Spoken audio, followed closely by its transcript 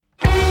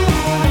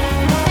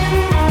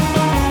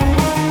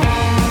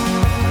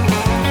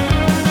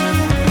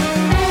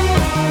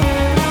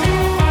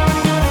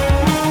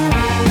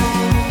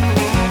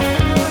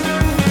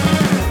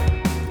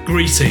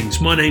Greetings,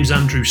 my name's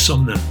Andrew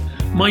Sumner.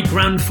 My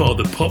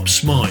grandfather, Pop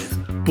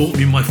Smythe, bought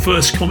me my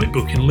first comic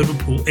book in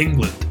Liverpool,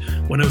 England,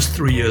 when I was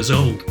 3 years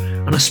old,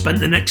 and I spent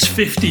the next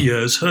 50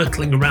 years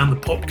hurtling around the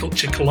pop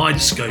culture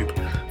kaleidoscope,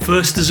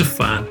 first as a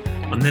fan,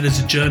 and then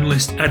as a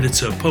journalist,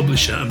 editor,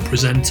 publisher and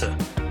presenter.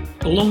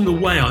 Along the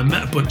way, I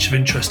met a bunch of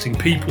interesting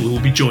people who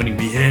will be joining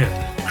me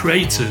here,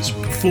 creators,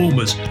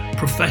 performers,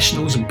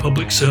 professionals and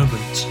public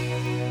servants.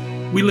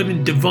 We live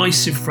in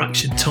divisive,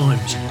 fractured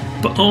times,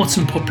 but art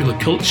and popular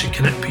culture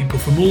connect people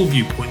from all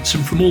viewpoints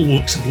and from all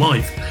walks of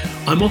life.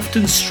 I'm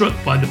often struck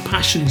by the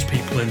passions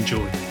people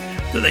enjoy,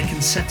 that they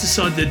can set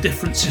aside their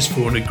differences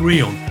for and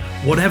agree on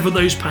whatever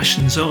those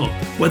passions are,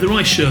 whether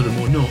I share them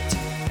or not.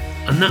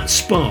 And that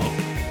spark,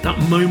 that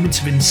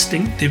moment of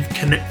instinctive,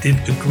 connective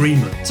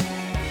agreement,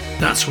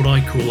 that's what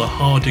I call a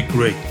hard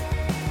agree.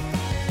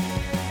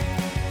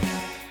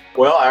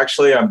 Well,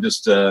 actually, I'm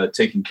just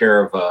taking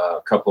care of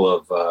a couple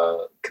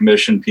of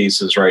commission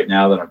pieces right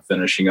now that I'm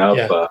finishing up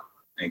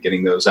and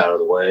getting those out of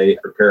the way.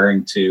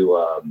 Preparing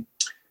to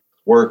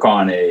work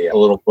on a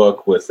little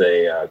book with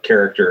a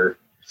character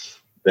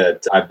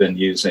that I've been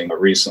using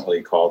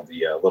recently called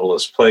the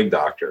Littlest Plague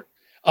Doctor.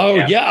 Oh,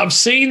 and I've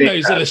seen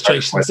those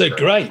illustrations. They're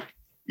great.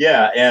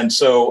 Yeah, and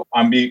so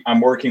I'm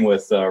working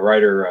with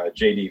writer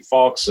J.D.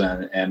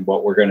 Faulkson, and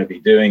what we're going to be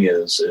doing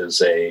is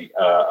a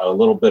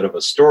little bit of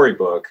a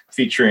storybook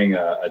featuring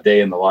a day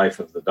in the life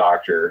of the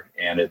Doctor,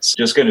 and it's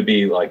just going to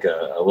be like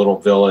a little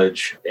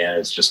village, and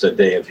it's just a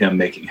day of him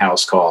making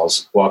house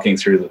calls, walking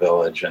through the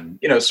village, and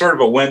sort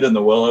of a wind in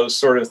the willows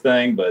sort of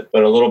thing, but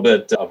a little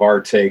bit of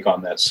our take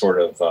on that sort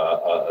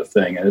of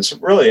thing, and it's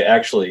really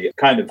actually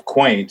kind of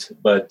quaint,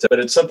 but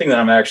it's something that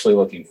I'm actually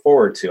looking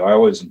forward to. I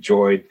always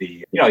enjoyed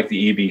the like the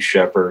E.B.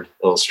 Shepard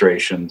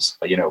illustrations,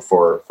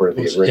 for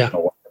the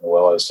original One in the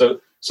Willows.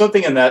 So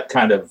something in that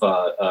kind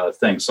of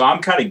thing. So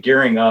I'm kind of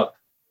gearing up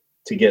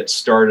to get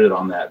started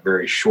on that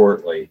very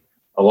shortly,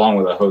 along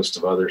with a host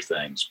of other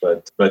things.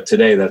 But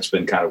today that's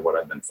been kind of what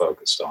I've been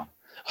focused on.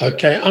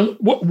 Okay. And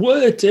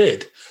where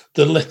did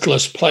the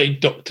Littlest Plague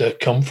Doctor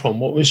come from?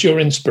 What was your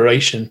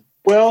inspiration?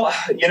 Well,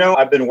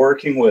 I've been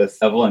working with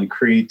Evelyn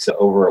Crete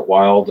over at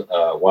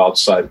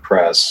Wildside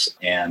Press,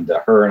 and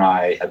her and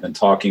I have been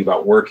talking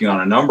about working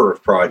on a number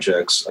of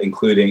projects,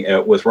 including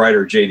with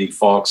writer J.D.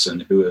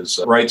 Faulkson, who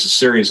writes a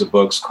series of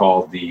books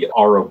called the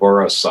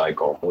Ouroboros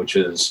Cycle, which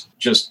is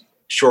just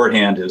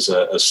shorthand is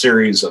a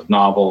series of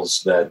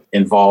novels that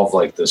involve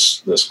like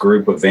this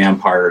group of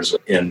vampires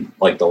in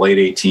like the late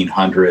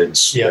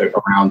 1800s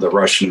around the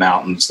Russian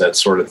mountains, that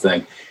sort of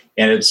thing.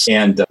 And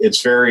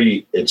it's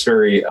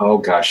very oh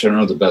gosh, I don't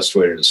know the best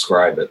way to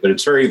describe it, but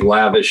it's very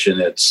lavish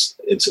and it's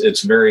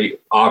very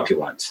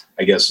opulent,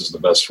 I guess is the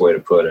best way to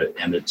put it.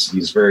 And it's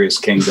these various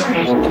kingdoms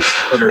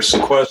that are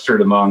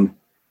sequestered among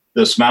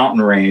this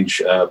mountain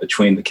range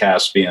between the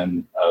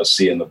Caspian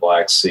Sea and the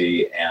Black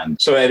Sea. And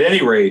so at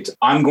any rate,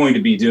 I'm going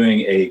to be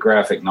doing a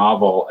graphic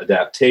novel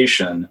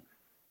adaptation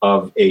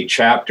of a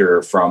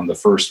chapter from the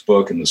first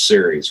book in the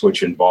series,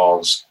 which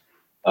involves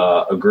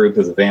a group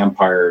of the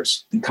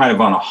vampires kind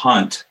of on a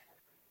hunt.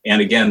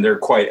 And again, they're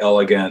quite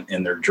elegant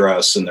in their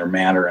dress and their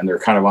manner, and they're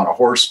kind of on a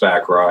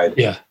horseback ride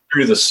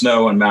through the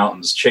snow and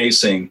mountains,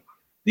 chasing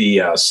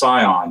the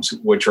scions,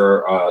 which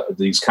are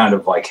these kind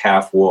of like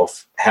half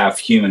wolf, half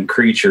human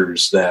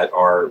creatures that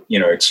are,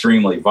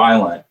 extremely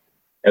violent,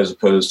 as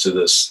opposed to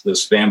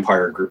this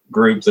vampire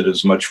group that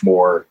is much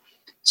more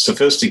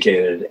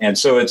sophisticated. And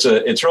so it's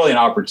really an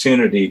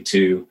opportunity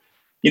to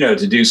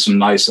do some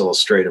nice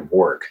illustrative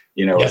work,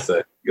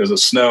 with the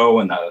snow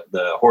and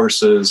the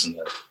horses and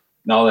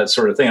all that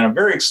sort of thing. And I'm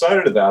very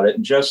excited about it,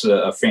 and Jeff's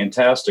a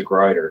fantastic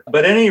writer.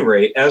 But at any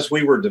rate, as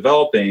we were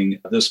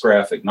developing this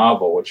graphic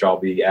novel, which I'll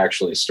be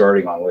actually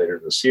starting on later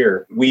this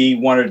year, we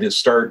wanted to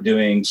start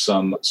doing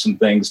some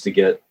things to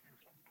get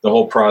the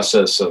whole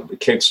process of the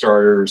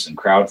Kickstarters and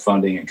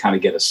crowdfunding and kind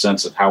of get a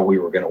sense of how we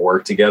were going to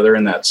work together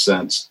in that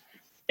sense.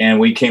 And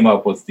we came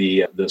up with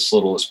this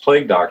Littlest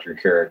Plague Doctor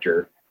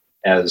character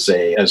as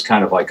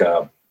kind of like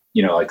a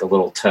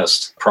little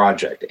test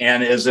project.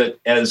 And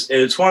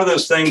it's one of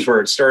those things where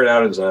it started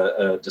out as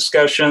a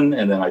discussion,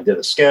 and then I did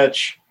a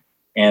sketch,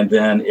 and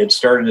then it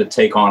started to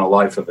take on a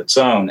life of its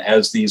own,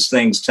 as these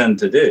things tend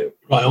to do.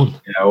 Right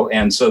on.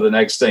 And so the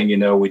next thing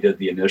we did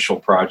the initial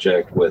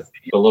project with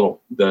the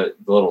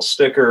little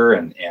sticker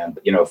and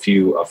a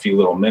few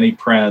little mini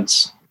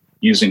prints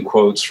using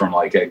quotes from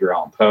like Edgar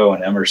Allan Poe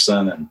and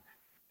Emerson, and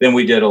then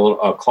we did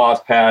a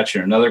cloth patch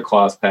and another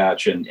cloth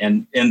patch. And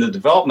in the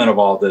development of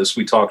all this,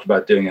 we talked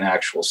about doing an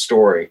actual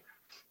story.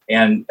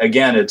 And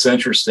again, it's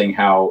interesting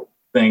how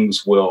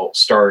things will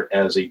start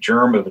as a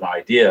germ of an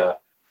idea.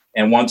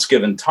 And once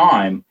given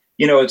time,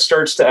 it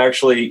starts to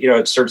actually,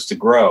 it starts to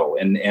grow.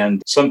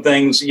 And some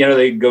things,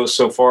 they go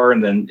so far,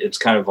 and then it's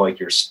kind of like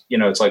it's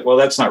like, well,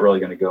 that's not really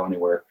going to go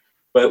anywhere.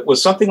 But with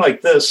something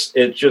like this,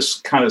 it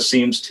just kind of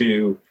seems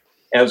to,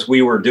 as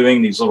we were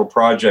doing these little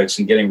projects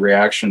and getting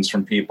reactions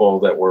from people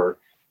that were,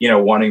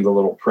 wanting the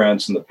little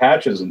prints and the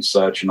patches and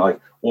such, and like,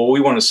 well, we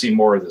want to see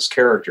more of this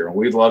character, and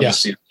we'd love to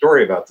see a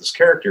story about this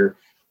character.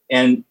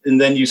 And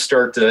then you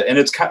start to,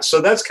 and so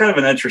that's kind of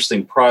an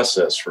interesting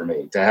process for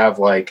me to have,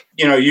 like,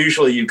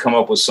 usually you come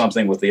up with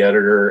something with the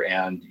editor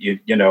and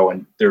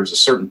and there's a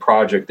certain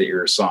project that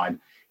you're assigned.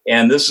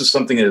 And this is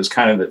something that is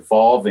kind of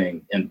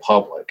evolving in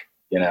public,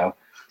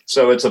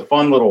 so it's a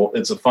fun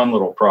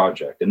little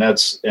project.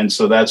 And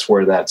so that's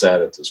where that's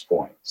at this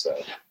point. So,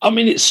 I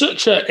mean, you're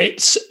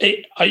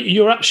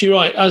absolutely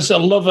right. As a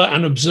lover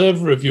and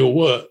observer of your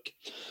work,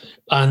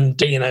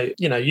 and you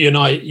and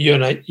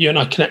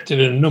I connected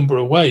in a number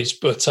of ways.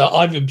 But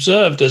I've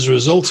observed as a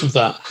result of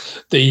that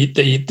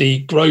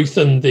the growth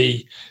and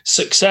the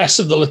success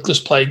of the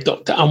Littlest Plague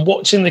Doctor, and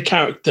watching the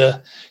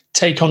character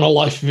take on a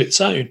life of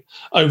its own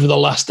over the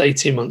last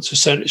 18 months or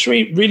so. And it's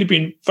really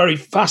been very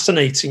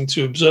fascinating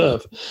to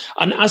observe.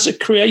 And as a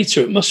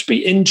creator, it must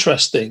be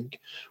interesting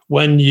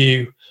when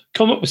you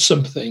come up with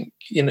something,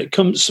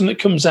 something that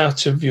comes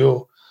out of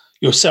your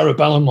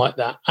cerebellum like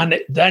that, and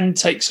it then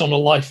takes on a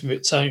life of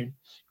its own,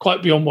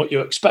 quite beyond what you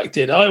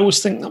expected. I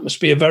always think that must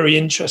be a very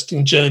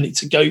interesting journey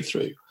to go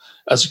through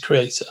as a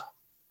creator.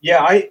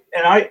 Yeah,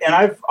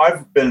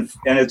 I've been,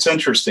 and it's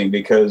interesting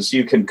because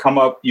you can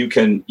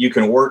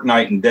work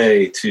night and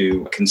day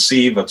to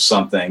conceive of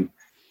something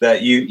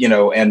that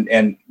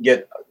and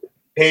get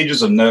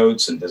pages of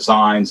notes and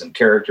designs and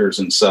characters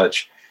and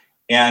such,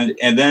 and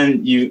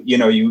then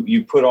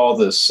you put all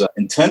this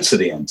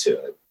intensity into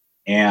it,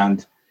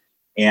 and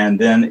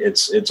then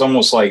it's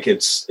almost like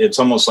it's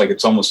almost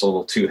a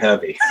little too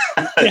heavy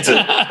for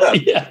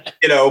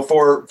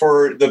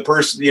the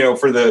person,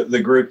 for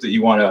the group that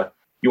you want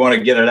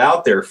to get it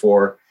out there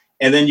for.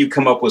 And then you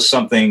come up with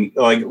something,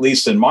 like, at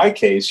least in my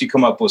case, you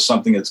come up with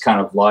something that's kind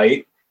of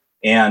light,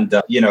 and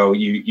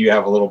you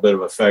have a little bit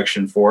of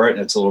affection for it, and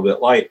it's a little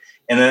bit light,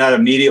 and then that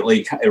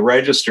immediately it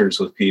registers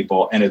with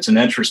people, and it's an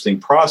interesting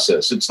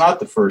process. It's not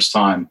the first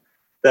time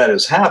that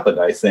has happened,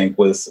 I think,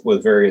 with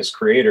various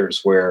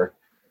creators, where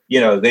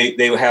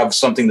they have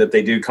something that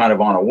they do kind of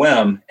on a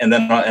whim, and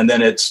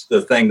then it's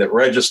the thing that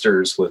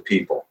registers with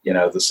people.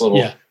 This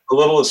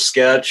little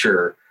sketch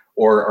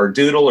or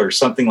doodle or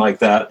something like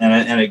that,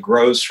 and it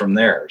grows from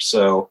there.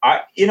 So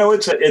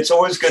it's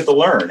always good to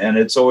learn,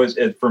 and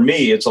for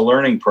me, it's a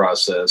learning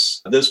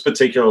process. This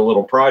particular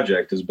little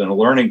project has been a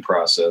learning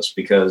process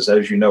because,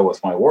 as you know,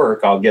 with my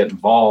work, I'll get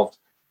involved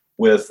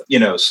with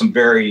some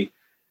very,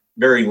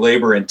 very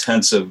labor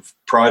intensive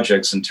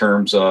projects in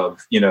terms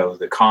of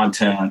the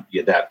content, the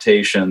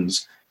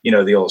adaptations, the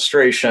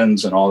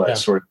illustrations, and all that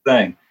sort of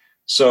thing.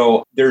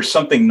 So there's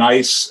something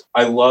nice.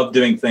 I love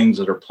doing things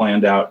that are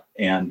planned out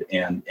and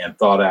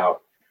thought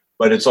out,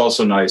 but it's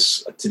also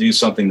nice to do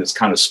something that's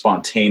kind of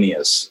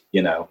spontaneous,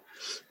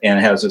 and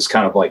has this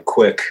kind of like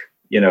quick,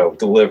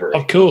 delivery.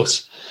 Of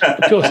course.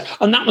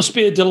 And that must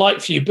be a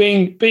delight for you,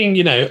 being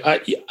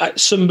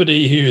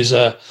somebody who is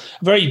a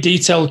very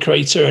detailed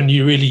creator, and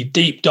you really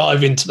deep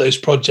dive into those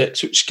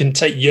projects, which can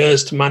take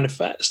years to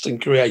manifest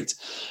and create.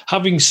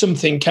 Having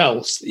something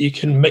else that you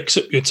can mix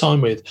up your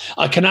time with,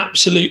 I can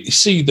absolutely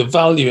see the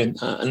value in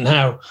that, and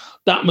how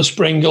that must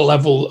bring a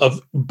level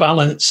of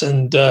balance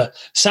and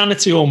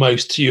sanity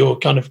almost to your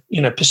kind of,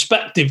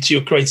 perspective to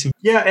your creative.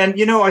 Yeah. And,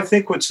 I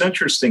think what's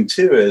interesting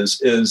too is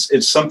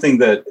it's something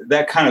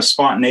that kind of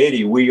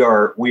spontaneity,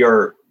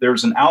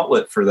 there's an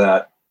outlet for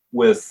that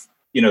with,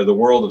 the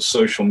world of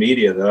social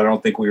media that I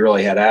don't think we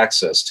really had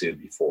access to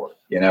before,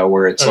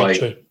 where it's very like,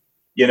 true.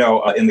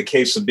 In the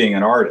case of being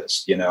an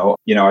artist,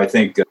 I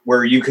think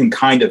where you can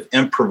kind of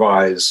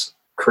improvise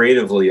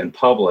creatively in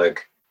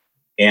public,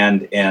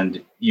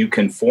 and you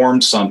can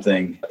form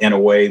something in a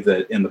way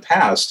that in the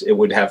past it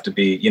would have to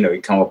be,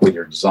 you come up with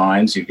your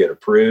designs, you get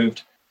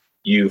approved,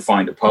 you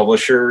find a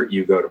publisher,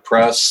 you go to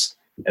press,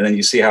 and then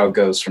you see how it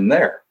goes from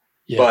there.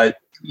 Yeah. But,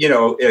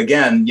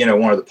 again,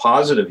 one of the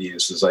positive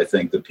uses I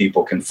think that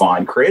people can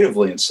find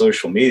creatively in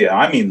social media,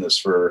 I mean this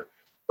for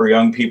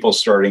young people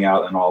starting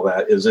out and all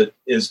that,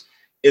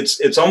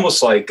 it's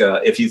almost like,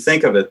 if you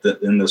think of it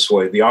in this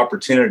way, the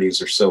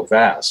opportunities are so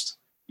vast,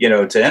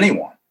 to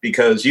anyone,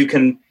 because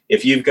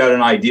if you've got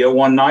an idea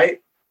one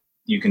night,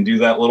 you can do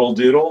that little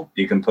doodle,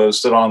 you can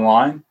post it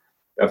online,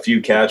 a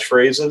few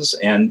catchphrases,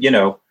 and,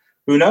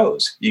 who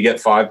knows? You get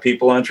 5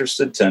 people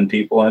interested, 10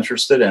 people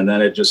interested, and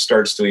then it just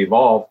starts to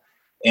evolve.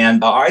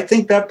 And I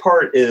think that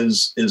part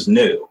is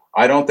new.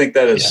 I don't think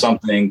that is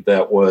something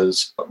that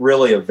was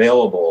really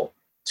available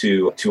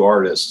to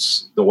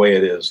artists the way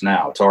it is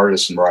now, to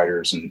artists and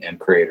writers and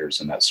creators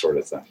and that sort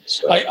of thing.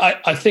 So.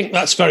 I think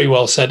that's very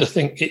well said. I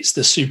think it's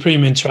the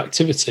supreme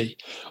interactivity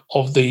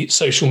of the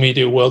social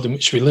media world in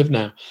which we live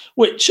now,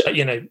 which,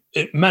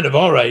 men of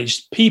our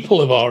age,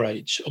 people of our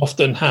age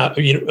often have,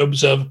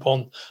 observe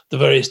upon the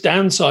various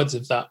downsides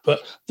of that, but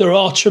there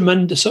are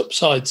tremendous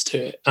upsides to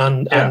it.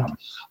 And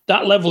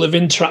that level of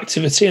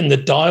interactivity and the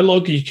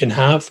dialogue you can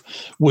have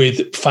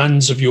with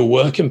fans of your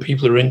work and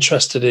people who are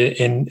interested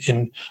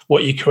in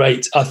what you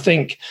create, I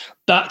think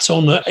that's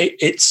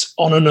it's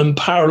on an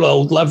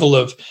unparalleled level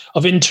of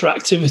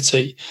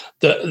interactivity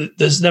that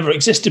there's never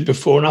existed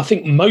before. And I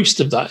think most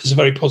of that is a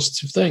very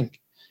positive thing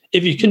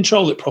if you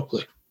control it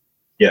properly.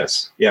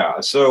 Yes.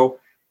 Yeah. So,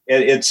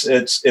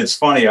 It's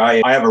funny.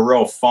 I have a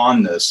real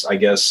fondness, I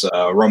guess,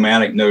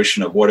 romantic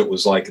notion of what it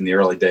was like in the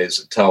early days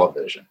of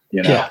television.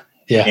 Yeah.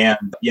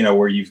 And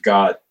where you've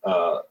got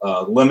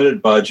a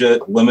limited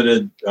budget,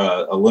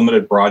 a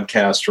limited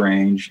broadcast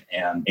range,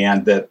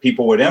 and that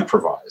people would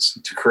improvise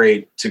to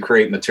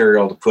create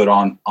material to put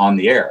on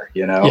the air.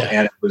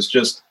 And it was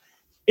just.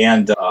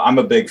 And I'm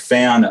a big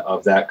fan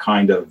of that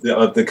kind of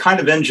the kind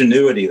of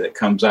ingenuity that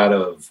comes out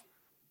of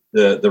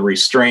the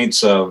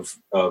restraints of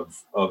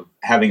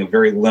having a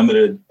very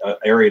limited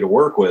area to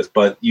work with,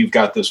 but you've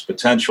got this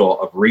potential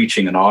of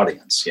reaching an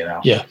audience,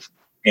 Yeah.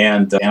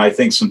 And I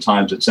think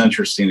sometimes it's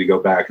interesting to go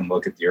back and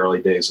look at the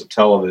early days of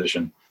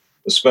television,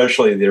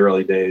 especially the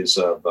early days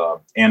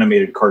of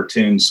animated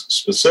cartoons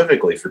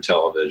specifically for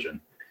television.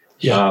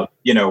 Yeah.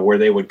 Where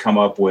they would come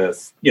up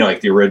with,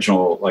 like the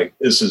original, like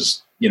this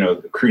is,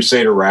 the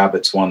Crusader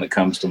Rabbit's one that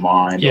comes to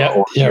mind,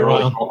 or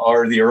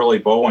the early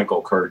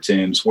Bullwinkle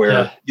cartoons,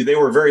 where they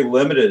were very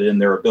limited in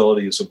their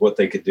abilities of what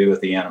they could do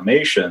with the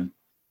animation,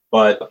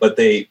 but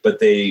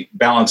they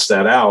balanced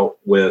that out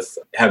with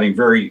having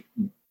very,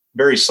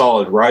 very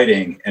solid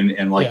writing and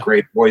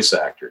great voice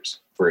actors,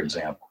 for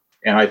example.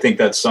 And I think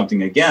that's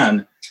something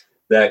again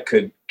that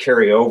could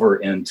carry over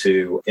in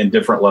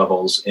different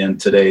levels in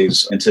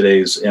today's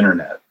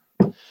internet.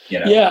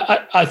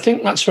 Yeah, I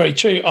think that's very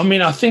true. I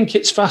mean, I think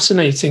it's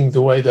fascinating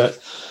the way that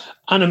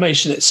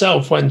animation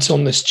itself went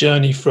on this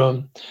journey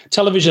from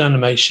television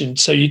animation.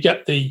 So you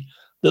get the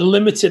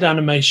limited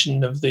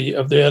animation of the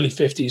early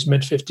 50s,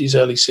 mid 50s,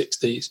 early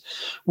 60s,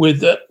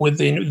 with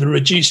the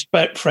reduced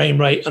frame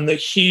rate and the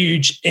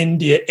huge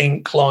India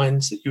ink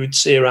lines that you would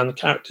see around the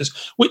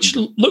characters, which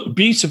look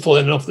beautiful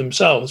in and of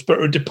themselves, but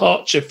are a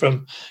departure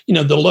from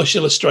the lush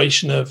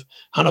illustration of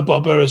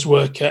Hanna-Barbera's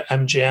work at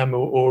MGM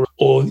or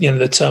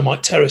the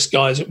Termite Terrace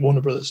guys at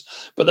Warner Brothers.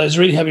 But those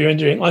really heavy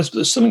India ink lines. But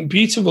there's something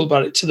beautiful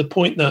about it, to the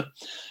point that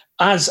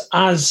as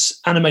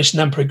animation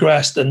then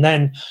progressed, and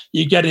then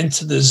you get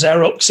into the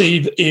Xerox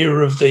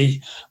era of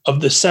the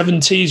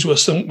 70s, where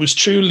something was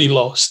truly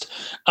lost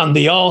and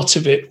the art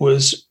of it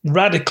was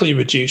radically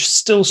reduced.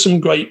 Still some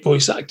great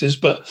voice actors,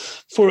 but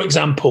for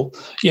example,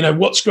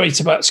 what's great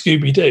about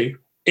Scooby-Doo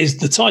is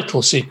the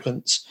title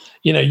sequence.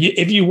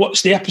 If you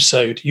watch the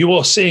episode, you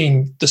are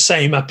seeing the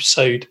same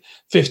episode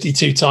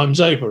 52 times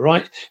over,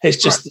 right?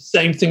 It's just the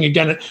same thing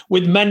again,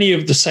 with many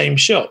of the same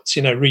shots,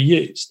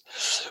 reused.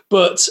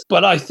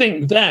 But I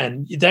think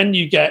then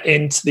you get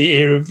into the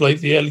era of like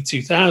the early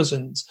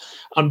 2000s,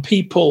 and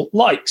people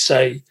like,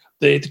 say,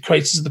 the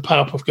creators of the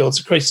Powerpuff Girls,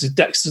 the creators of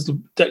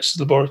Dexter's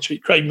Laboratory,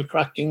 Craig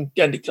McCracken,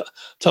 Genndy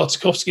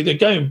Tartakovsky, they're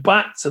going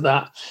back to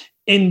that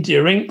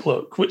India ink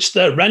look, which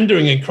they're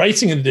rendering and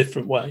creating in a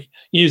different way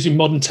using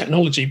modern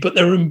technology, but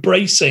they're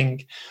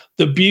embracing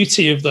the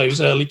beauty of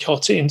those early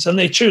cartoons, and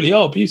they truly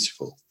are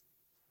beautiful.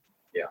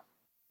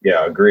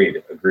 Yeah,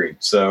 agreed.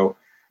 So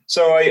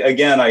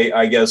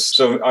I guess,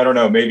 so I don't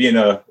know, maybe in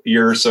a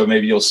year or so,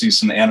 maybe you'll see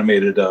some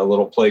animated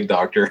Little Plague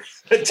Doctor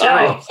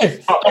material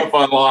up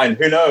online.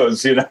 Who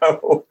knows,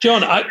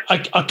 John,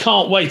 I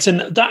can't wait. And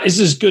that is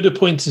as good a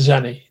point as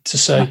any to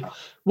say,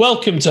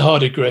 welcome to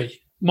Hard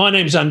Agree. My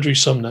name's Andrew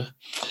Sumner,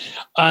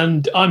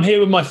 and I'm here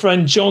with my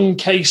friend John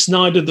K.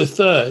 Snyder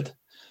III,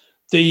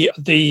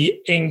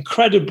 the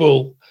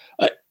incredible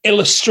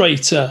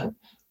illustrator,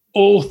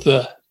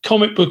 author,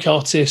 comic book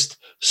artist,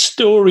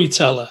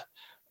 storyteller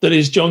that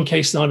is John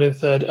K. Snyder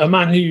III, a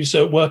man whose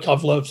work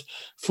I've loved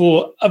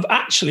for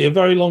actually a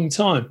very long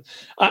time.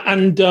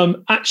 And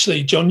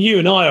actually, John, you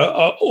and I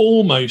are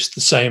almost the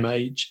same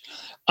age.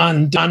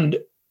 And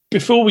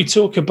before we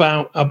talk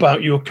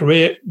about your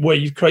career, where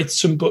you've created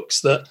some books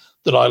that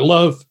I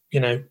love,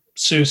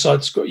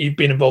 Suicide Squad. You've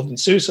been involved in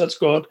Suicide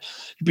Squad.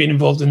 You've been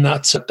involved in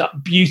that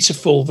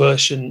beautiful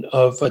version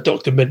of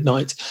Dr.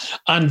 Midnight.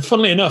 And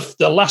funnily enough,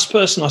 the last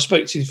person I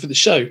spoke to for the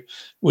show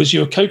was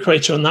your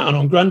co-creator on that and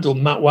on Grendel,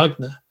 Matt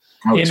Wagner.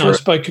 I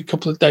spoke a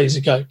couple of days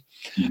ago.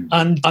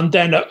 Mm-hmm. And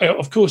then,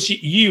 of course,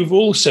 you've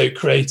also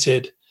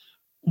created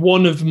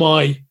one of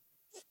my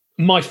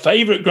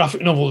favorite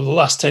graphic novel of the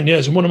last 10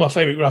 years, and one of my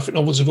favorite graphic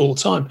novels of all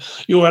time,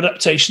 your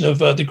adaptation of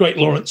the great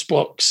Lawrence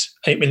Block's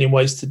 8 Million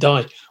Ways to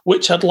Die,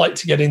 which I'd like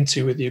to get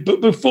into with you.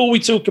 But before we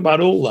talk about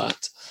all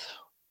that,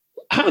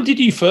 how did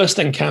you first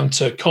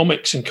encounter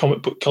comics and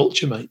comic book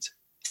culture, mate?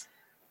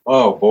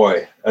 Oh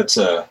boy, that's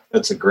a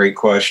great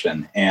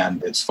question.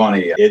 And it's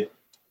funny.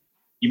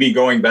 You mean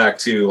going back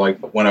to like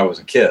when I was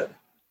a kid?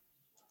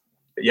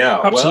 Yeah.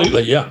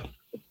 Absolutely, yeah.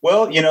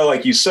 Well,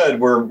 like you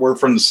said, we're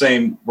from the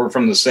same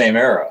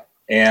era.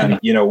 And,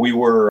 we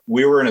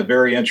were in a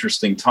very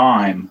interesting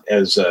time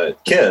as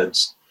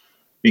kids,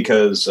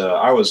 because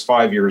I was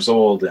 5 years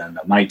old in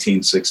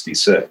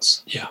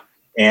 1966. Yeah.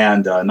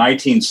 And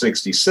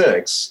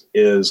 1966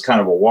 is kind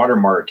of a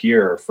watermark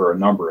year for a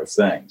number of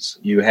things.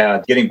 You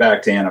had, getting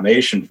back to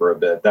animation for a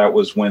bit, that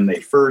was when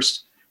they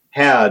first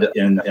had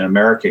in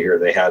America here,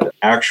 they had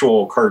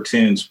actual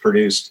cartoons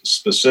produced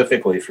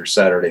specifically for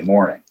Saturday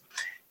morning.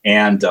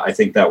 And I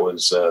think that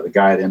was the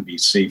guy at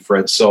NBC,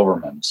 Fred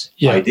Silverman's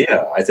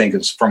idea, I think,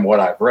 is from what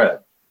I've read.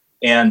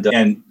 And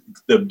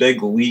the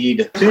big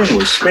lead tune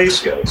was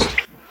Space Ghost,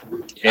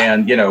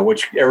 and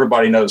which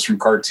everybody knows from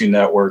Cartoon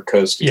Network,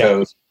 Coast to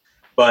Coast.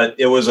 But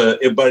it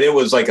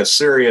was like a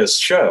serious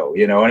show,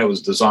 and it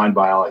was designed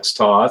by Alex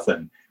Toth,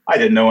 and I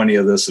didn't know any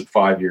of this at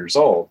 5 years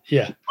old.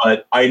 Yeah.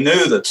 But I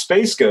knew that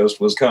Space Ghost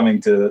was coming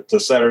to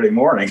Saturday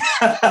morning.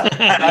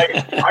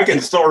 I can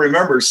still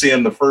remember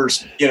seeing the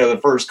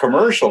first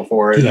commercial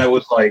for it. And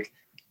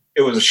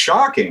it was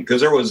shocking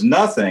because there was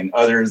nothing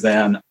other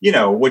than,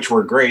 which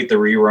were great, the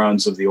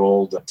reruns of the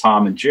old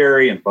Tom and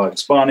Jerry and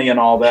Bugs Bunny and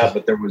all that,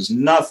 but there was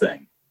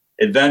nothing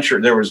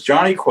adventure. There was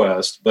Johnny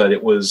Quest, but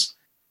it was,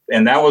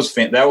 and that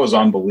was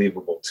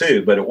unbelievable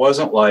too, but it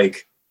wasn't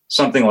like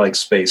something like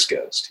Space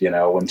Ghost,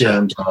 in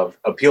terms of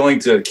appealing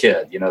to a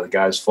kid, the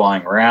guys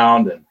flying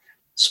around and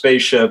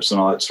spaceships and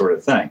all that sort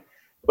of thing.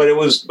 But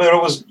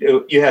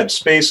you had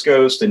Space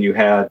Ghost and you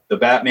had the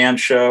Batman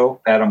show,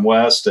 Adam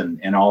West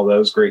and all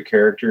those great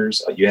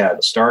characters. You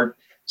had Star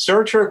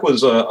Trek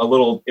was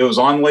it was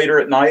on later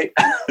at night,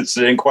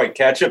 so I didn't quite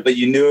catch it, but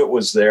you knew it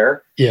was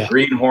there. Yeah.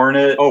 Green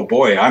Hornet. Oh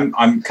boy, I'm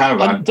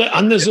kind of.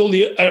 And there's all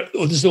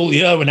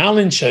the Irwin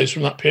Allen shows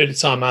from that period of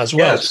time as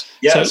well.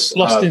 Yes. So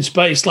Lost in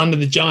Space, Land of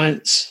the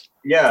Giants.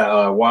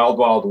 Yeah, Wild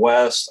Wild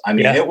West. I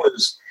mean, it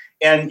was,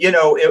 and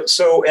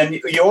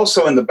and you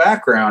also in the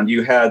background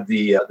you had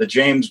the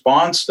James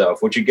Bond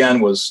stuff, which again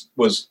was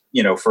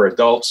for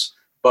adults.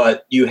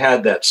 But you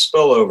had that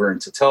spillover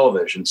into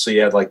television. So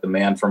you had like The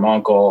Man from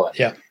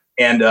U.N.C.L.E.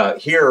 And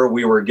here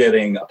we were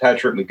getting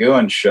Patrick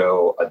McGowan's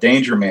show,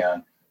 Danger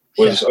Man.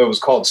 It was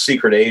called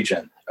Secret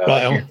Agent.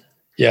 Right on.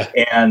 Yeah.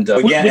 And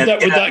again,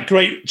 with that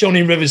great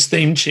Johnny Rivers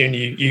theme tune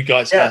you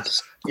guys had.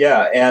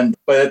 Yeah.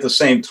 But at the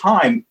same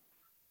time,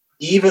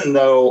 even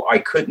though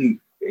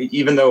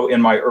in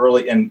my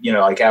early, and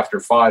like after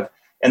 5,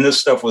 and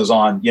this stuff was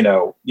on,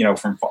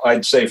 from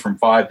I'd say from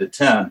 5 to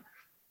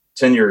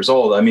 10 years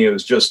old. I mean, it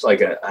was just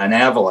like an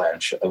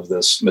avalanche of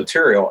this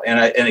material. And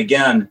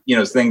again,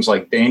 things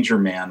like Danger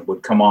Man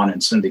would come on in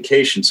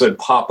syndication. So it'd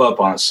pop up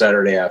on a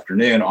Saturday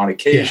afternoon on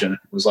occasion.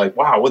 It was like,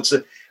 wow, what's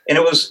it? And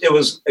it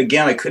was,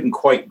 again, I couldn't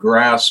quite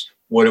grasp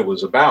what it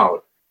was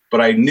about,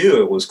 but I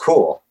knew it was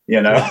cool,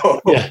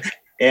 Yeah.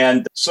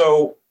 And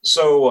so,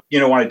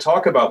 when I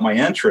talk about my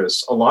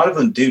interests, a lot of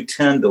them do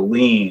tend to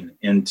lean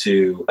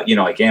into,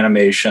 like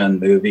animation,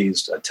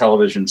 movies,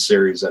 television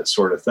series, that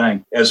sort of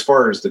thing. As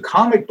far as the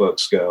comic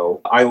books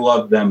go, I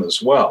love them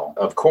as well,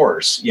 of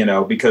course,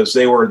 because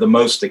they were the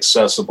most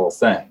accessible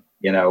thing,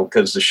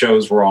 because the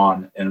shows were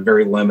on and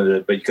very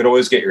limited, but you could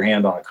always get your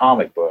hand on a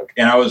comic book.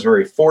 And I was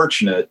very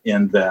fortunate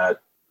in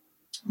that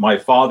my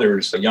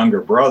father's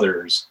younger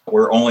brothers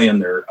were only in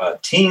their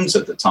teens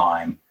at the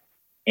time.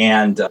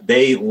 And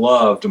they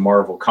loved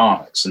Marvel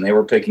Comics, and they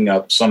were picking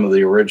up some of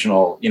the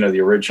original,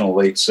 the original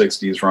late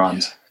 60s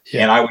runs.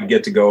 Yeah. And I would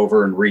get to go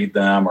over and read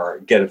them or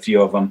get a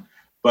few of them.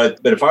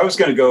 But if I was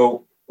going to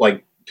go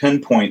like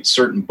pinpoint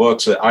certain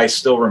books that I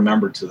still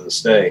remember to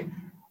this day,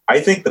 I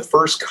think the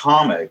first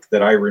comic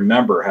that I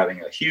remember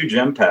having a huge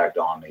impact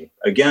on me,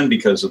 again,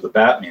 because of the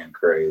Batman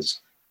craze,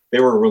 they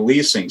were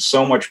releasing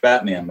so much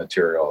Batman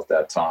material at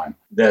that time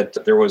that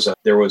there was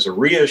a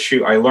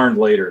reissue. I learned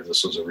later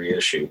this was a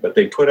reissue, but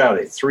they put out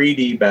a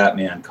 3D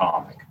Batman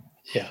comic.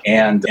 Yeah.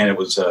 And it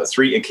was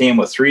it came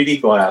with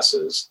 3D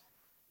glasses,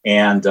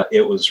 and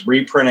it was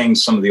reprinting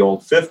some of the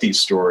old 50s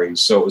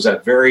stories. So it was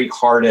that very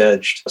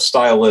hard-edged,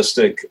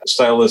 stylistic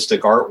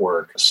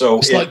artwork. So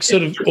it's like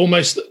sort of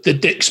almost the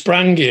Dick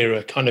Sprang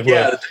era kind of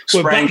where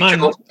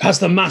Batman has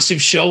the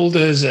massive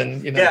shoulders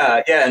and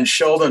and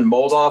Sheldon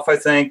Moldoff, I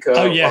think.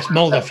 Yes,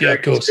 Moldoff,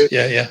 of course.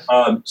 Yeah.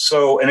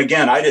 So, and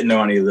again, I didn't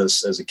know any of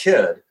this as a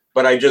kid,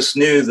 but I just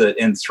knew that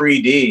in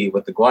 3D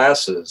with the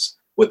glasses,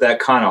 with that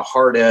kind of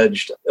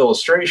hard-edged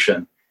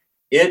illustration,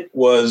 it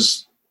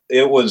was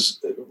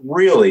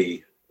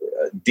really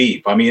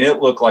deep. I mean,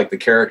 it looked like the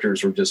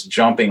characters were just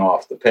jumping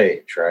off the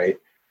page, right?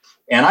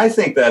 And I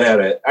think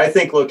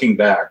looking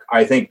back,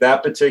 I think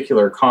that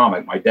particular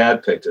comic, my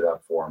dad picked it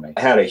up for me,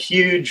 had a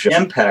huge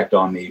impact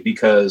on me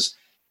because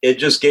it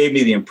just gave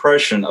me the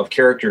impression of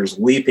characters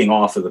leaping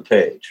off of the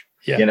page,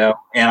 And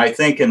I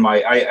think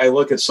I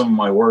look at some of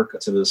my work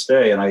to this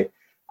day, and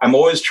I'm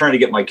always trying to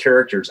get my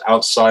characters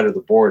outside of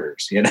the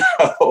borders,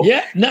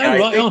 Yeah, no,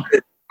 right on.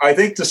 I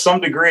think to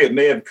some degree it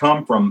may have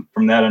come from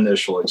that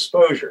initial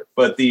exposure.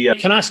 But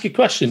Can I ask you a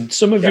question?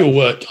 Some of your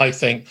work, I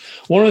think,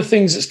 one of the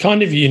things that's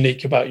kind of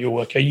unique about your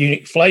work, a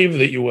unique flavor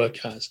that your work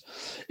has,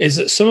 is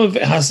that some of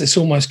it has this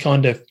almost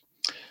kind of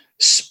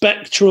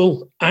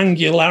spectral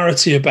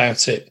angularity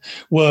about it,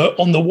 where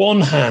on the one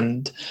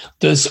hand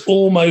there's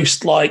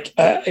almost like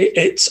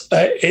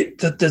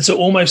there's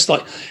almost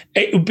like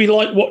it would be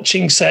like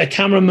watching, say, a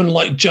cameraman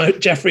like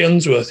Jeffrey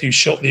Unsworth, who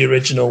shot the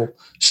original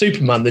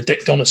Superman, the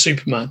Dick Donner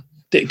Superman,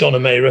 Dick Donner,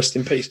 rest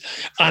in peace.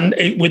 And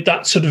with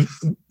that sort of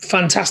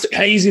fantastic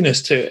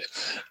haziness to it.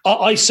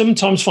 I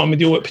sometimes find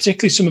with your work,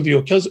 particularly some of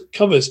your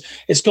covers,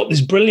 it's got this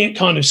brilliant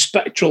kind of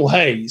spectral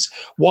haze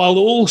while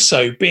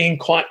also being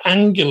quite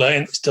angular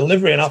in its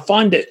delivery. And I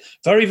find it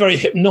very, very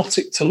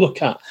hypnotic to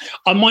look at.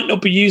 I might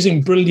not be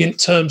using brilliant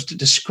terms to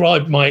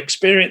describe my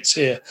experience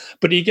here,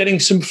 but are you getting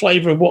some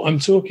flavor of what I'm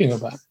talking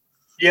about?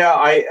 Yeah,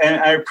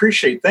 I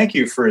appreciate. Thank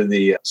you for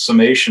the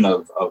summation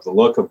of the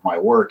look of my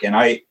work. And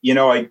I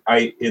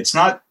it's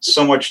not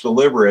so much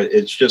deliberate.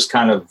 It's just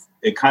kind of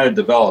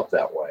developed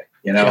that way,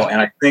 Yeah.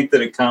 And I think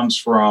that it comes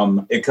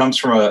from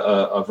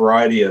a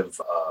variety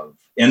of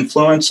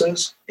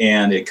influences,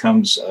 and it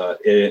comes and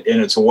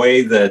it's a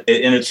way that,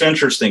 and it's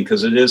interesting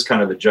because it is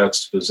kind of a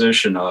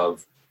juxtaposition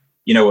of,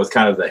 with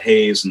kind of the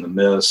haze and the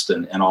mist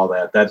and all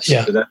that. That's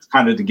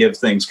kind of to give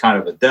things kind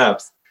of a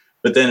depth.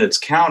 But then it's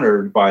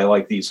countered by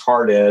like these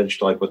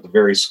hard-edged, like with the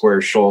very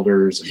square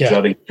shoulders and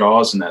jutting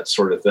jaws and that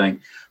sort of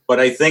thing. But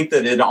I think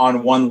that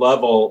on one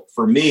level,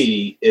 for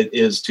me, it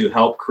is to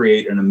help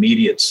create an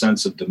immediate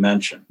sense of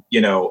dimension,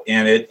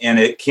 and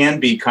it can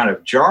be kind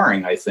of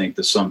jarring, I think,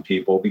 to some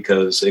people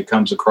because it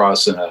comes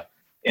across in a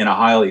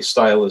highly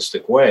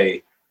stylistic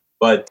way.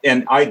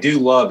 And I do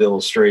love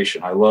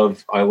illustration. I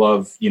love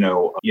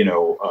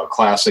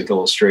classic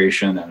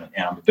illustration, and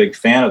I'm a big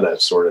fan of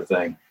that sort of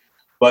thing.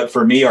 But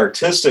for me,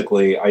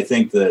 artistically, I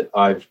think that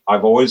I've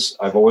always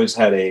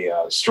had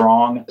a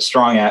strong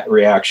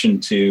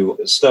reaction to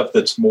stuff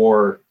that's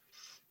more.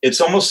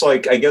 It's almost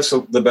like, I guess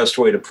the best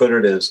way to put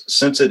it is,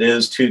 since it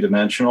is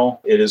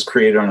two-dimensional, it is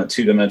created on a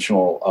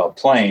two-dimensional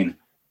plane.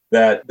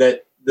 That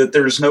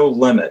there's no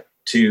limit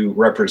to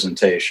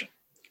representation,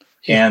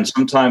 and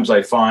sometimes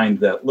I find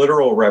that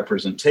literal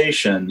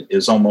representation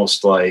is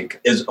almost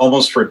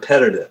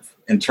repetitive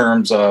in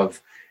terms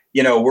of,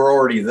 we're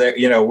already there,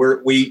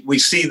 we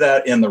see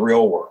that in the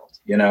real world,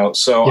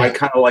 so I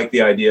kind of like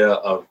the idea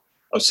of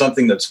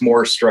something that's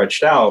more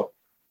stretched out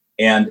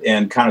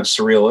and kind of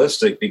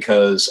surrealistic,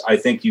 because I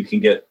think you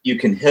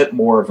can hit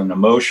more of an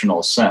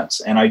emotional sense.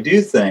 And I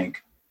do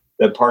think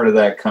that part of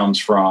that comes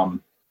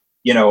from,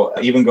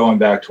 even going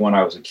back to when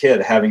I was a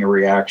kid, having a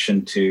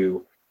reaction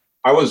to,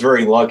 I was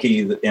very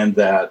lucky in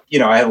that,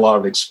 I had a lot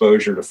of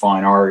exposure to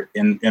fine art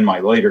in my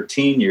later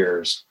teen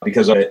years,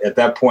 because at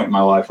that point in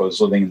my life, I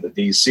was living in the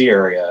DC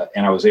area,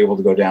 and I was able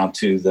to go down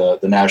to the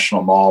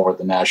National Mall or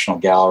the National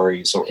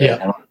Galleries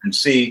and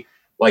see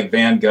like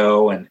Van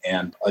Gogh and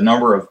a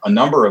number of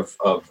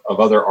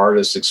other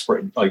artists,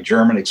 like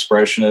German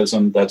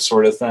Expressionism, that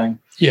sort of thing.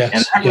 Yes.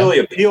 And that really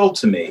appealed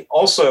to me.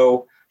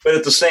 Also, but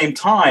at the same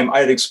time, I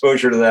had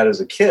exposure to that as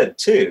a kid,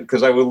 too,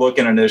 because I would look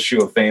in an issue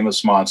of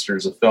Famous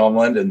Monsters of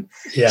Filmland and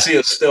see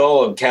a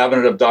still of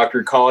Cabinet of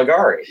Dr.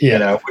 Caligari,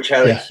 which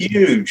had a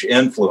huge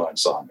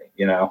influence on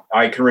me.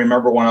 I can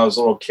remember when I was a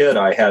little kid,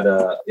 I had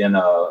in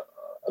a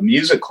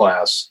music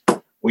class,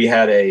 we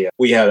had a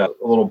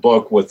little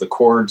book with the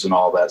chords and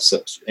all that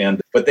stuff,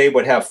 but they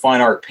would have fine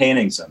art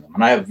paintings in them.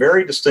 And I have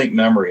very distinct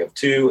memory of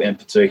two in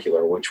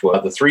particular, which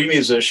was The Three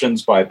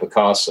Musicians by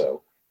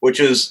Picasso, which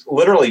is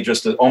literally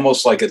just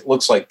almost like, it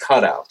looks like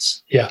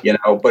cutouts,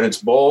 but it's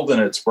bold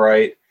and it's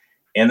bright.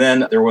 And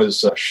then there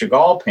was a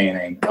Chagall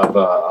painting of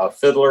a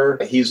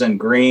fiddler. He's in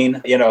green,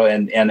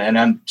 and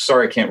I'm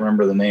sorry, I can't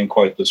remember the name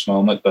quite this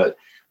moment, but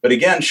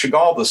again,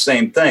 Chagall, the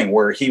same thing,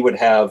 where he would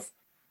have,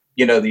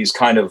 these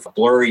kind of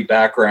blurry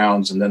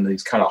backgrounds and then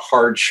these kind of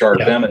hard,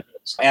 sharp images.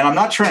 And I'm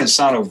not trying to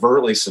sound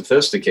overtly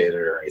sophisticated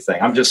or anything.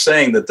 I'm just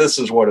saying that this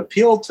is what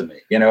appealed to me.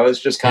 It's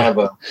just kind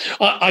of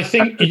I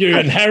think you're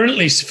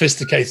inherently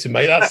sophisticated,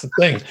 mate. That's the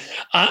thing.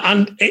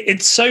 And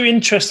it's so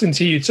interesting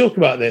to you talk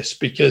about this,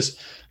 because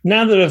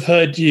now that I've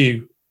heard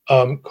you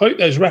quote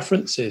those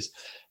references,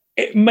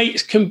 it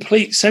makes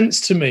complete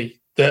sense to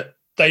me that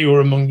they were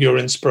among your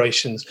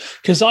inspirations,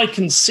 because I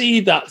can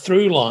see that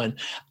through line.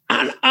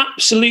 And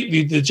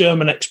absolutely the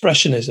German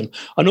Expressionism,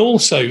 and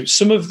also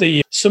some of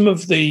the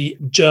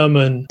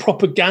German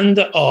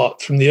propaganda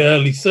art from the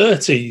early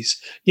 30s.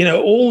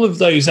 All of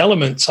those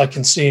elements I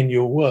can see in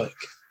your work.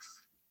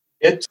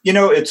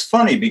 It's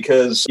funny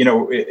because,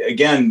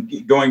 again,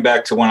 going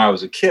back to when I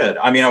was a kid,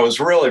 I was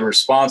really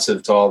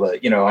responsive to all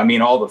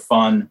the, all the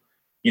fun,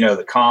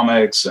 the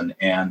comics and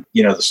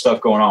the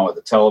stuff going on with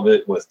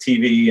with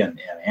TV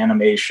and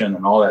animation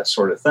and all that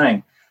sort of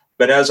thing.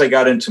 But as I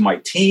got into my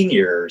teen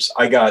years,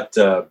 I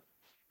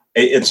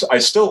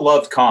still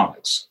loved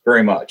comics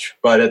very much.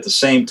 But at the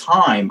same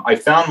time, I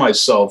found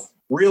myself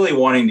really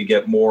wanting to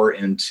get more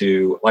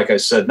into, like I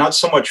said, not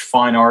so much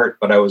fine art,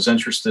 but I was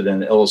interested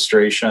in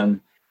illustration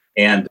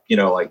and,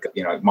 like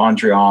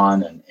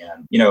Mondrian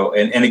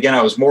and again,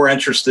 I was more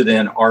interested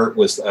in art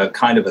with a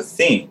kind of a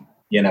theme.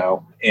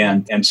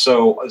 And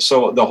so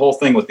the whole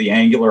thing with the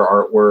angular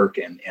artwork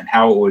and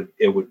how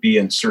it would be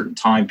in certain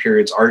time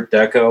periods, Art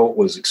Deco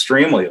was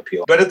extremely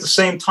appealing. But at the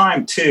same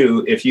time,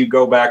 too, if you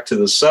go back to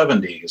the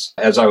 70s,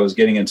 as I was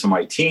getting into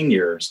my teen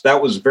years,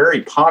 that was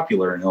very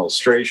popular in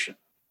illustration.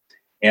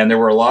 And there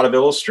were a lot of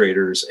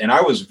illustrators, and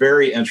I was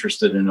very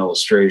interested in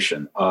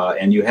illustration.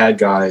 And you had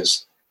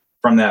guys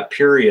from that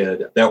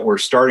period that were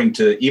starting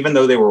to, even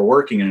though they were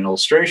working in an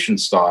illustration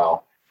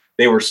style,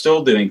 they were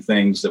still doing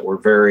things that were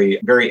very,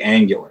 very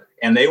angular.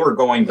 And they were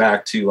going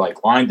back to like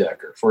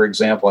Leyendecker. For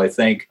example, I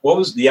think, what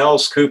was the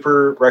Alice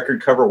Cooper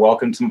record cover?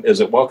 Welcome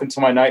to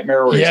My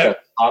Nightmare, where he's got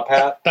the top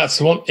hat? That's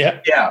the one. Yeah.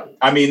 Yeah.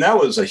 I mean, that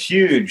was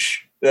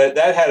that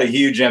had a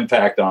huge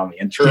impact on me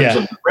in terms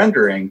of the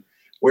rendering,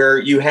 where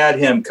you had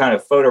him kind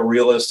of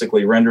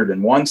photorealistically rendered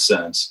in one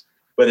sense,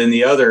 but in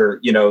the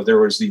other, there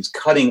was these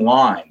cutting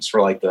lines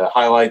for like the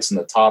highlights and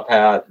the top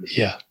hat,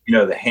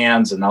 the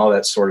hands and all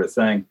that sort of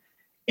thing.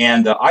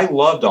 And I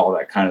loved all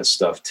that kind of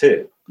stuff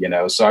too,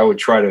 so I would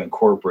try to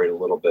incorporate a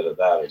little bit of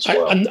that as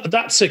well. And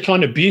that's a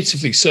kind of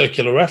beautifully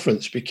circular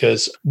reference,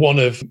 because one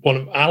of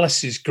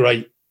Alice's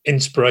great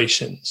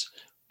inspirations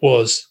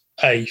was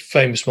a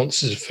famous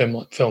Monsters of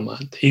Film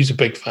man. He's a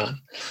big fan.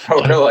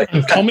 Oh, really?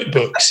 And comic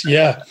books,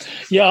 yeah.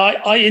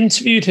 I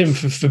interviewed him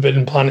for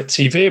Forbidden Planet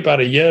TV about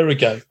a year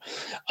ago,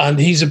 and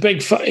he's a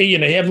big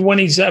fan. When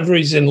he's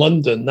in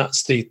London,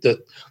 that's the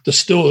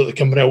store that the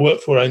company I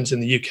work for owns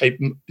in the UK.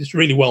 It's a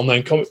really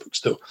well-known comic book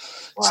store.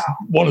 Wow. It's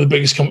one of the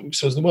biggest comic book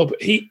stores in the world.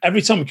 But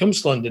every time he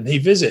comes to London, he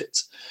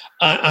visits.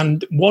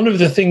 And one of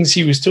the things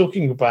he was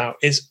talking about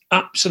is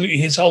absolutely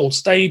his whole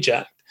stage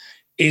act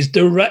is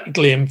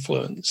directly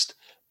influenced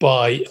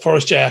by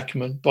Forrest J.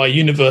 Ackerman, by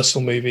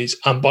Universal movies,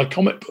 and by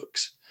comic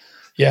books.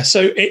 Yeah,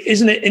 so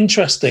isn't it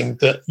interesting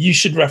that you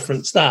should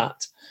reference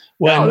that?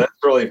 That's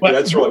really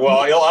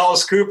well.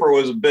 Alice Cooper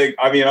was a big.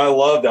 I mean, I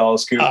loved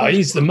Alice Cooper. Oh,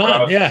 he's the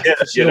man. Yeah,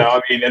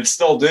 and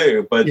still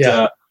do. But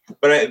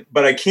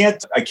I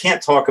can't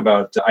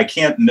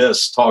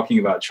miss talking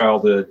about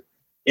childhood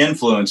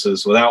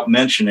influences without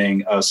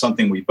mentioning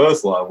something we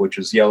both love, which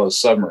is Yellow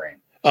Submarine.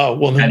 Oh,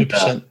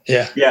 100%.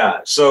 Yeah.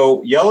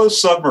 So Yellow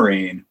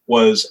Submarine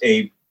was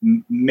a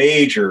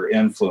major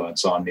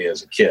influence on me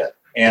as a kid.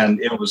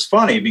 And it was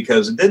funny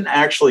because it didn't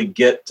actually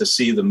get to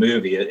see the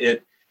movie.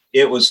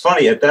 It was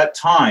funny at that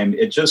time.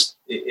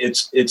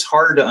 It's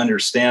hard to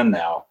understand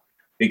now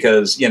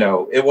because,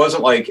 it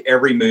wasn't like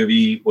every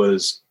movie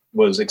was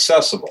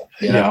accessible,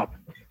 you know?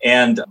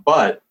 And,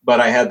 but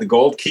I had the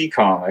Gold Key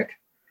comic,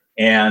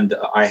 and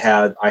I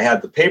had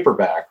the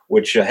paperback,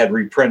 which had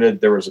reprinted.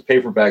 There was a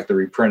paperback that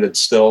reprinted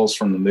stills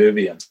from the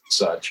movie and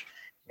such.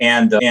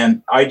 And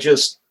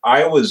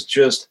I was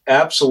just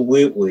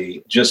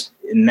absolutely just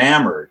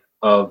enamored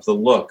of the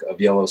look of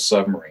Yellow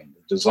Submarine,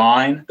 the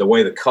design, the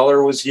way the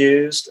color was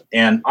used.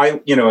 And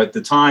at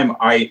the time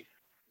I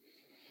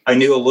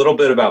knew a little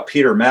bit about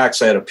Peter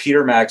Max. I had a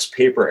Peter Max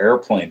paper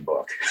airplane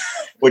book,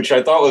 which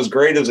I thought was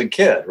great as a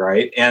kid.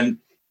 Right. And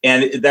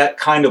that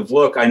kind of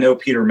look, I know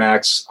Peter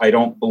Max, I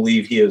don't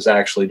believe he is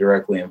actually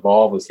directly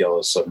involved with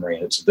Yellow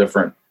Submarine. It's a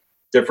different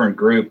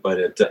group, but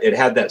it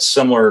had that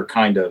similar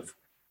kind of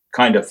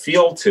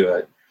feel to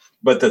it.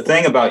 But the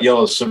thing about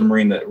Yellow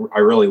Submarine that I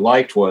really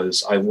liked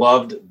was I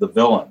loved the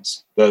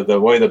villains, the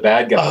way the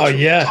bad guys. Oh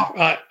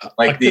yeah,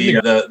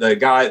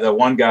 the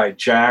one guy,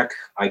 Jack.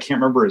 I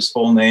can't remember his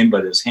full name,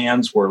 but his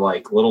hands were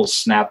like little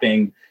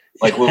snapping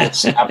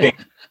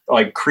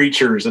like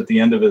creatures at the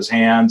end of his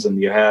hands, and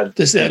you had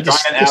giant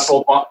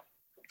apple.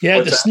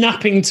 Yeah, the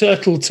snapping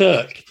turtle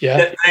Turk.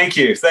 Yeah. Thank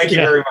you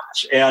very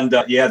much. And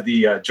you had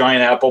the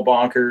giant apple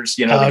bonkers.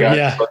 The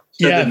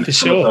guy. For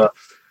sure.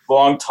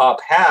 Long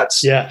top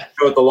hats. Yeah.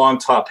 With the long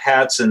top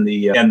hats and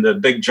the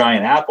big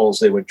giant apples,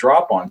 they would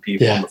drop on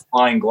people. And the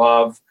flying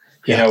glove.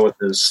 With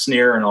the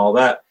sneer and all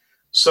that.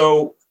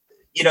 So,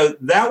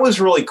 that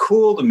was really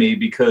cool to me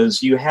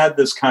because you had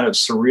this kind of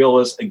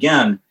surrealist.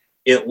 Again,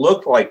 it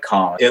looked like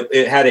comic.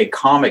 It had a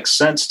comic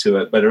sense to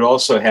it, but it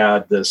also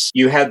had this.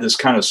 You had this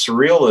kind of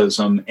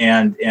surrealism,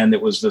 and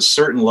it was this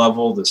certain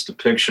level, this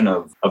depiction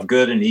of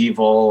good and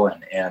evil,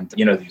 and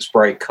these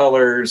bright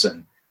colors,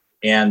 and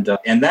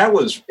that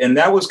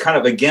was kind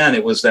of, again,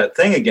 it was that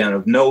thing again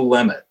of no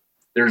limit.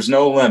 There's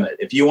no limit.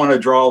 If you want to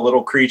draw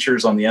little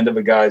creatures on the end of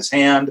a guy's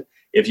hand,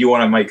 if you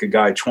want to make a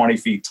guy 20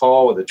 feet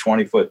tall with a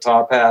 20-foot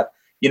top hat,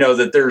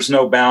 that there's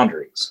no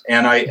boundaries.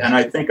 And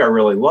I think I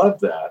really loved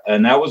that.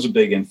 And that was a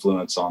big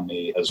influence on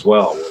me as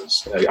well.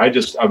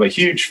 I'm a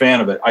huge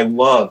fan of it. I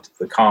loved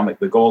the comic,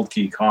 the Gold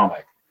Key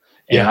comic.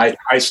 And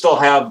I still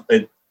have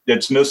it.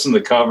 It's missing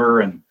the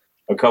cover and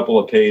a couple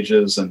of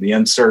pages and the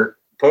insert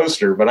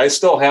poster, but I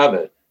still have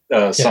it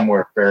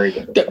somewhere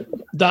buried.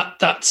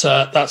 That's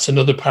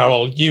another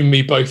parallel. You and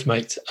me both,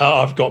 mate.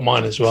 I've got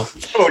mine as well.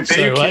 Oh,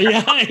 do you?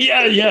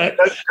 Yeah.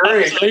 That's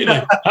great.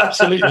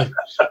 Absolutely.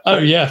 Oh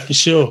yeah, for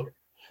sure.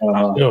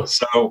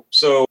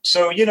 So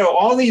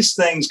all these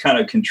things kind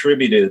of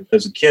contributed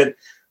as a kid,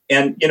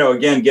 and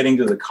again, getting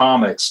to the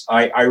comics,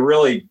 I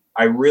really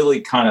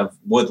kind of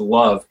would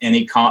love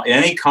any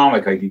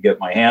comic I could get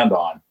my hand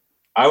on.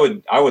 I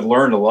would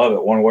learn to love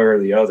it one way or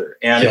the other.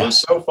 And it was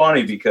so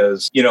funny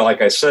because,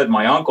 like I said,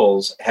 my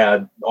uncles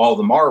had all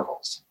the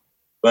Marvels,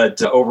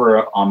 but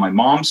over on my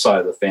mom's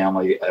side of the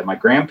family, at my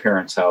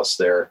grandparents' house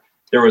there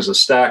was a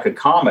stack of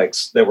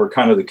comics that were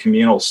kind of the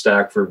communal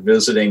stack for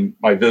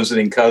my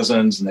visiting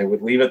cousins, and they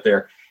would leave it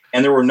there.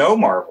 And there were no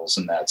Marvels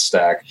in that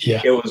stack.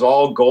 Yeah. It was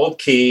all Gold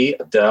Key,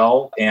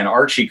 Dell, and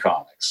Archie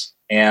comics.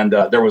 And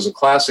there was a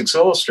Classics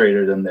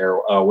Illustrated in there,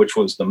 which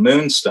was the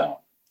Moonstone.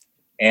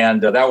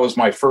 And that was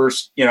my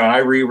first, and I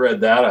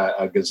reread that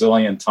a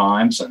gazillion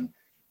times.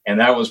 And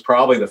that was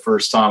probably the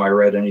first time I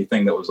read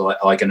anything that was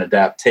like an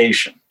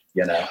adaptation,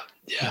 Yeah.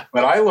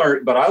 But I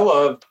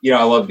love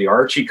the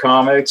Archie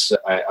comics.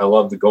 I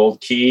love the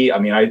Gold Key. I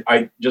mean,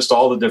 I just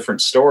all the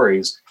different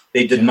stories.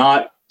 They did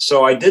not.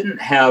 So I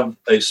didn't have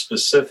a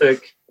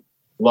specific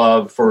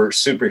love for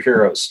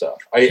superhero stuff.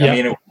 I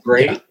mean, it was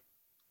great,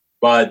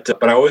 but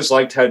I always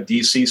liked how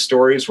DC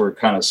stories were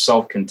kind of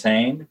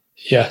self-contained.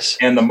 Yes.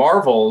 And the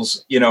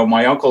Marvels,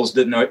 my uncles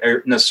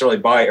didn't necessarily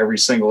buy every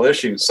single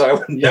issue, so I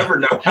would never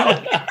know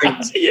how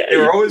things. They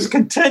were always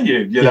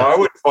continued. I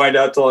wouldn't find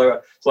out till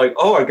it's like,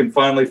 oh, I can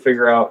finally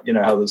figure out,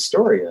 how the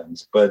story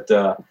ends. But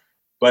there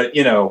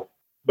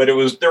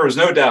was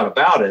no doubt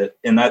about it.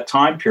 In that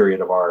time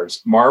period of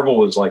ours, Marvel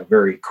was like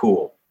very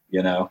cool.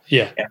 And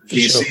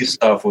DC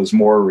stuff was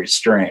more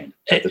restrained.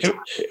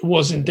 It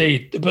was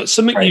indeed. But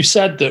something you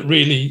said that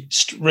really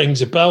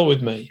rings a bell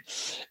with me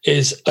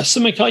is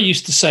something I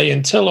used to say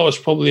until I was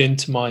probably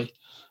into my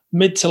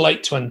mid to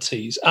late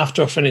 20s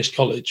after I finished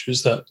college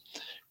was that,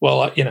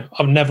 well,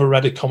 I've never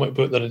read a comic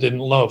book that I didn't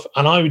love.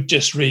 And I would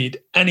just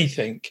read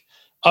anything.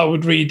 I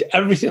would read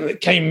everything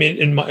that came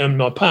in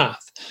my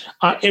path,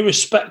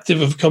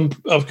 irrespective of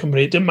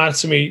company. It didn't matter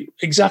to me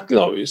exactly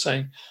like what you were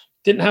saying.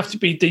 Didn't have to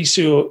be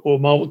DC or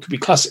Marvel. It could be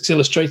Classics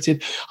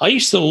Illustrated. I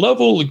used to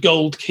love all the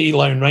Gold Key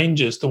Lone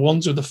Rangers, the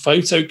ones with the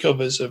photo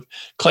covers of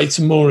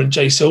Clayton Moore and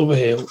Jay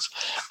Silverheels.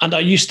 And I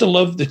used to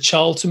love the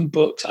Charlton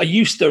books. I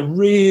used to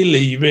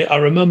I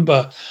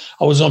remember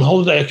I was on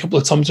holiday a couple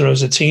of times when I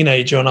was a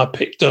teenager and I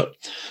picked up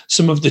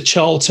some of the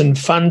Charlton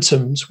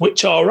Phantoms,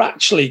 which are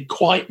actually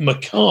quite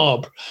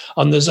macabre.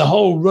 And there's a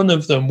whole run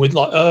of them with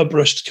like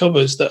airbrushed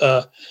covers that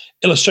are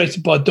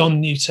illustrated by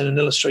Don Newton and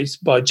illustrated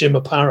by Jim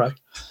Aparo.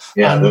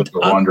 Yeah, those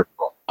are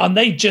wonderful. And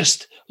they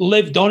just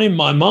lived on in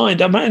my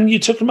mind. I mean, you're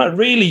talking about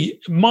really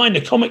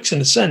minor comics in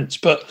a sense,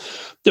 but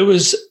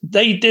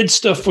they did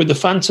stuff with the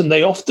Phantom.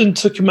 They often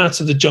took him out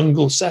of the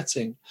jungle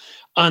setting.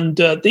 And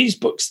these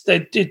books, they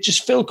did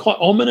just feel quite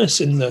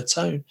ominous in their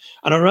tone.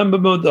 And I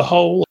remember the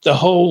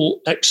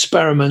whole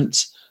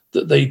experiment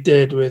that they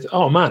did with,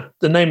 oh man,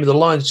 the name of the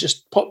lines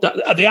just popped out,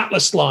 the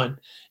Atlas line.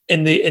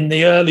 In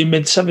the early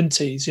mid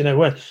 70s,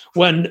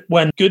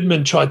 when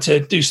Goodman tried to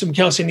do some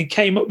else, and he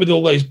came up with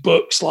all those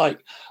books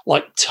like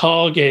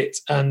Target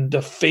and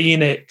the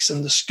Phoenix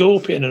and the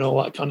Scorpion and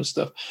all that kind of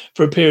stuff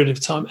for a period of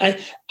time.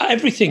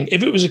 Everything,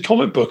 if it was a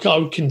comic book, I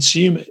would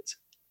consume it.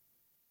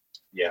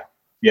 Yeah,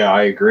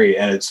 I agree.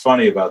 And it's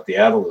funny about the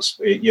Atlas.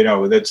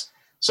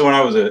 So when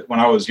I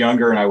was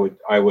younger, and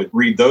I would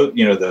read those,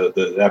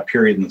 that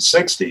period in the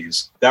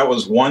 60s. That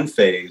was one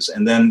phase,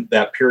 and then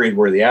that period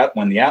where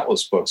when the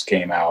Atlas books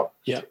came out.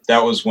 Yeah,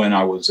 that was when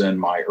I was in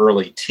my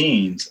early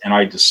teens, and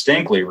I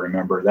distinctly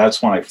remember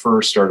that's when I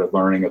first started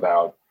learning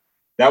about.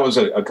 That was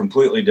a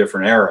completely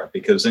different era,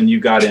 because then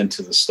you got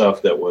into the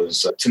stuff that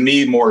was to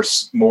me more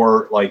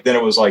like, then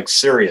it was like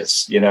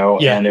serious,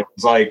 and it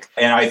was like,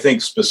 and I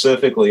think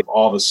specifically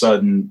all of a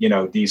sudden,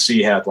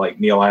 DC had like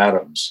Neil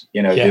Adams,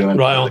 doing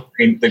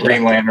the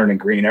Green Lantern and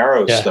Green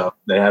Arrow stuff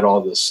that had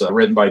all this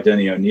written by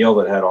Denny O'Neil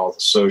that had all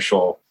the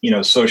social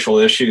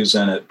issues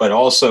in it. But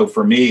also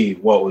for me,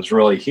 what was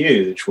really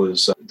huge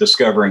was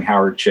discovering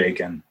Howard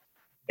Chaykin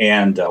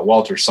and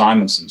Walter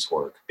Simonson's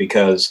work,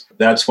 because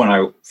that's when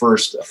I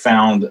first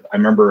found, I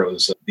remember it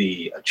was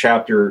the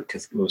chapter,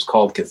 it was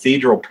called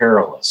Cathedral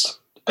Perilous.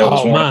 That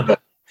was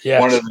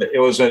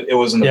it was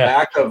in the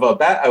back of a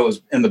it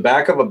was in the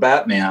back of a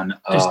Batman.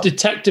 It's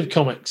Detective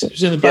Comics. It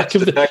was in the back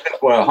of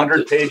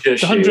 100-page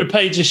issue.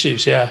 100-page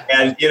issues, yeah.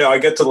 And, I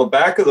get to the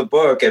back of the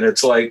book, and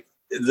it's like,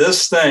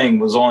 this thing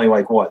was only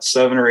like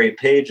 7 or 8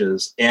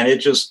 pages, and it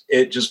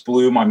just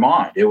blew my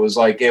mind. It was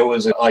like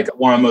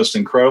one of the most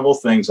incredible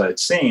things I'd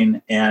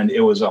seen, and it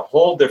was a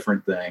whole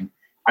different thing.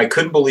 I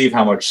couldn't believe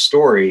how much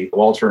story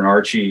Walter and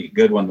Archie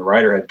Goodwin, the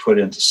writer, had put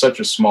into such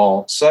a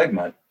small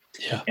segment.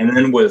 Yeah. And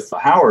then with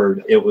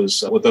Howard, it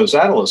was with those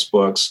Atlas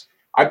books.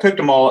 I picked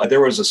them all. There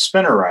was a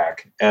spinner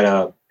rack at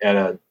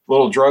a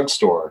little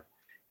drugstore.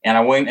 And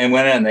I went in,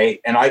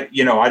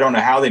 I don't know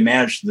how they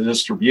managed the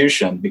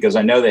distribution, because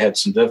I know they had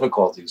some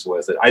difficulties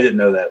with it. I didn't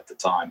know that at the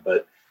time,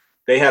 but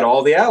they had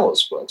all the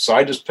Atlas books. So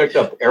I just picked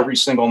up every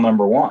single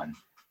number one.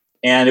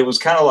 And it was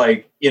kind of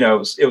like,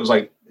 it was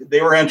like,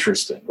 they were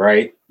interesting,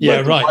 right? Yeah,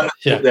 right.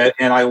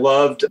 And I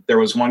loved, there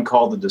was one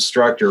called The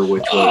Destructor,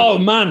 which was... Oh,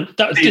 man,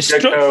 that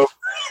Destructor...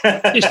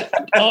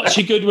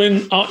 Archie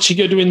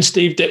Goodwin,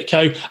 Steve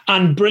Ditko,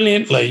 and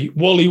brilliantly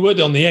Wally Wood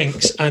on the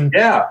inks. And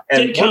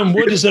Ditko and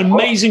Wood is an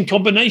amazing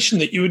combination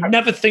that you would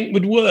never think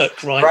would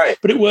work, right?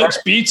 But it works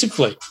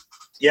beautifully.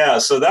 Yeah,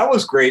 so that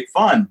was great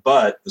fun.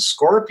 But the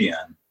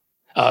Scorpion,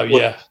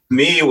 to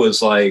me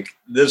was like,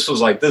 this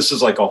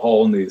is like a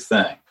whole new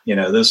thing.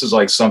 This is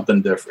like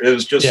something different. It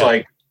was just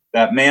like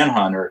that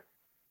Manhunter.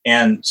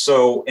 And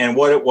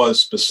what it was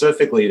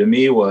specifically to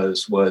me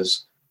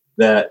was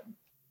that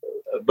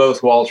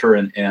both Walter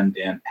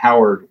and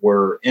Howard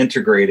were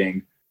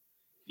integrating.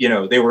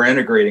 They were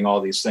integrating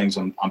all these things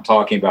I'm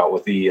talking about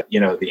with the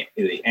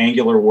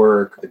angular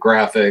work, the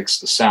graphics,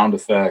 the sound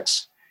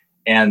effects,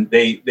 and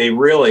they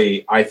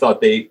really, I thought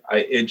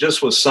it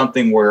just was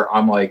something where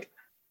I'm like,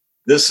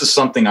 this is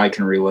something I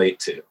can relate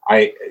to.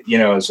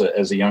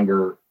 As a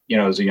younger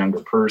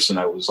person,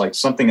 I was like,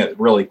 something that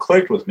really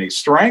clicked with me.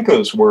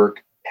 Steranko's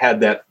work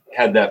had that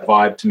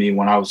vibe to me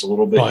when I was a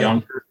little bit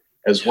younger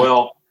as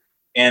well.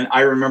 And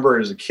I remember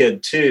as a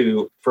kid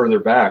too, further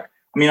back,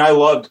 I mean, I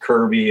loved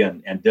Kirby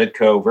and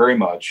Ditko very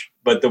much,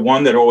 but the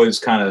one that I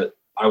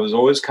was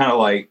always kind of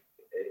like,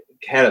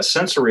 had a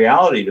sense of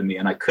reality to me,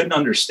 and I couldn't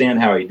understand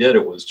how he did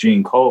it, was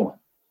Gene Colan.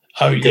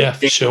 Oh, yeah,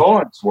 Gene sure.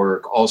 Colan's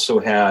work also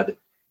had,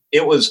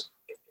 it was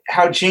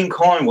how Gene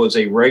Colan was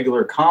a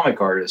regular comic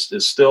artist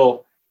is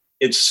still,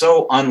 it's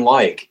so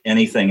unlike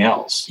anything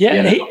else. Yeah,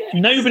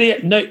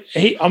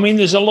 I mean,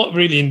 there's a lot of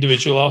really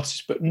individual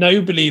artists, but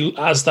nobody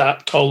has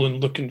that Colan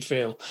look and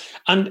feel.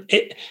 And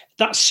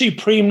that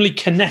supremely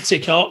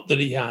kinetic art that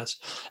he has,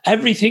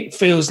 everything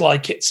feels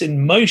like it's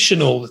in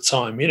motion all the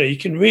time. You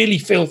can really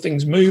feel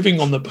things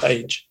moving on the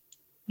page.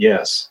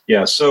 Yes.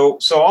 Yeah. So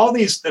all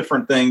these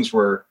different things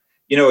were,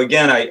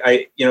 again,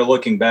 I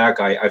looking back,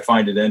 I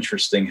find it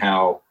interesting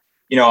how,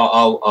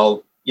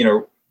 I'll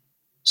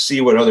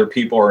see what other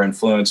people are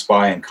influenced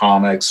by in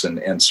comics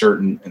and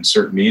certain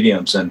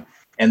mediums. And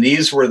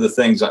these were the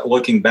things,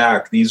 looking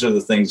back, these are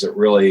the things that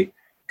really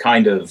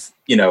kind of,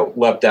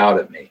 leapt out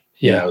at me.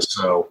 Yeah.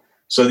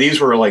 So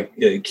these were like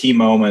key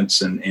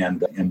moments and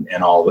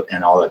all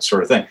that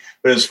sort of thing.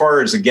 But as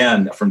far as,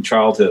 again, from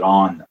childhood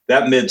on,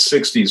 that mid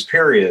 60s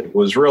period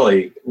was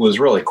really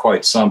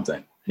quite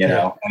something,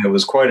 and it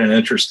was quite an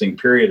interesting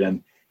period.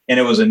 And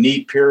it was a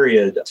neat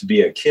period to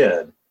be a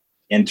kid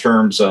in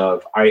terms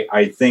of,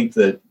 I think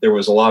that there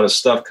was a lot of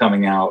stuff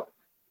coming out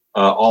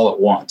all at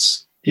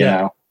once,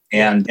 and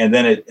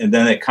then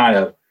it kind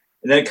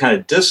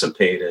of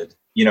dissipated,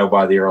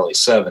 by the early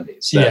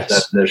 70s,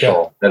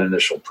 that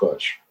initial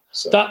push.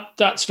 So.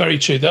 That's very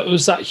true. That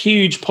was that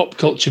huge pop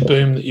culture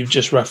boom that you've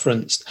just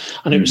referenced,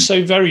 and it was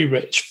so very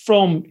rich.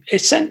 From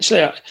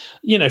essentially,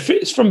 if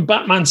it's from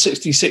Batman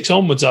 '66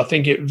 onwards, I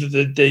think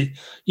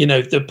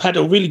the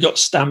pedal really got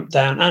stamped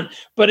down.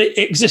 But it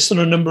exists on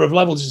a number of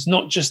levels. It's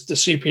not just the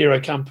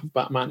superhero camp of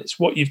Batman. It's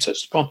what you've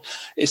touched upon.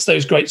 It's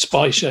those great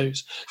spy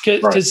shows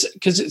because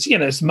it's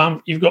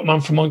you've got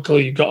Man from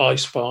U.N.C.L.E., you've got I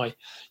Spy.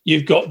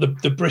 You've got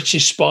the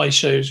British spy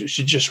shows, which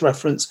you just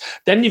referenced.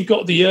 Then you've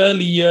got the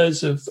early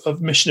years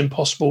of Mission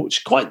Impossible, which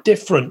is quite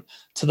different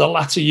to the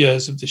latter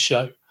years of the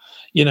show.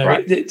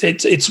 Right.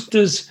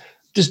 It's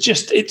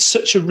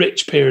such a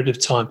rich period of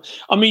time.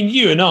 I mean,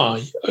 you and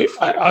I,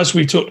 as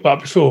we talked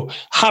about before,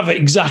 have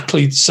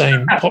exactly the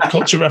same pop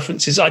culture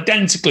references,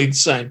 identically the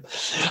same.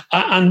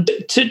 And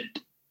to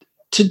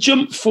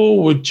jump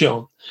forward,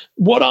 John,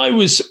 when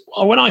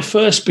I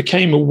first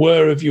became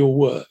aware of your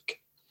work,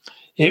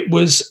 it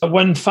was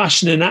when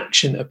Fashion in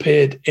Action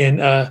appeared in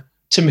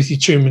Timothy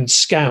Truman's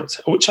Scout,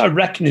 which I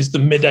reckon is the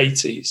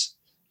mid-'80s,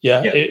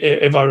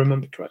 if I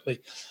remember correctly.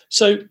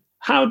 So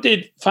how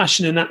did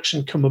Fashion in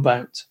Action come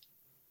about?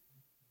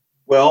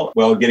 Well,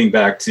 getting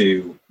back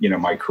to,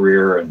 my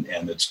career and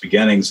its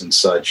beginnings and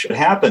such, what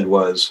happened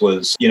was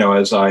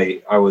as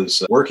I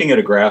was working at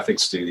a graphic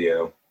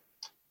studio.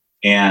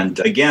 And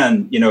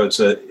again, it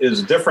was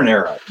a different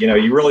era.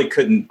 You really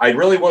couldn't, I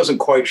really wasn't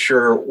quite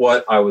sure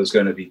what I was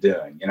going to be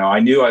doing. I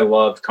knew I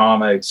loved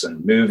comics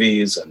and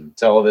movies and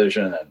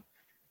television and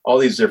all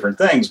these different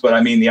things. But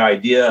I mean, the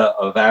idea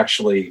of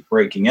actually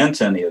breaking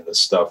into any of this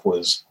stuff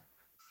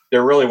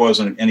there really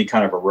wasn't any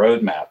kind of a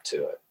roadmap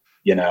to it,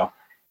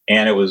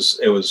 and it was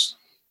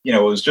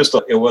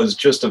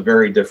just a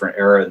very different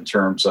era in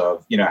terms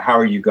of, how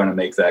are you going to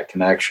make that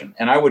connection?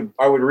 And I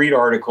would read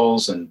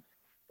articles and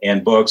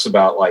books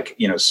about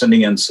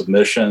sending in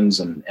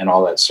submissions and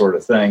all that sort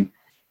of thing.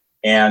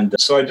 And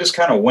so I just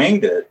kind of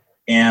winged it.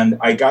 And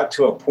I got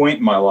to a point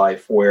in my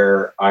life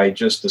where I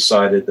just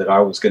decided that I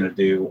was going to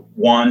do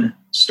one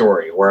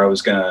story, where I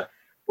was going to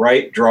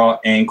write, draw,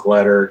 ink,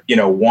 letter,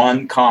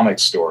 one comic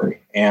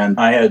story. And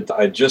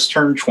I just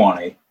turned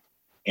 20,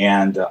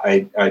 and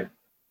I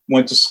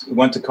went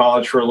to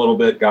college for a little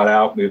bit, got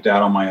out, moved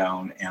out on my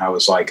own. And I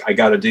was like, I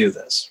got to do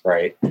this.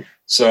 Right.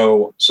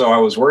 So I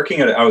was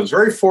I was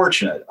very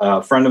fortunate.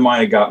 A friend of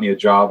mine had got me a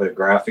job at a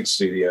graphic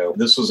studio.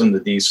 This was in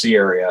the DC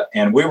area.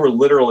 And we were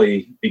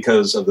literally,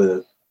 because of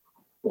the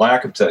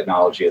lack of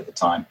technology at the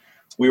time,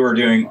 we were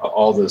doing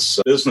all this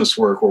business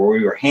work where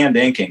we were hand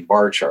inking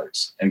bar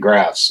charts and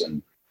graphs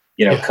and,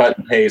 cut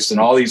and paste and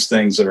all these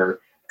things that are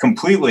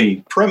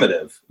completely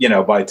primitive,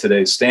 by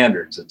today's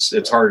standards.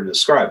 It's hard to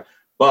describe.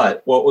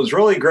 But what was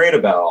really great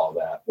about all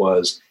that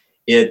was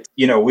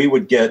we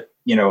would get,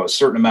 a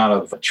certain amount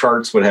of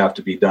charts would have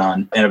to be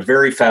done in a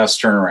very fast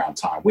turnaround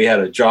time. We had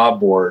a job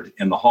board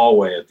in the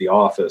hallway at the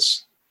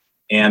office,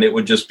 and it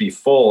would just be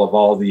full of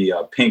all the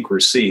pink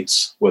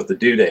receipts with the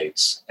due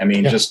dates. I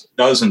mean, just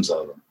dozens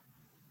of them.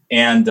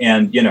 And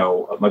you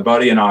know, my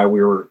buddy and I,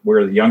 we were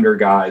the younger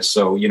guys,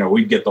 so you know,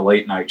 we'd get the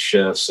late night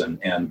shifts,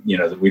 and you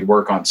know, we'd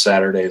work on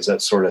Saturdays,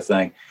 that sort of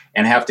thing,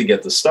 and have to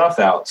get the stuff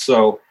out.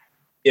 So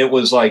it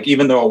was like,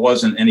 even though it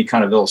wasn't any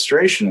kind of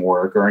illustration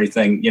work or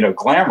anything, you know,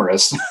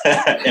 glamorous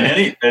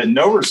in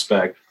no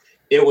respect,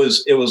 it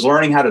was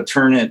learning how to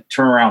turn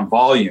around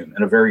volume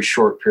in a very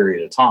short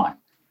period of time.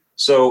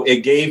 So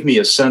it gave me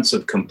a sense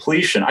of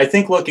completion. I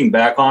think looking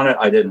back on it,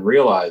 I didn't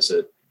realize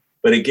it,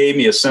 but it gave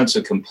me a sense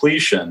of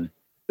completion,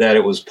 that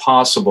it was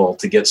possible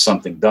to get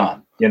something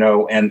done, you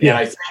know? And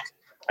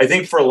I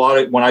think for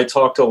when I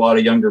talk to a lot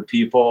of younger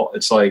people,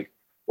 it's like,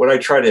 what I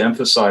try to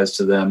emphasize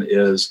to them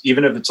is,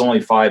 even if it's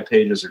only 5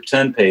 pages or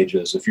 10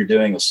 pages, if you're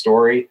doing a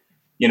story,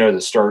 you know, to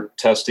start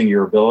testing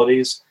your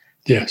abilities,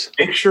 yes,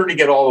 make sure to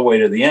get all the way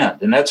to the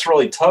end. And that's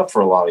really tough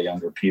for a lot of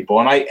younger people.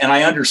 And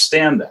I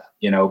understand that,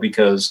 you know,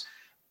 because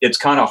it's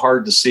kind of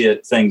hard to see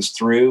things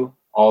through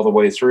all the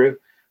way through,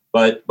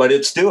 but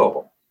it's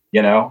doable.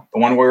 You know,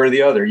 one way or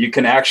the other, you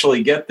can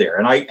actually get there.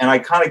 And I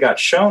kind of got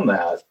shown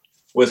that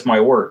with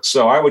my work.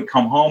 So I would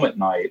come home at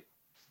night,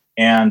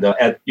 and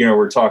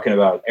we're talking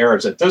about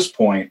eras. At this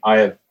point,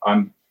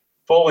 I'm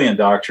fully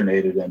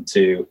indoctrinated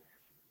into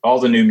all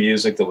the new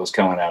music that was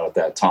coming out at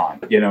that time.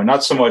 You know,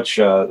 not so much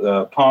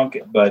punk,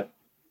 but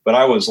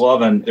I was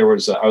loving. I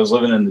was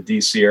living in the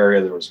DC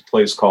area. There was a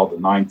place called the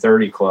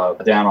 930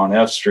 Club down on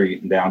F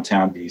Street in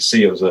downtown DC.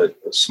 It was a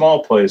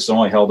small place that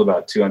only held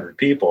about 200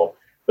 people.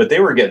 But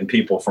they were getting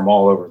people from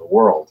all over the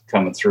world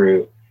coming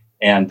through.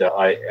 And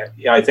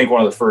I think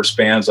one of the first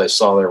bands I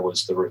saw there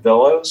was the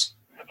Revillos.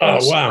 Oh,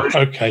 wow.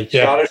 Okay.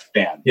 Yeah. Scottish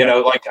band, you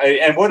know, like,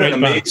 and what an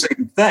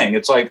amazing thing.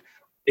 It's like,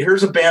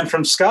 here's a band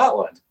from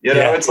Scotland, you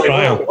know, it's like,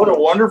 wow, what a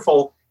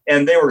wonderful,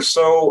 and they were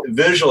so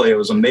visually, it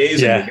was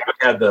amazing. Yeah. The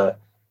guy had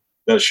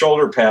the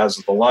shoulder pads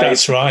with the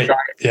lights. That's right.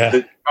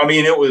 Yeah. I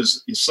mean, it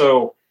was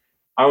so,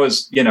 I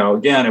was, you know,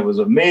 again, it was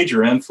a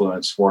major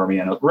influence for me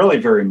and really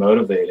very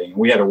motivating.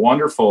 We had a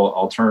wonderful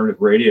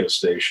alternative radio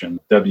station,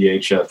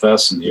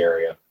 WHFS, in the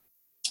area.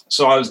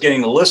 So I was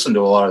getting to listen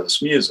to a lot of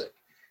this music.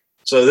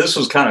 So this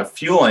was kind of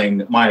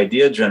fueling my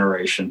idea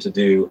generation to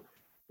do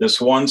this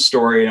one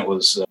story, and it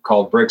was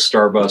called Brick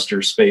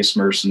Starbuster Space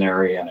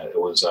Mercenary, and it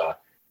was a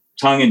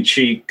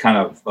tongue-in-cheek kind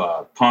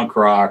of punk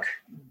rock,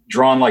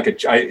 drawn like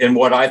in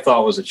what I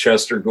thought was a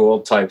Chester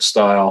Gould type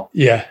style.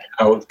 Yeah.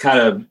 You know, kind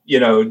of, you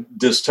know,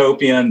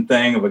 dystopian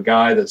thing of a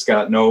guy that's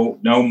got no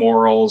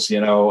morals,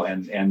 you know,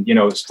 and, you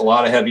know, it's a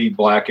lot of heavy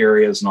black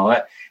areas and all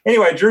that.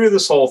 Anyway, I drew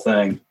this whole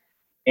thing,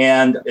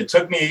 and it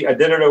took me, I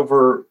did it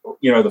over,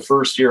 you know, the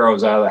first year I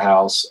was out of the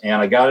house,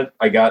 and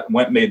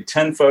made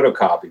 10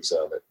 photocopies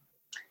of it.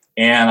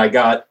 And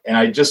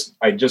I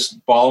just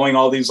following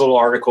all these little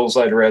articles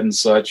I'd read and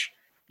such,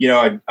 you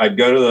know, I'd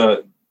go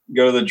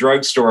to the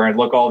drugstore and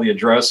look all the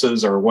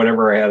addresses or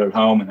whatever I had at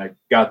home. And I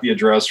got the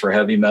address for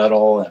Heavy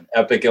Metal and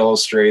Epic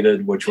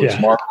Illustrated, which was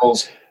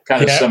Marvel's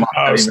kind of semi.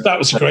 That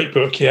was a great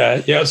book.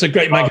 Yeah. Yeah. It was a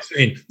great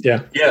magazine.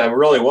 Yeah. Yeah, it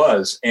really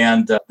was.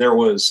 And there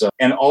was,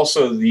 and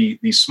also the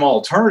small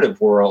alternative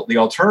world,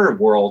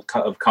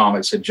 of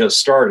comics had just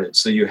started.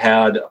 So you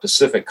had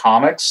Pacific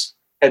Comics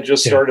had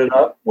just started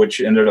up, which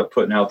ended up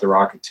putting out the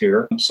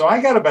Rocketeer. So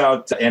I got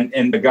about,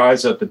 and the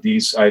guys up at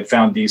DC, I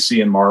found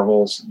DC and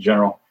Marvel's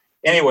General.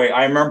 Anyway,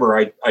 I remember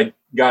I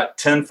got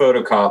 10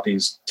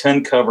 photocopies,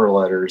 10 cover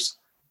letters,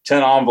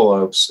 10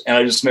 envelopes, and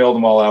I just mailed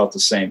them all out at the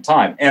same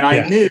time. And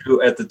I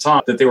knew at the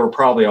time that they were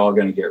probably all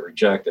going to get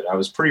rejected. I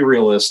was pretty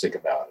realistic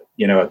about it,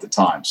 you know, at the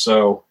time.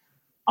 So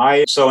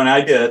I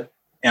did,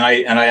 and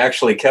I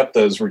actually kept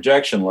those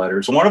rejection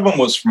letters. One of them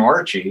was from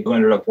Archie, who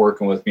ended up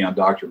working with me on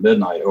Dr.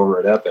 Midnight over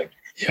at Epic.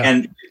 Yeah.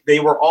 And they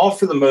were all,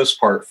 for the most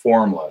part,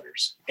 form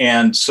letters.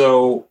 And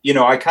so, you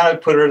know, I kind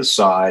of put it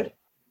aside.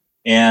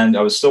 And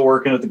I was still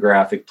working at the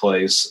graphic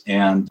place,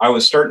 and I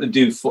was starting to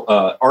do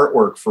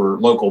artwork for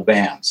local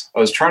bands. I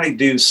was trying to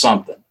do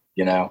something,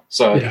 you know.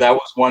 So that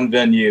was one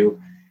venue,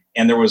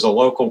 and there was a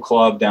local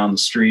club down the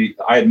street.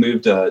 I had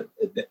moved to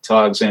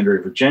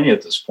Alexandria, Virginia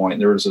at this point.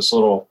 And there was this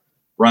little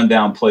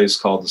rundown place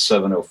called the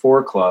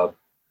 704 Club,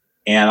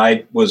 and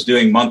I was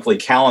doing monthly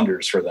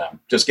calendars for them,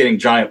 just getting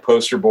giant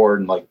poster board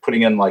and like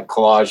putting in like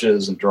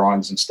collages and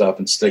drawings and stuff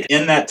and stick.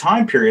 In that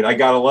time period, I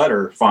got a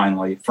letter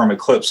finally from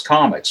Eclipse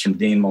Comics from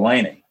Dean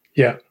Mullaney.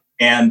 Yeah.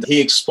 And he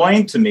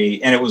explained to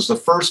me, and it was the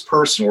first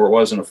person where it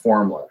wasn't a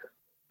form letter.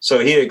 So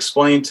he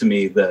explained to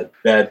me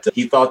that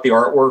he thought the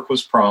artwork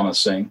was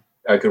promising.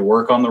 I could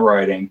work on the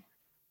writing,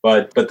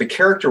 but the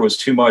character was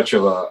too much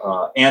of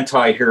a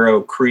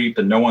anti-hero creep,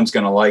 and no one's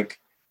going to like,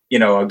 you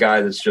know, a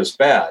guy that's just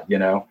bad, you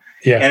know.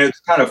 Yeah. And it's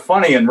kind of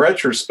funny in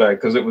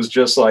retrospect, because it was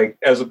just like,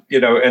 as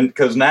you know, and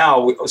because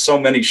now so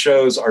many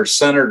shows are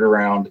centered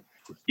around,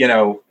 you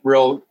know,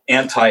 real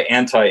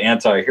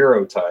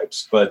anti-hero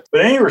types. But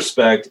in any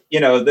respect, you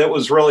know, that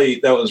was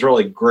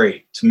really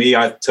great. To me,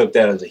 I took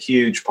that as a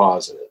huge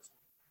positive.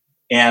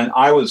 And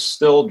I was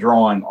still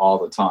drawing all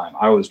the time.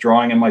 I was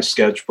drawing in my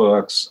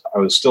sketchbooks. I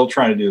was still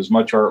trying to do as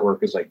much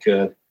artwork as I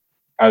could.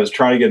 I was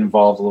trying to get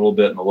involved a little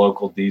bit in the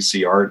local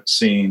DC art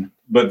scene,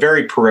 but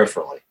very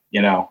peripherally.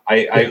 You know,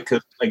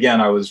 because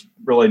again, I was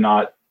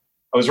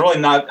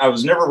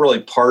never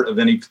really part of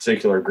any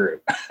particular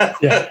group.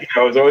 Yeah.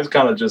 I was always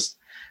kind of just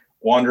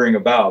wandering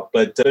about.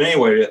 But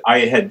anyway, I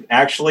had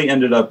actually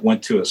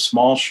went to a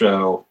small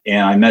show,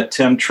 and I met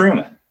Tim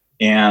Truman.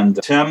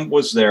 And Tim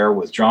was there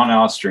with John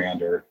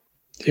Ostrander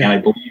and I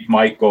believe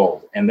Mike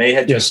Gold. And they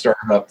had just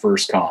started up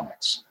First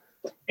Comics.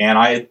 And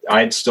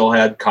I'd still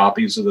had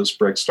copies of this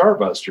Brick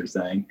Starbuster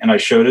thing. And I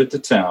showed it to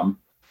Tim.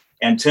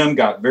 And Tim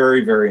got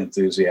very, very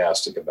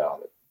enthusiastic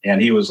about it.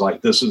 And he was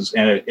like,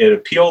 it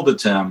appealed to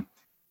Tim.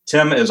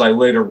 Tim, as I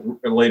later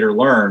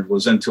learned,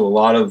 was into a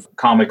lot of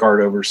comic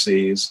art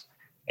overseas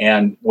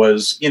and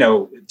was,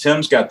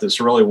 Tim's got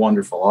this really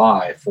wonderful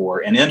eye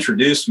for, and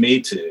introduced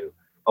me to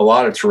a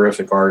lot of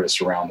terrific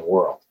artists around the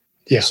world.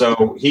 Yeah.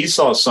 So he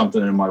saw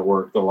something in my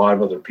work that a lot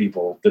of other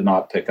people did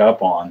not pick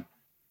up on.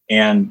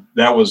 And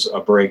that was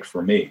a break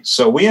for me.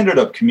 So we ended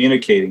up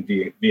communicating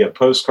via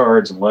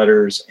postcards and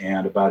letters.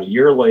 And about a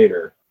year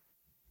later,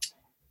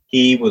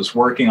 he was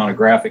working on a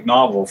graphic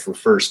novel for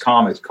First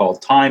Comics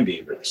called Time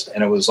Beavers.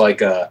 And it was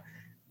like a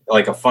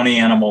funny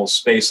animal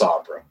space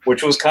opera,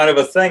 which was kind of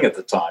a thing at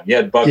the time. You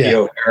had Bucky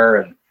O'Hare,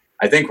 and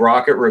I think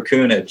Rocket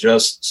Raccoon had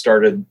just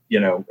started,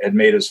 had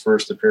made his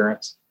first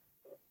appearance.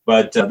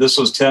 But this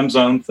was Tim's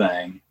own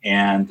thing,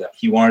 and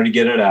he wanted to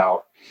get it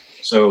out.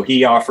 So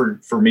he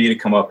offered for me to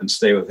come up and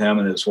stay with him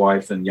and his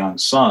wife and young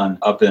son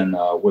up in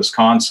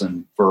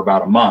Wisconsin for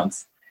about a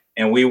month.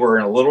 And we were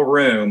in a little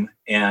room,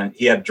 and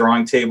he had a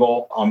drawing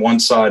table on one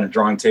side and a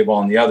drawing table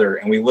on the other.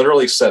 And we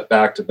literally sat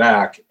back to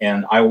back,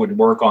 and I would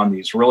work on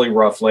these really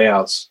rough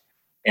layouts.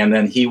 And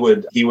then he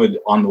would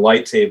on the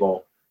light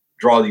table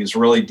draw these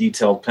really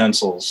detailed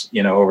pencils,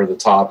 over the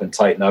top and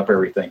tighten up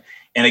everything.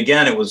 And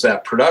again, it was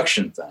that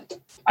production thing.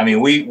 I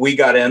mean, we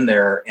got in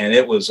there, and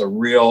it was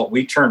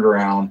we turned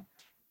around.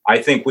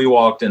 I think we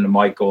walked into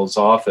Mike Gold's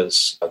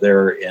office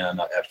there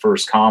at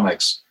First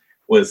Comics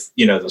with,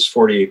 this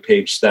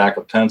 48-page stack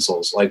of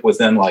pencils, like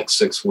within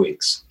 6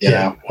 weeks, you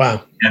know?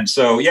 Wow. And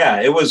so,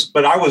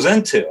 but I was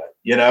into it,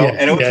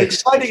 and it was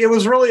exciting. It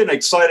was really an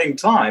exciting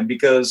time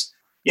because,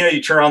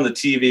 you turn on the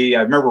TV.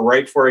 I remember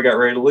right before I got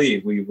ready to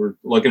leave, we were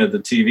looking at the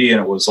TV,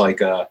 and it was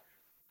like a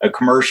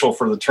commercial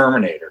for the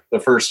Terminator, the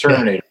first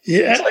Terminator.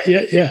 Yeah.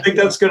 I think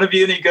that's going to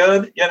be any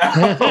good,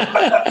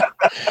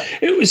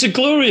 It was a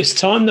glorious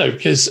time, though,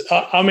 because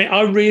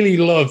I really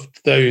loved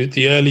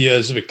the early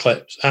years of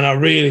Eclipse, and I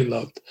really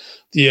loved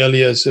the early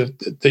years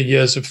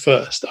of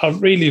First. I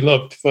really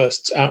loved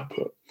First's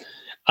output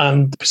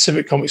and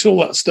Pacific Comics, all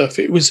that stuff.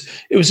 It was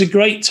a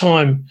great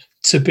time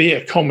to be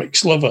a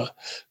comics lover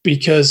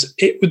because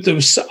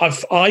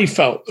I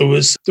felt there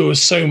was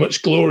so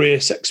much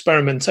glorious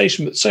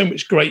experimentation, but so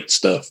much great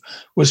stuff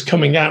was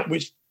coming out,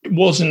 which it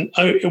was coming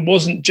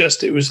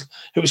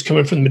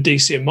from the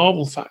DC and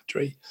Marvel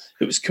factory.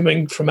 It was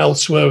coming from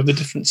elsewhere with a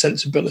different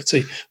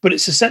sensibility, but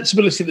it's a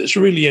sensibility that's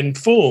really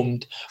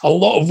informed a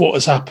lot of what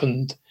has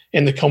happened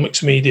in the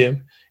comics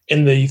medium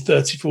in the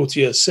 30, 40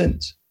 years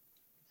since.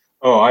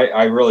 Oh,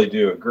 I really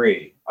do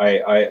agree.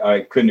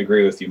 I couldn't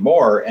agree with you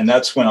more. And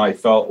that's when I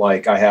felt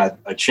like I had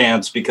a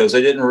chance because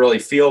I didn't really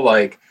feel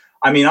like,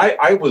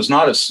 I was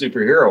not a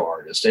superhero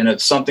artist, and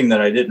it's something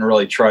that I didn't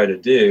really try to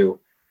do.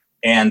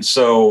 And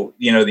so,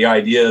 the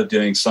idea of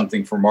doing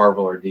something for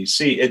Marvel or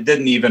DC, it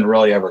didn't even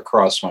really ever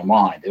cross my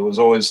mind. It was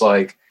always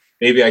like,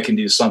 maybe I can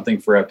do something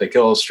for Epic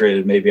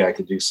Illustrated. Maybe I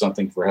could do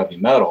something for Heavy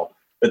Metal.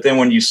 But then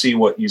when you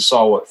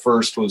saw what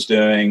First was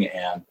doing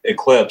and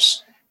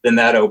Eclipse, then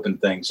that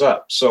opened things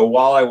up. So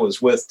while I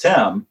was with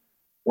Tim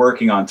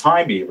working on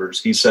Time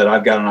Beavers, he said,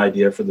 I've got an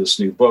idea for this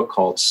new book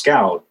called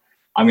Scout.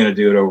 I'm going to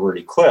do it over at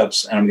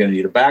Eclipse, and I'm going to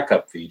need a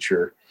backup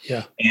feature.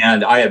 Yeah.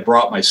 And I had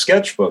brought my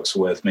sketchbooks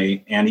with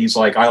me, and he's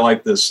like, I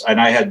like this. And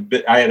I had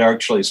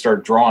actually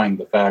started drawing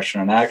the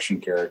fashion and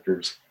action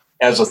characters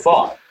as a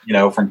thought,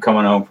 from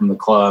coming home from the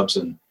clubs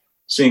and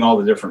seeing all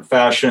the different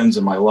fashions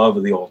and my love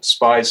of the old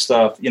spy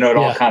stuff, it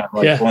all kind of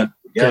blended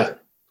together. Yeah.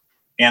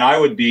 And I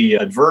would be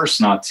adverse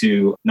not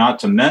to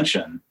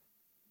mention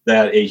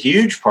that a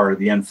huge part of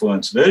the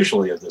influence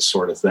visually of this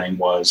sort of thing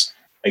was,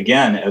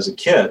 again, as a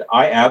kid,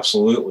 I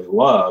absolutely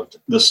loved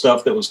the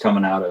stuff that was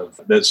coming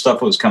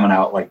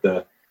out like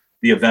the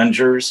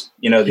Avengers,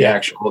 the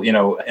actual,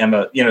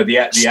 Emma, the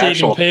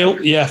actual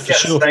Peel. Yeah, for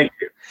sure. Thank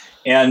you.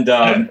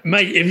 And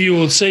mate, if you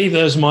will see,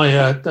 there's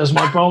my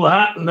bowler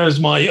hat and there's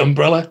my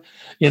umbrella,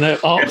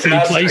 artfully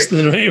placed in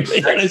the room.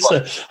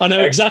 So I know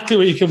exactly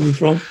where you're coming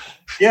from.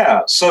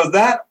 Yeah. So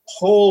that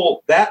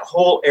whole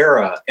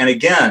era, and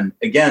again,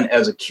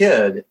 as a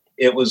kid,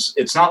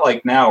 it's not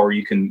like now where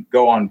you can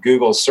go on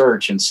Google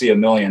search and see a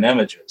million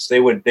images.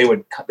 They would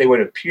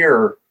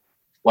appear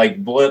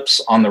like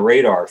blips on the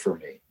radar for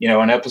me.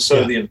 An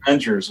episode of the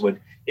Avengers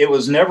it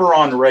was never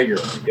on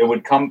regularly.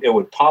 It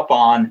would pop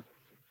on,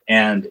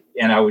 and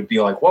I would be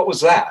like, what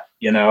was that?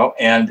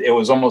 And it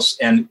was almost,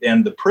 and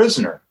The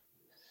Prisoner,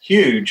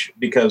 huge,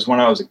 because when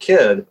I was a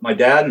kid, my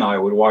dad and I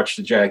would watch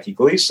the Jackie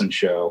Gleason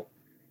show.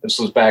 This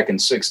was back in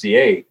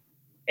 '68,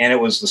 and it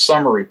was the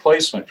summer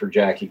replacement for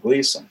Jackie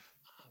Gleason.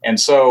 And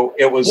so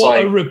it was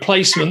what a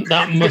replacement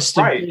that must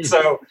have right. been.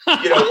 So,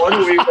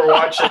 one week we're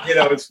watching,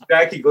 it's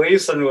Jackie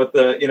Gleason with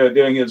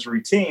doing his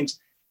routines.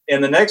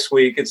 And the next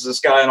week it's this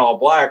guy in all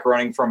black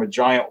running from a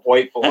giant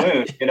white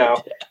balloon,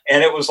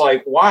 and it was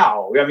like,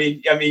 wow. I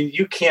mean,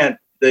 you can't,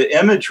 the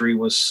imagery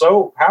was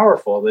so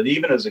powerful that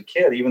even as a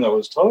kid, even though it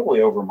was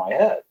totally over my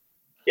head,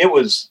 it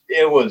was,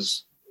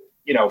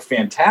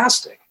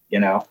 fantastic,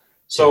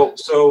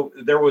 So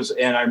there was,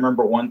 and I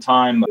remember one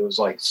time it was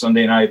like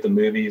Sunday night at the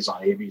movies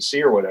on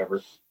ABC or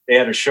whatever. They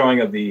had a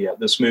showing of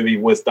this movie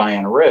with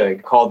Diana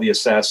Rigg called The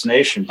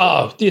Assassination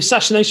Bureau. Oh, The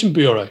Assassination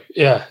Bureau.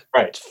 Yeah.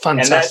 Right.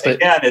 Fantastic.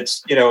 And that,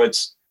 again,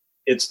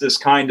 it's this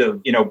kind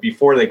of,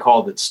 before they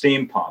called it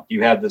steampunk,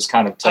 you had this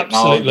kind of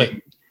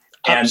technology.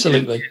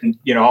 Absolutely. And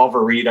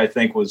Oliver Reed, I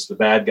think, was the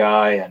bad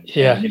guy. And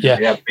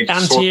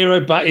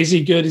anti-hero, but is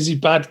he good? Is he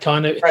bad?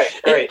 Kind of.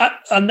 Right.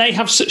 And they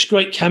have such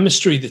great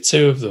chemistry, the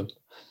two of them.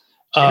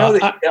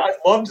 I'd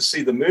love to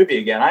see the movie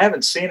again. I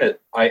haven't seen it.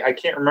 I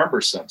can't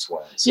remember since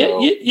when. So.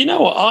 Yeah, you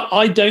know what?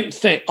 I don't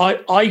think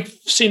I've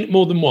seen it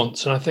more than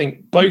once, and I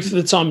think both of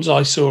the times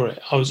I saw it,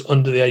 I was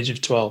under the age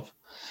of 12.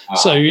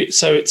 So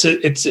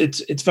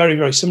it's very,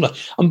 very similar.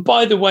 And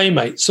by the way,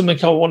 mate,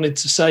 something I wanted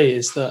to say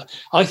is that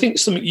I think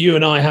something you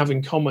and I have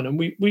in common, and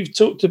we've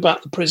talked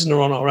about The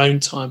Prisoner on our own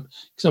time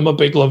because I'm a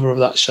big lover of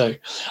that show.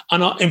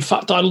 And in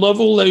fact, I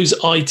love all those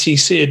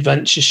ITC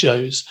adventure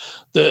shows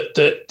that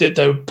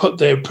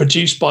they're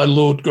produced by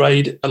Lou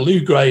Grade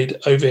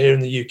over here in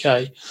the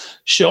UK,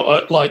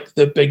 shot at like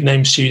the big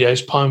name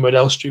studios, Pinewood,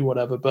 Elstree,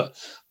 whatever, but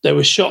they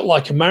were shot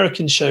like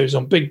American shows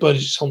on big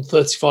budgets on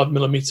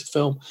 35mm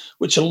film,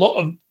 which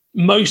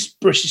most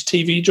British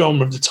TV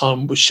drama of the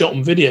time was shot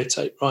on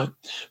videotape, right?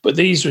 But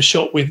these were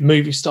shot with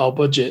movie style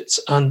budgets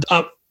and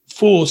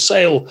for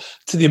sale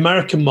to the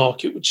American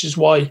market, which is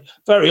why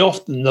very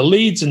often the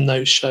leads in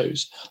those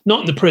shows,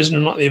 not in The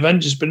Prisoner, not The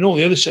Avengers, but in all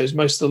the other shows,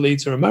 most of the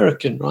leads are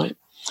American, right?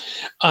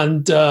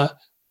 And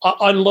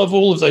I love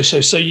all of those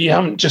shows. So you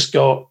haven't just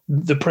got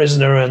The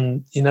Prisoner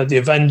and, The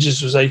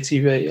Avengers was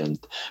ATV,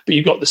 but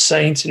you've got The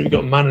Saint and you've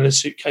got Man in a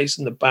Suitcase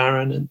and The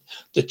Baron and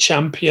The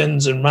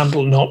Champions and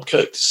Randall and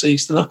Hopkirk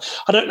Deceased. And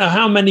I don't know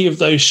how many of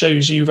those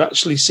shows you've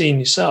actually seen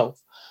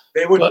yourself.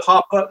 They would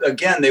pop up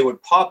again. They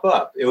would pop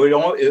up. It would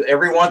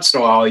every once in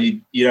a while.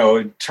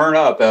 It'd turn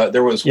up.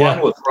 There was one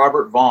with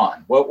Robert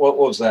Vaughn. What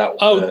was that?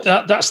 Oh,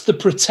 that's The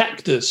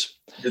Protectors.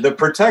 The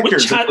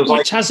Protectors,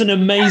 which has an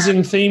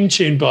amazing theme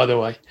tune, by the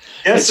way.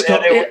 Yes,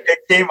 it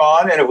came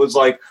on, and it was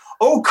like,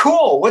 "Oh,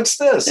 cool! What's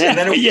this?" And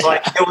then it was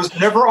like it was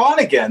never on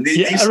again.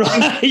 These things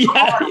on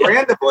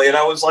randomly, and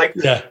I was like,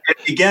 and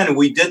again,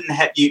 we didn't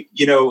have it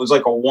was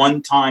like a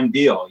one-time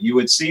deal. You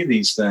would see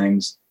these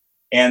things.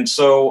 And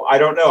so I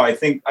don't know. I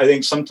think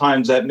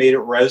sometimes that made it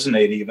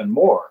resonate even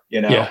more,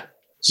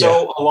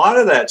 So a lot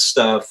of that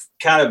stuff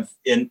kind of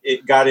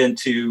it got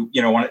into,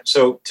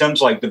 so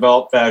Tim's like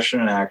develop fashion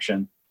and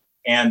action.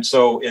 And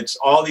so it's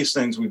all these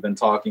things we've been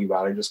talking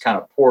about. I just kind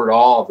of poured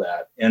all of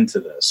that into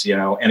this,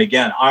 and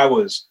again, I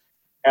was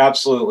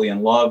absolutely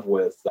in love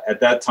with, at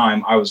that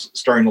time, I was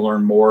starting to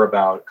learn more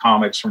about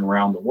comics from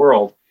around the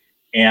world,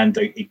 and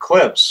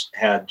Eclipse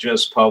had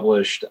just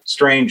published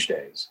Strange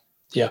Days.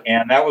 Yeah.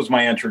 And that was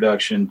my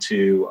introduction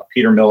to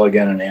Peter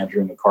Milligan and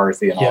Andrew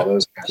McCarthy and all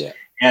those guys. Yeah.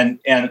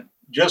 And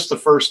just the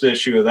first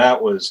issue of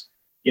that was,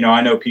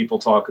 I know people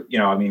talk,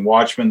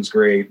 Watchmen's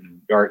great and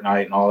Dark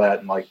Knight and all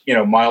that,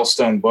 and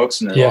milestone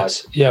books in their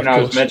lives. Yeah. I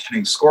was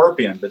mentioning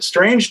Scorpion, but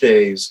Strange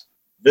Days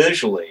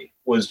visually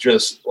was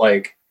just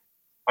like,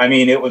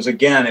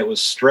 it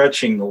was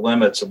stretching the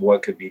limits of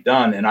what could be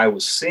done. And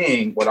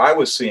what I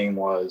was seeing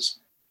was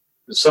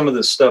some of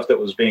the stuff that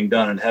was being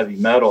done in heavy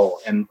metal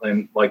and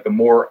like the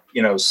more,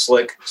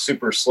 slick,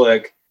 super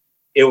slick,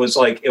 it was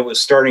like, it was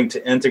starting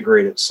to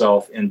integrate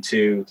itself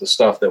into the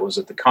stuff that was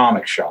at the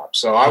comic shop.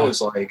 So I was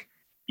like,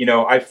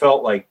 I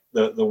felt like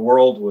the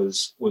world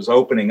was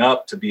opening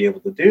up to be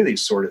able to do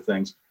these sort of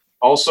things.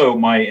 Also,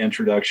 my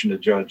introduction to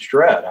Judge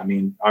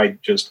Dredd. I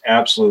just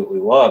absolutely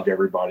loved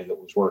everybody that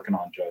was working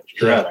on Judge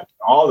Dredd.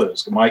 All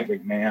those, Mike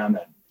McMahon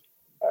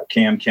and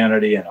Cam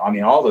Kennedy, and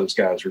all those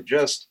guys were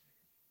just.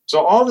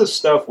 So all this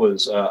stuff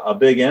was a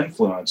big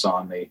influence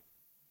on me.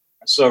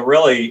 So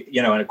really,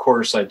 and of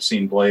course I'd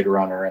seen Blade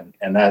Runner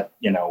and that,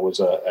 was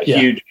a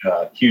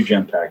huge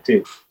impact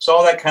too. So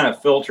all that kind of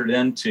filtered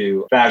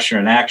into fashion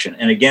and action.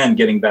 And again,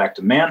 getting back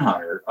to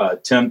Manhunter,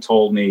 Tim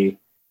told me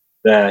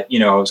that,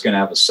 I was going to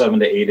have a 7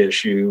 to 8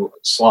 issue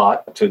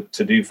slot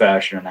to do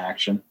fashion and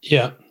action.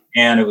 Yeah.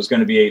 And it was going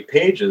to be 8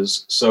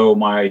 pages. So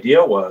my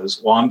idea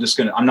was, well, I'm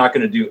not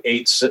going to do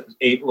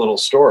eight little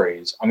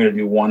stories. I'm going to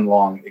do one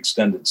long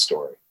extended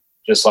story.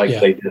 Just like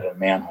they did in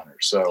Manhunter.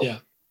 So,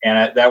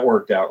 and that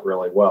worked out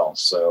really well.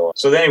 So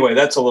anyway,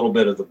 that's a little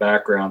bit of the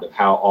background of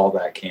how all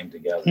that came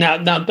together. Now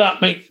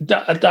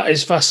that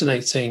is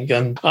fascinating.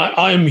 And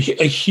I am a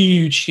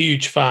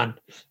huge fan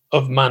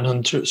of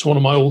Manhunter. It's one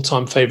of my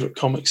all-time favorite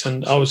comics.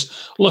 And I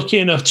was lucky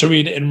enough to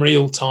read it in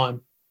real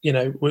time,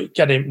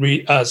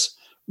 getting as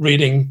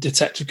reading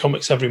Detective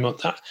Comics every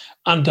month,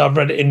 and I've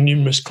read it in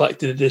numerous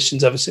collected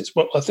editions ever since.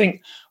 But I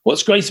think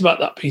what's great about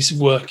that piece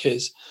of work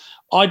is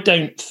I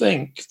don't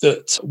think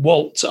that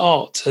Walt's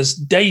art has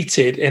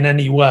dated in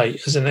any way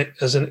as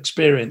an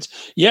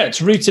experience. Yeah,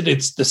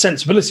 the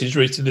sensibility is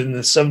rooted in the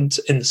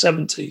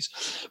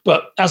 70s,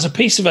 but as a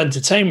piece of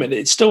entertainment,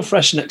 it's still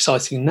fresh and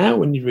exciting now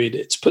when you read it.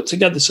 It's put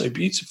together so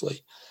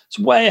beautifully. It's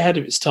way ahead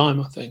of its time,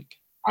 I think.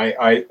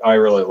 I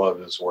really love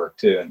his work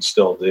too, and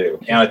still do.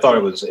 And I thought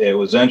it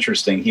was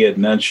interesting. He had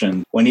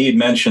mentioned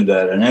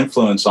that an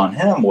influence on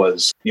him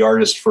was the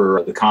artist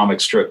for the comic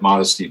strip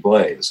Modesty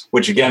Blaze,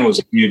 which again was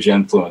a huge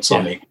influence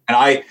on me. And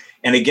I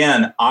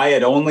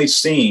had only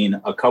seen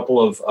a couple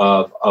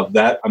of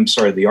that. I'm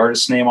sorry, the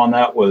artist's name on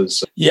that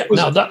was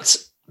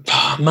that's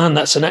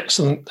an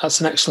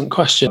excellent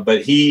question.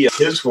 But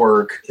his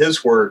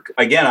work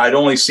again, I'd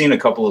only seen a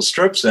couple of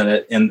strips in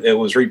it, and it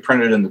was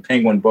reprinted in the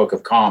Penguin Book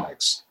of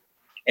Comics.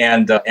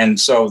 And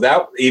so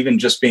that, even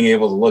just being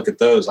able to look at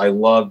those, I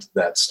loved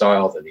that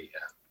style that he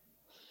had.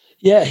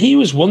 Yeah, he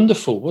was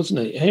wonderful, wasn't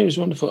he? He was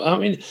wonderful. I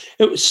mean,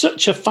 it was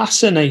such a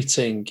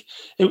fascinating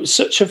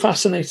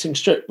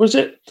strip. Was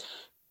it?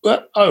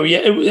 Well, oh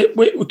yeah,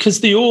 because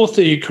the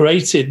author who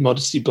created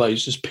Modesty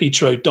Blaze was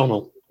Peter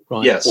O'Donnell,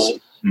 right? Yes.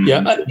 Mm-hmm.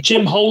 Yeah,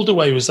 Jim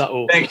Holdaway was that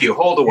author. Thank you,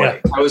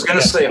 Holdaway. Yeah. I was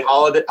going to say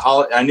Holiday.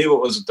 I knew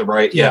it was the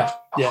right. Yeah.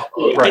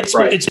 Right.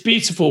 It's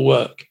beautiful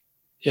work.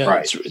 Yeah,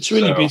 right. It's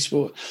really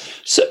beautiful.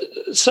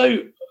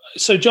 So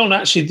John,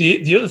 actually,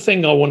 the other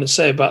thing I want to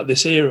say about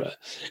this era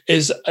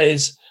is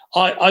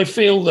I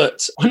feel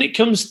that when it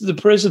comes to The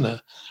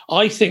Prisoner,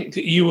 I think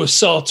that you were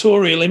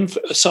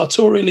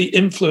sartorially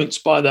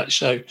influenced by that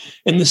show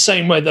in the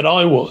same way that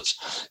I was.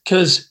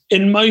 Because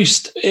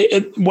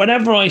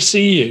whenever I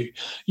see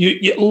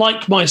you,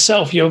 like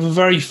myself, you have a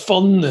very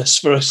fondness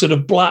for a sort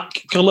of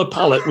black colour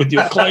palette with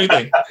your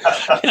clothing.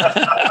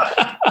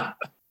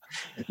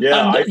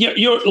 Yeah,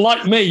 you're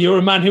like me. You're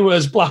a man who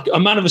wears black. A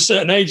man of a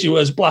certain age who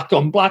wears black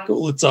on black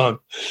all the time.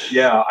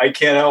 Yeah, I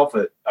can't help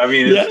it. I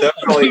mean, it's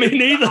definitely me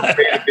neither.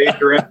 A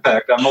major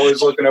impact. I'm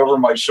always looking over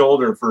my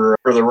shoulder for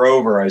the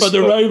Rover.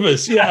 The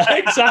Rovers, yeah,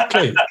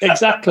 exactly.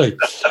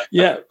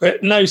 Yeah,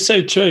 no,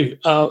 so true.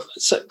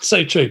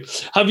 So true.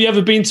 Have you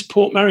ever been to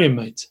Port Merion,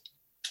 mate?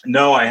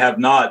 No, I have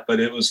not, but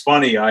it was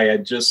funny. I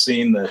had just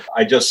seen that.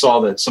 I just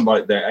saw that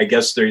somebody there. I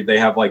guess they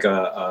have like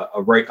a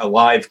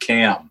live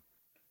cam.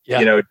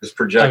 Yeah. Just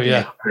projecting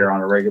out there on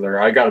a regular.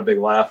 I got a big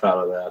laugh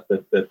out of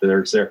that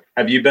there's there.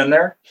 Have you been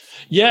there?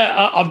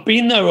 Yeah, I've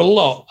been there a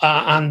lot,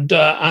 and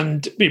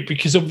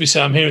because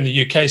obviously I'm here in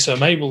the UK, so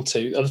I'm able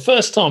to. The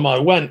first time I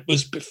went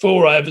was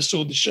before I ever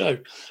saw the show,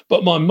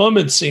 but my mum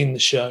had seen the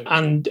show,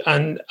 and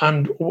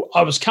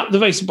I was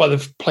captivated by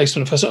the place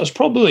when I first. I was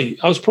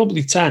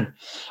probably 10,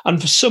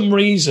 and for some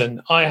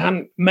reason I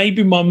hadn't.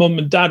 Maybe my mum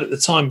and dad at the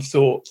time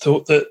thought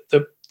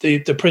that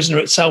the Prisoner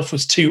itself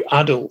was too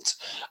adult,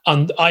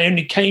 and I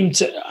only came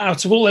to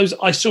out of all those.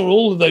 I saw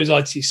all of those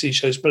ITC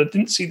shows, but I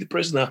didn't see The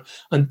Prisoner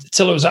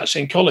until I was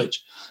actually in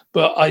college.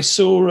 But I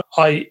saw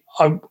I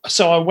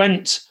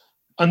went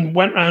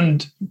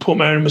around Port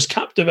Merion and was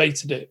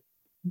captivated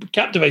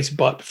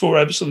by it before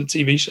I ever saw the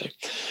TV show.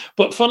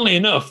 But funnily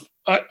enough,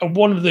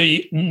 one of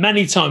the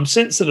many times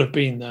since that I've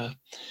been there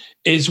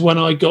is when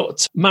I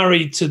got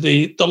married to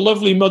the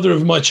lovely mother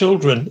of my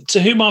children,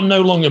 to whom I'm no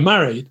longer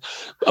married,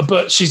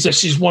 but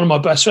she's one of my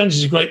best friends.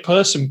 She's a great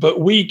person. But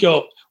we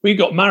got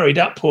married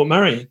at Port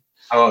Merion.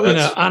 Oh,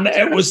 and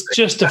it was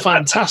just a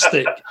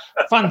fantastic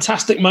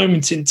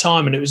moment in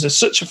time, and it was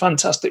such a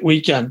fantastic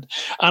weekend.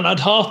 And I'd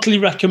heartily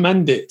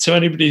recommend it to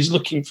anybody who's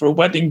looking for a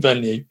wedding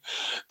venue,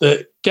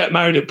 that get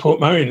married at Port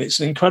Merion.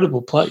 It's an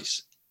incredible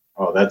place.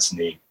 Oh, that's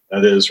neat.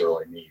 That is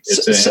really neat.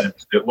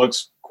 It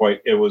looks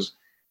quite. It was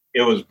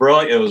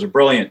brilliant. It was a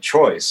brilliant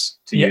choice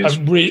to use.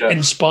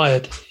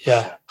 Inspired.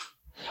 Yeah.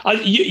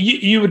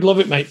 You would love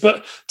it, mate.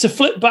 But to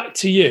flip back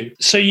to you,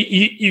 so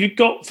you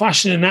got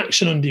Fashion in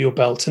Action under your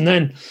belt, and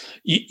then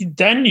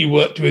you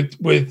worked with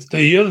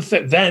the other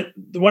thing. Then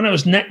when I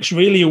was next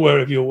really aware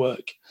of your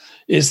work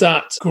is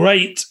that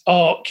great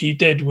arc you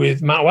did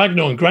with Matt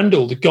Wagner on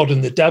Grendel, The God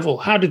and the Devil.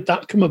 How did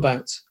that come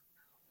about?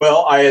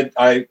 Well, I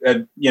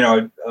had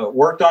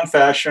worked on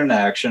Fashion in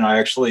Action. I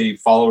actually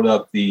followed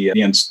up the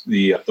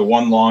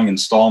one long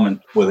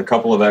installment with a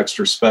couple of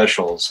extra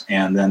specials,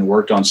 and then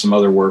worked on some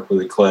other work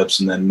with Eclipse,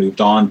 and then moved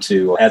on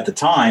to. At the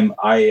time,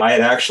 I had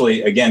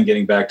actually, again,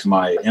 getting back to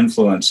my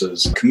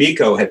influences,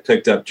 Comico had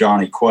picked up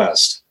Johnny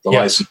Quest, the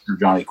license for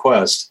Johnny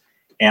Quest,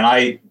 and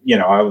I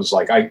was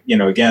like,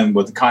 again,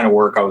 with the kind of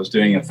work I was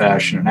doing in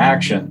Fashion in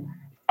Action,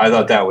 I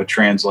thought that would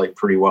translate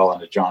pretty well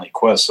into Johnny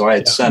Quest. So I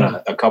had sent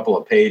a couple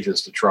of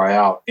pages to try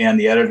out. And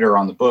the editor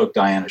on the book,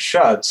 Diana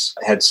Schutz,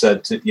 had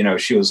said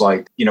she was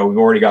like, we've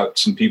already got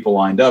some people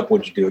lined up.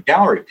 Would you do a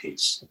gallery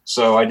piece?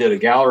 So I did a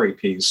gallery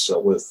piece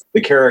with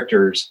the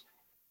characters.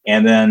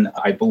 And then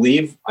I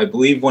believe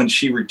when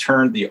she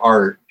returned the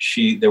art,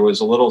 there was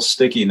a little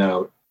sticky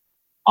note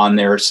on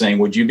there saying,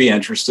 would you be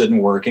interested in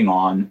working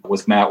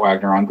with Matt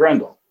Wagner on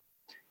Grendel?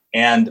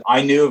 And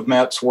I knew of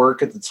Matt's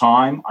work at the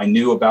time. I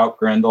knew about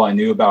Grendel. I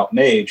knew about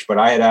Mage, but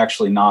I had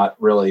actually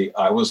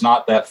I was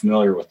not that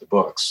familiar with the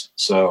books.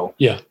 So,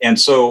 and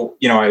so,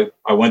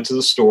 I went to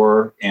the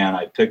store and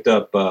I picked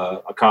up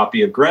a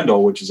copy of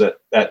Grendel, which is at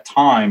that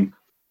time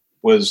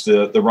was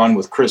the run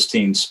with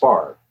Christine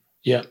Spar.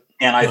 Yeah.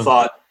 And I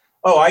thought,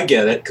 oh, I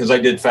get it, because I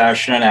did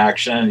fashion and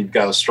action, and you've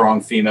got a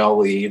strong female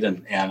lead,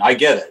 and I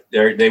get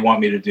it. They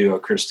want me to do a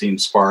Christine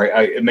Spar.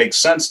 It makes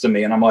sense to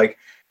me. And I'm like,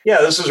 yeah,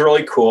 this is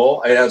really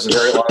cool. It has a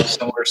very lot of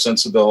similar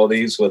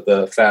sensibilities with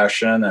the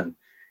fashion and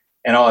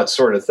all that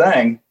sort of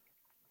thing.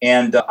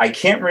 And I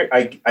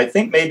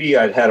think maybe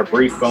I'd had a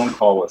brief phone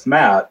call with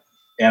Matt,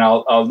 and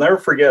I'll never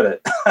forget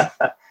it.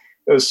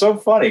 It was so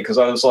funny because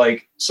I was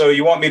like, so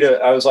you want me to,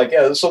 I was like,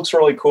 yeah, this looks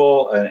really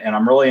cool. And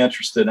I'm really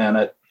interested in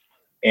it.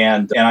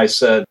 And I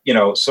said,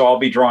 so I'll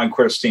be drawing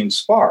Christine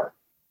Spar.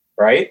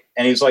 Right.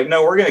 And he's like,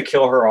 no, we're going to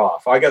kill her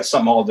off. I got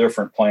something all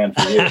different planned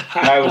for you.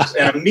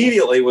 And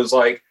immediately was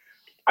like,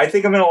 I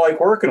think I'm going to like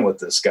working with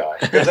this guy,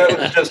 because that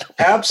was just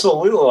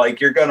absolutely like,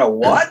 you're going to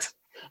what?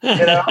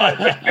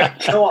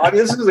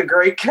 This is a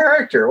great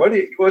character.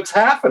 What's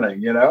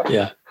happening?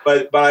 Yeah.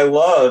 But I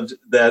loved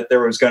that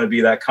there was going to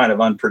be that kind of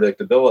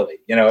unpredictability.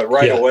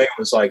 It away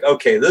was like,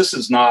 okay, this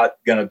is not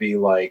going to be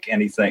like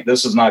anything.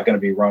 This is not going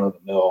to be run of the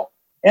mill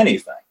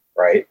anything,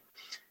 right?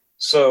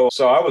 So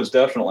I was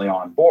definitely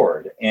on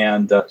board.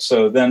 And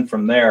so then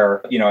from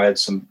there, I had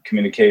some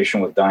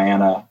communication with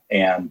Diana,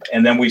 and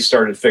then we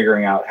started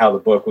figuring out how the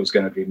book was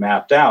going to be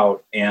mapped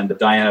out. And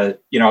Diana,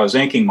 I was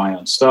inking my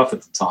own stuff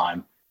at the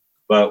time,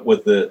 but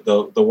with the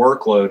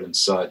workload and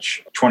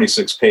such,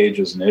 26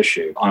 pages an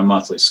issue on a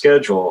monthly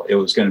schedule, it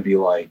was going to be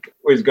like,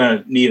 we was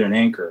going to need an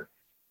inker.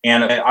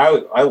 And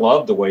I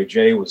loved the way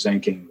Jay was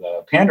inking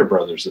the Panda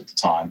Brothers at the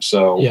time.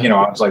 So,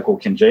 I was like, well,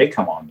 can Jay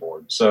come on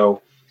board?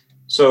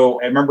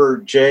 So I remember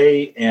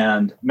Jay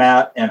and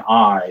Matt and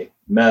I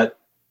met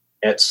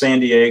at San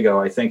Diego.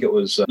 I think it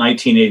was a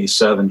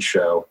 1987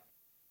 show.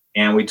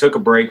 And we took a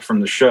break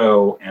from the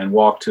show and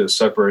walked to a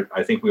separate,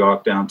 I think we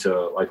walked down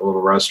to like a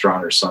little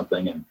restaurant or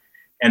something.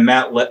 And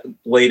Matt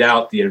laid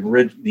out the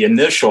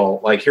initial,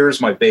 like,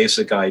 here's my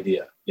basic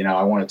idea.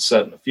 I want it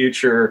set in the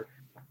future.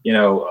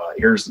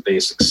 Here's the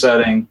basic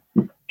setting.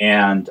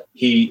 And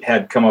he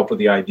had come up with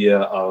the idea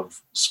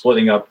of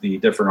splitting up the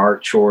different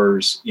art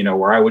chores,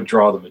 where I would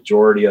draw the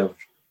majority of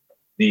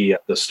the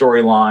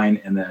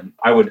storyline, and then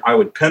I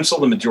would pencil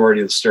the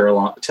majority of the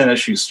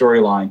 10-issue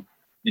storyline.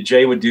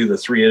 Jay would do the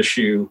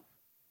 3-issue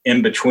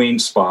in between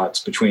spots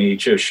between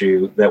each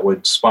issue that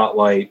would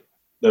spotlight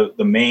the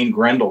main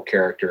Grendel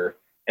character,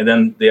 and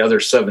then the other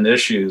 7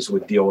 issues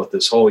would deal with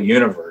this whole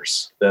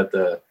universe that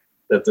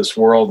this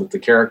world that the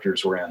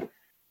characters were in.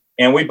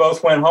 And we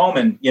both went home,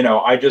 and,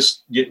 I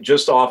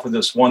just off of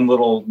this one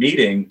little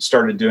meeting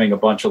started doing a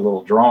bunch of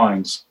little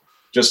drawings,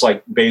 just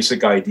like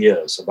basic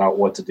ideas about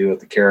what to do with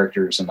the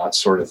characters and that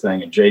sort of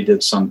thing. And Jay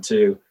did some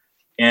too.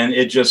 And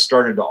it just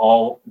started to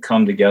all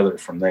come together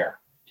from there.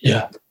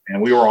 Yeah.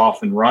 And we were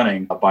off and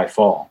running by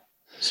fall.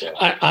 So.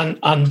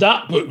 And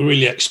that book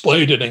really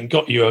exploded and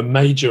got you a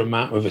major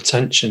amount of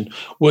attention,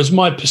 was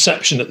my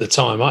perception at the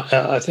time.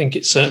 I think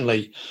it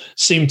certainly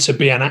seemed to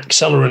be an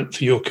accelerant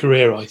for your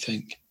career, I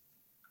think.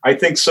 I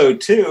think so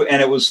too.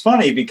 And it was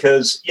funny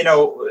because,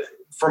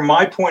 from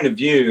my point of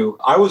view,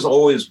 I was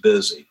always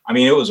busy. I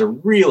mean, it was a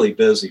really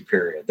busy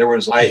period. I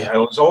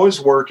was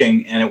always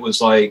working, and it was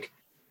like,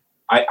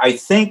 I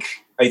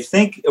think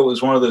it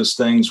was one of those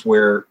things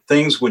where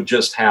things would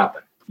just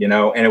happen,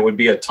 and it would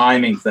be a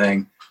timing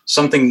thing.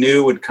 Something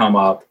new would come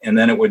up, and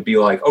then it would be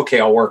like,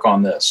 okay, I'll work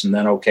on this. And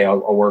then, okay,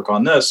 I'll work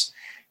on this.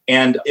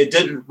 And I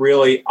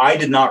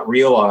did not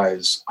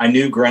realize, I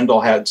knew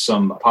Grendel had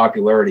some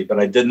popularity, but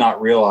I did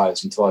not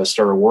realize until I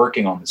started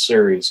working on the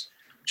series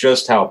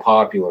just how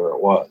popular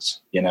it was,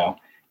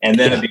 and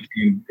then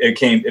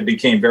it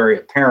became very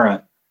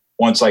apparent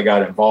once I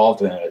got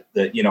involved in it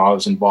that, I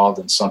was involved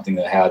in something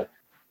that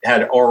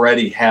had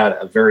already had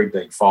a very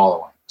big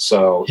following.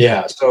 So,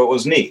 so it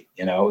was neat,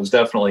 it was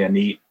definitely a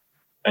neat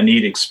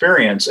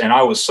experience. And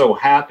I was so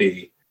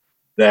happy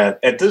that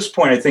at this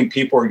point, I think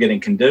people are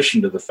getting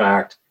conditioned to the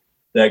fact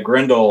that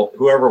Grendel,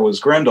 whoever was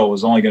Grendel,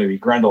 was only going to be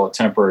Grendel a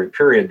temporary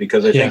period,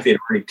 because I think they'd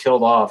already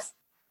killed off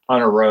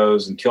Hunter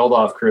Rose and killed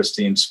off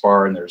Christine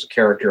Spar. And there's a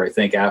character, I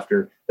think,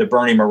 after that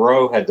Bernie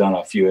Moreau had done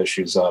a few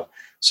issues of.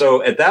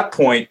 So at that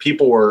point,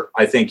 people were,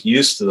 I think,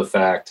 used to the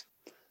fact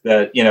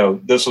that,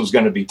 this was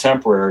going to be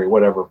temporary,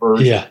 whatever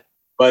version. Yeah.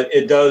 But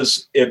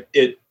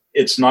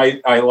it's nice.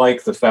 I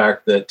like the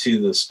fact that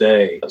to this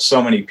day,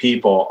 so many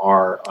people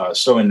are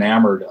so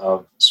enamored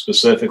of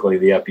specifically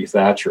the Epi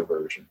Thatcher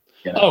version.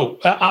 Oh,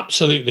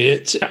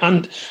 absolutely.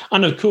 And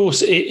of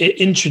course, it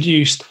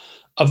introduced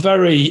a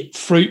very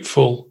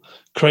fruitful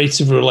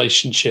creative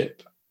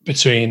relationship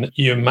between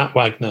you and Matt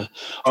Wagner.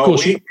 Of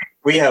course,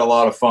 We had a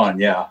lot of fun,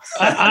 yeah.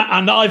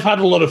 And I've had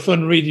a lot of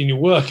fun reading your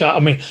work. I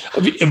mean,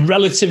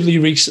 relatively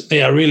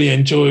recently, I really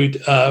enjoyed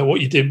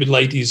what you did with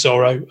Lady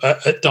Zorro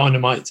at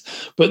Dynamite.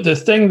 But the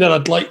thing that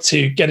I'd like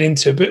to get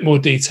into a bit more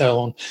detail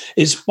on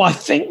is, I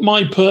think,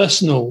 my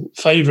personal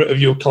favourite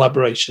of your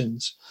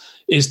collaborations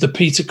is the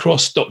Peter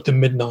Cross Dr.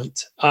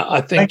 Midnight.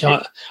 I think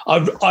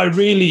I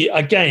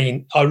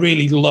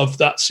really love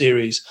that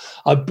series.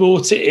 I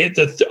bought it.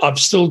 I've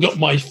still got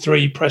my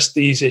 3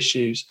 Prestige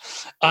issues,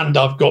 and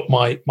I've got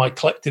my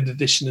collected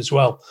edition as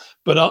well.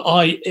 But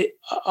I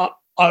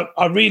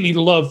really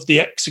love the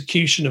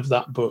execution of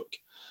that book.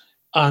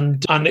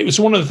 And it was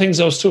one of the things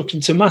I was talking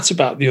to Matt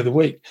about the other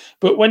week.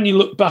 But when you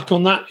look back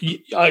on that,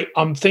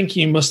 I'm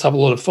thinking you must have a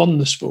lot of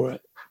fondness for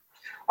it.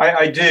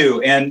 I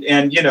do. And,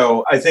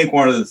 I think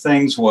one of the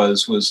things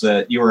was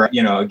that you were,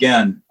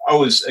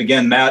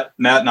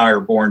 Matt and I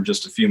are born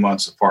just a few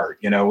months apart.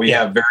 We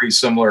have very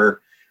similar,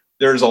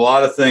 there's a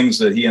lot of things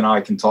that he and I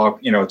can talk,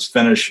 it's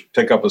finish,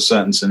 pick up a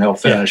sentence and he'll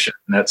finish it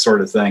and that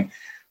sort of thing.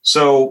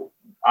 So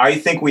I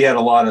think we had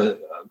a lot of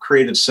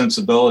creative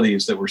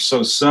sensibilities that were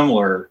so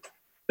similar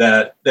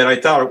that I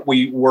thought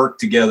we worked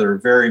together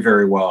very,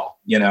 very well,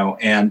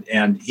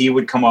 and he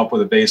would come up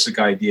with a basic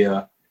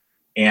idea,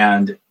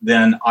 and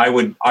then I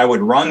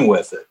would run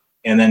with it,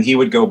 and then he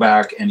would go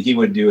back and he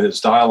would do his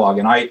dialogue.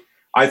 And I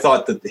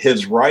thought that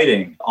his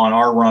writing on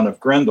our run of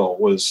Grendel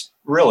was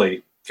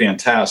really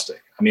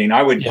fantastic. I mean,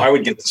 I would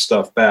get the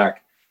stuff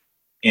back,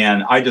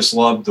 and I just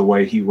loved the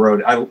way he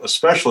wrote. I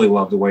especially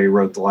loved the way he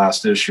wrote the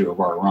last issue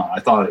of our run. I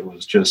thought it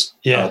was just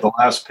the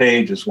last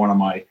page is one of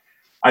my.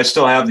 I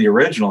still have the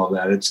original of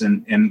that. It's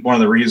and one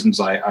of the reasons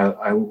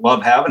I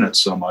love having it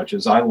so much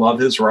is I love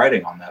his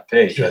writing on that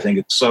page. I think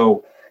it's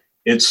so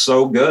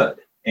good.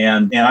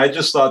 And I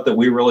just thought that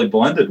we really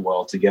blended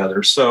well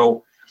together.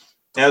 So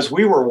as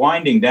we were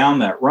winding down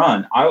that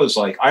run, I was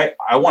like, I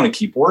want to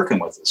keep working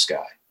with this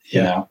guy,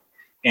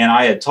 And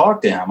I had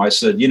talked to him. I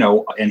said,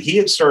 and he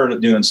had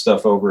started doing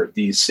stuff over at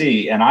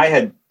DC, and I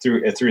had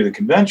through the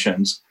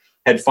conventions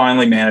had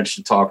finally managed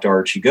to talk to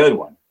Archie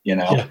Goodwin,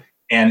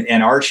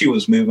 And Archie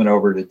was moving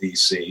over to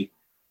DC,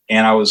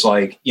 and I was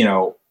like,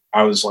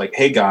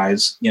 hey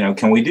guys,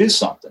 can we do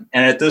something?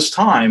 And at this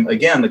time,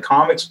 again, the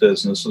comics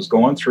business was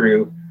going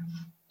through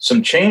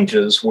some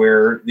changes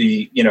where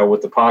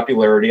with the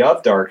popularity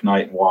of Dark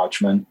Knight and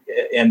Watchmen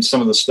and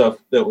some of the stuff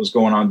that was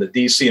going on, that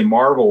DC and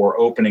Marvel were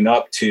opening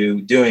up to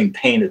doing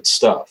painted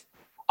stuff.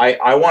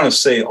 I want to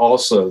say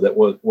also that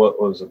what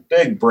was a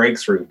big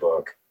breakthrough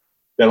book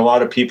that a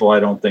lot of people I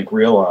don't think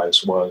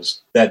realize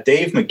was that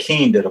Dave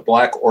McKean did a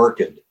Black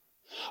Orchid.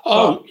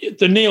 Oh,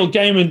 the Neil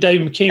Gaiman,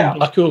 Dave McKean,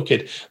 Black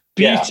Orchid.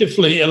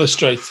 Beautifully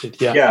illustrated.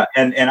 Yeah.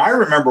 And I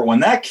remember when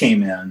that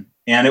came in,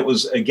 and it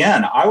was,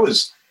 again, I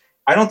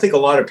don't think a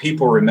lot of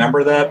people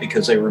remember that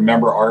because they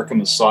remember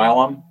Arkham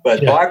Asylum,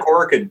 but Black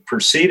Orchid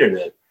preceded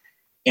it.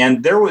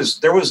 And there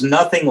was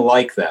nothing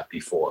like that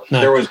before. No.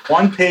 There was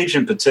one page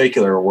in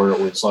particular where it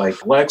was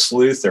like Lex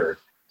Luthor.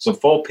 It's a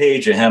full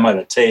page of him at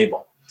a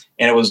table.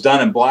 And it was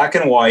done in black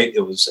and white.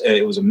 It was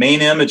a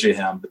main image of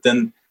him, but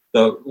then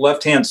the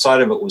left-hand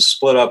side of it was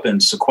split up in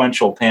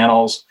sequential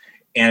panels,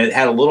 and it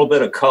had a little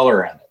bit of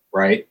color in it,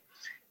 right?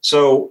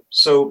 So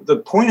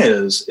the point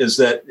is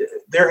that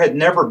there had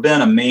never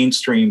been a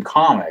mainstream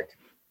comic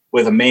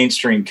with a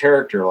mainstream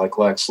character like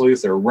Lex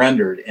Luthor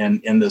rendered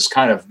in this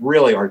kind of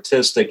really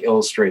artistic,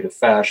 illustrative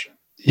fashion.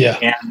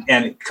 Yeah.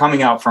 And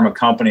coming out from a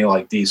company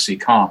like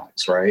DC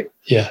Comics, right?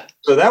 Yeah.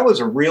 So that was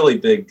a really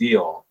big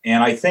deal.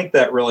 And I think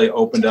that really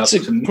opened up to me.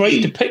 It's a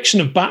great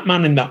depiction of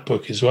Batman in that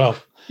book as well.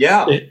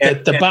 Yeah.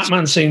 The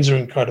Batman scenes are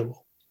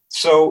incredible.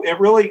 So it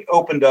really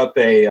opened up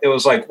it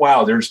was like,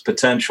 wow, there's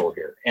potential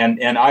here.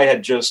 And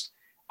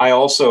I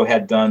also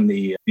had done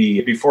the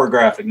before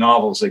graphic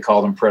novels, they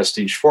called them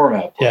prestige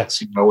format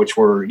books, which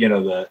were,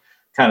 the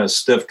kind of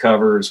stiff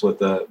covers with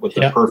the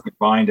perfect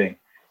binding.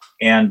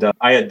 And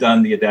I had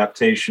done the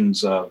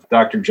adaptations of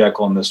Dr.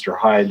 Jekyll and Mr.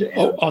 Hyde.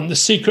 On The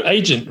Secret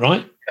Agent,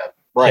 right? Yeah,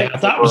 right. Yeah,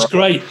 that was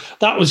great.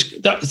 That was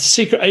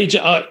Secret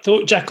Agent. I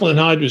thought Jekyll and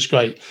Hyde was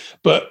great,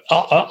 but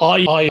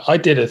I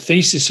did a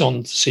thesis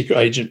on Secret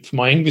Agent for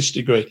my English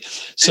degree.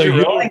 So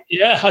really?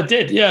 Yeah, I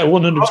did. Yeah,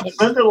 100%.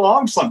 Send it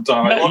along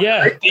sometime.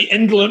 The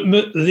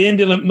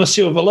indolent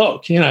Monsieur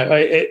Verloc.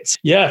 It's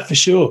for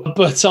sure.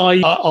 But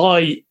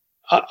I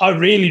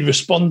really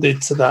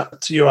responded to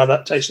your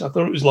adaptation. I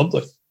thought it was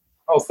lovely.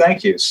 Oh,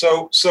 thank you.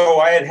 So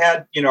I'd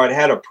had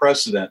a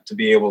precedent to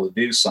be able to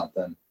do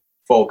something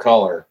full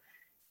color.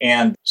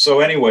 And so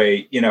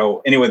anyway,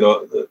 I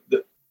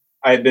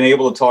had been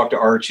able to talk to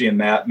Archie and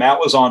Matt. Matt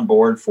was on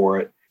board for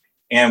it.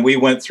 And we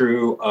went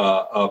through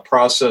a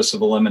process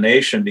of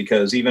elimination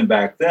because even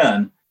back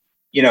then,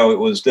 it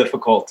was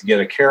difficult to get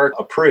a character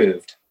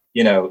approved,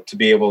 to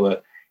be able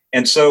to.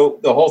 And so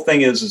the whole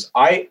thing is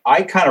I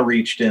kind of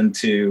reached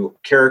into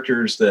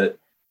characters that,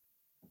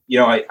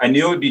 I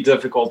knew it would be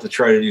difficult to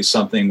try to do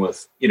something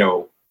with,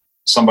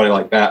 somebody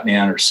like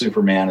Batman or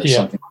Superman or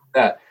something like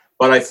that.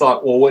 But I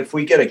thought, well, if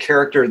we get a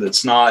character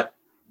that's not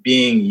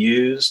being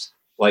used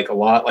like a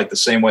lot, like the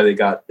same way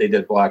they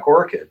did Black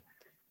Orchid,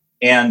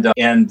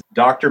 and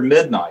Dr.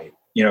 Midnight,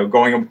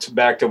 going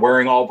back to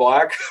wearing all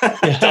black,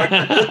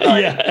 Dr.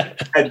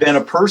 Midnight had been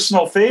a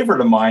personal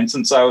favorite of mine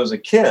since I was a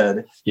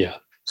kid. Yeah.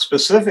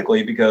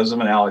 Specifically because of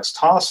an Alex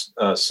Toss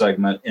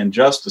segment in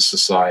Justice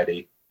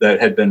Society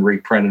that had been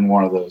reprinted in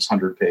one of those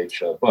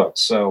 100-page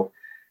books.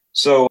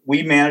 So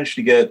we managed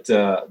to get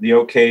the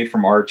okay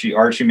from Archie.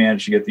 Archie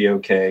managed to get the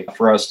okay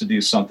for us to do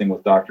something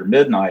with Dr.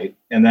 Midnight.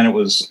 And then it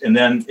was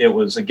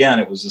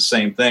the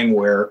same thing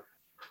where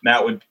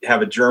Matt would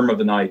have a germ of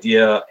an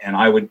idea and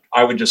I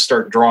would just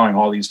start drawing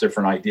all these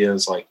different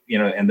ideas,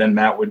 and then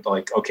Matt would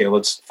okay,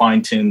 let's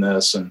fine tune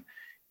this.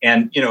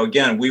 And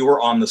again, we were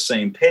on the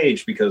same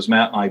page because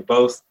Matt and I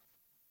both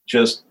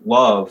just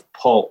love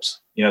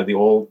pulps, the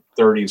old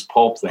 30s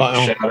pulp thing,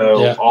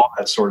 Shadow, all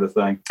that sort of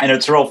thing. And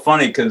it's real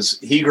funny because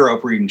he grew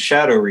up reading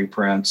Shadow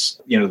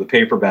reprints, the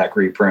paperback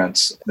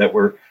reprints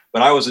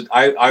but I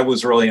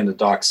was really into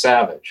Doc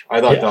Savage. I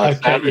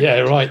thought Savage. Yeah,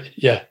 right.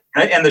 Yeah.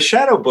 And the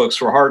Shadow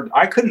books were hard.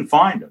 I couldn't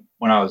find them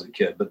when I was a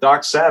kid, but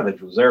Doc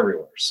Savage was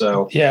everywhere.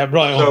 So, yeah,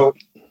 right.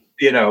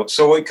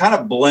 So it kind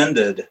of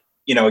blended,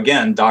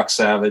 again, Doc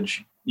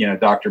Savage,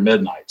 Dr.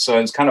 Midnight. So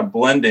it's kind of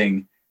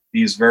blending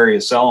these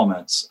various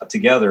elements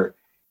together.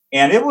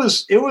 And it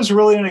was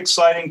really an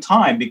exciting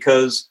time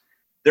because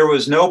there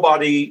was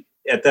nobody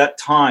at that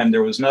time.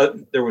 There was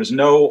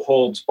no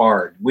holds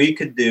barred. We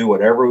could do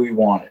whatever we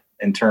wanted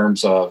in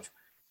terms of,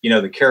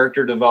 the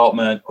character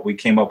development. We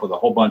came up with a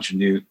whole bunch of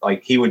new,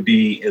 he would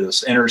be in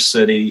this inner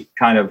city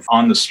kind of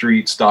on the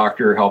streets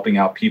doctor helping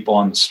out people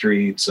on the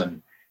streets.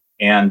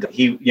 And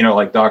he,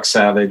 like Doc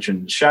Savage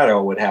and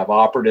Shadow would have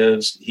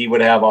operatives. He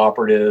would have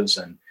operatives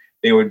and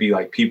they would be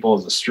like people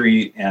of the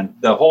street. And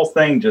the whole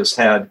thing just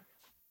had,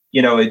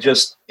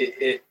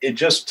 it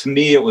just, to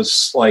me, it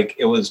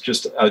was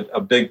just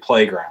a big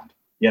playground,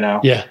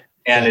 Yeah.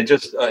 And it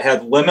just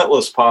had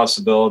limitless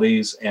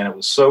possibilities. And it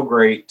was so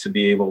great to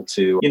be able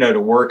to, to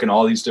work in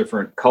all these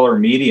different color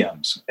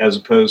mediums as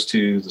opposed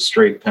to the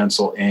straight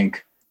pencil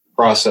ink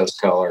process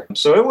color.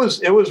 So it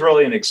was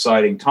really an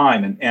exciting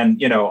time.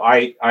 And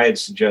I had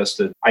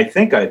suggested at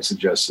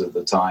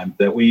the time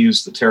that we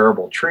use the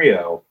Terrible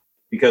Trio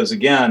because,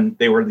 again,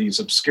 they were these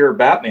obscure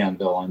Batman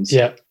villains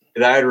that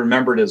I had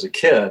remembered as a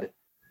kid.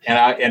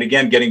 And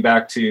again, getting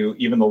back to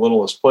even the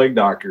Littlest Plague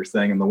Doctor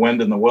thing and the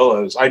Wind in the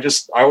Willows, I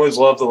always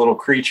loved the little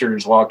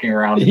creatures walking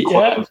around in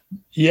clothes.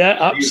 Yeah,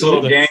 absolutely. These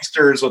little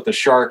gangsters with the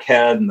shark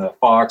head and the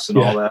fox and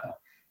all that.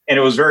 And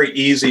it was very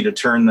easy to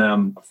turn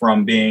them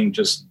from being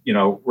just,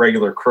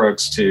 regular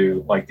crooks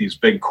to like these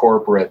big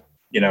corporate,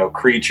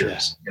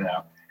 creatures,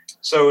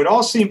 So it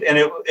all seemed, and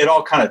it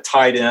all kind of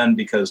tied in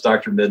because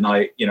Dr.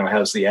 Midnight,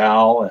 has the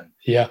owl and,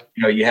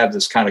 you have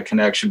this kind of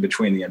connection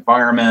between the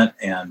environment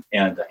and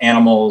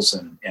animals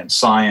and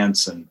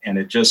science and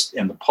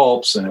the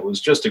pulps. And it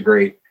was just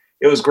great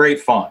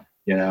fun,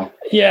 Yeah.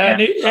 And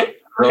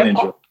really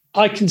enjoyed it.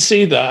 I can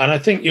see that. And I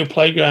think your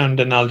playground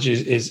analogy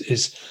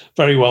is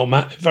very well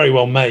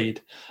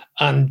made.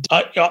 And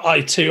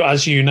I too,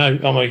 as you know,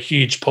 I'm a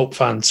huge pulp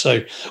fan.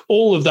 So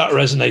all of that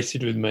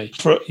resonated with me.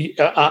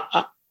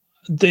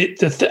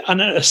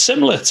 And at a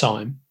similar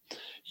time,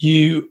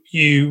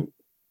 you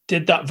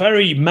did that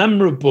very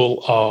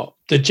memorable art,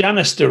 the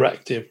Janus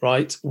Directive,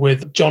 right,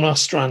 with John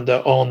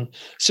Ostrander on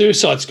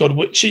Suicide Squad,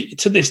 which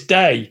to this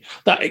day,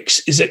 that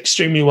is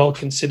extremely well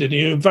considered.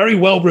 Very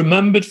well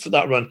remembered for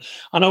that run.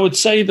 And I would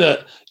say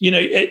that,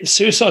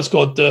 Suicide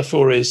Squad,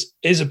 therefore, is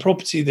a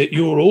property that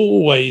you're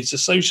always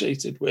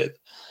associated with.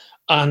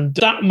 And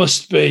that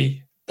must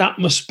be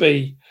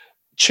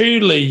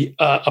truly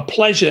a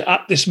pleasure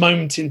at this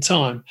moment in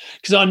time,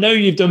 because I know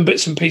you've done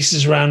bits and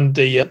pieces around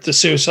the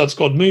Suicide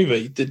Squad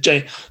movie, the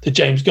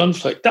James Gunn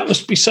flick. That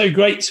must be so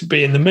great to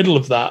be in the middle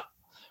of that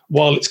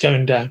while it's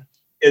going down.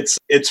 It's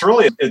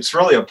really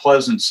a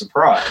pleasant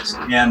surprise.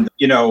 And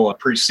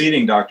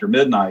preceding Dr.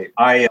 Midnight,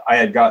 I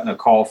had gotten a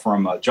call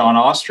from John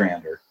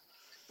Ostrander,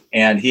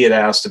 and he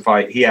asked if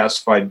I'd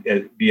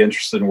be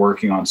interested in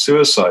working on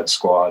Suicide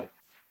Squad.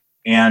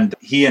 And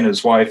he and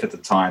his wife at the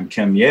time,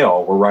 Kim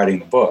Yale, were writing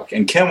the book.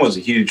 And Kim was a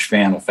huge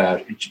fan of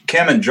fashion.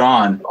 Kim and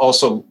John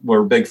also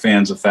were big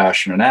fans of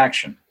fashion and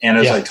action. And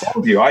as I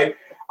told you, I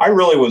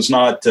really was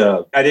not,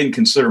 I didn't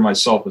consider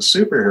myself a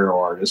superhero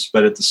artist,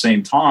 but at the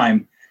same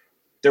time,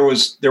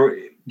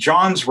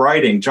 John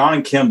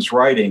and Kim's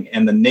writing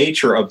and the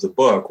nature of the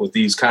book with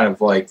these kind of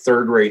like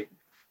third-rate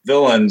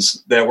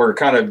villains that were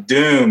kind of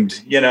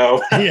doomed, being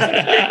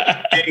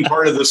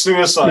part of the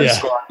Suicide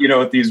Squad,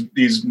 with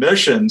these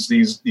missions,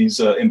 these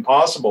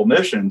impossible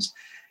missions,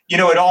 it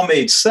all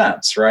made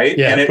sense, right?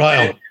 Yeah,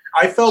 and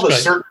I felt a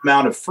certain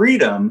amount of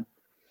freedom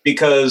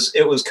because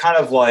it was kind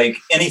of like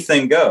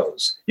anything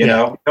goes,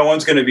 no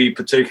one's going to be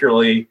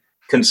particularly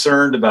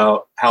concerned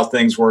about how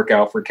things work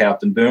out for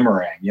Captain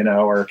Boomerang,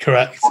 or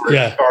correct,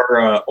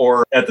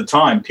 or at the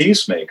time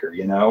Peacemaker,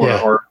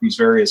 or these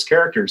various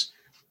characters.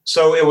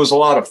 So it was a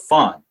lot of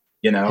fun,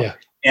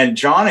 and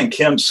John and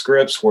Kim's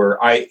scripts were,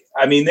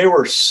 they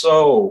were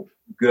so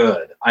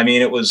good.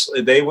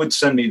 They would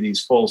send me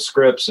these full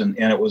scripts and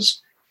it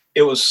was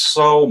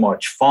so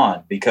much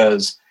fun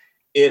because,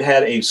 it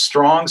had a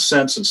strong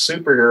sense of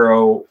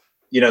superhero,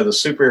 the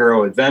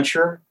superhero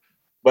adventure,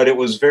 but it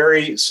was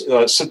very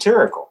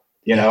satirical,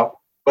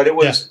 but it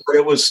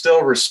was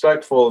still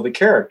respectful of the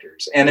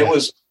characters. And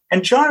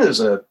and John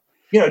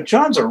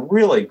John's a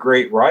really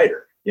great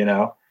writer,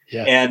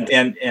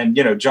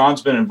 and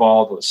John's been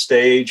involved with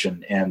stage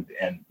and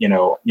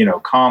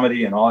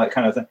comedy and all that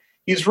kind of thing.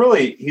 He's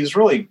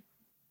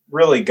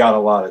really got a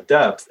lot of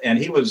depth, and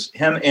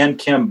him and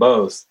Kim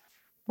both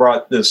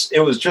brought this.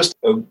 It was just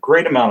a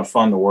great amount of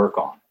fun to work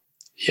on.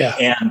 Yeah.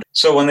 And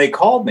so when they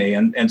called me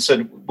and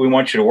said, we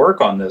want you to work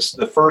on this,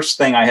 the first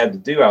thing I had to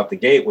do out the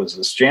gate was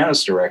this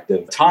Janus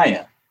Directive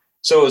tie-in.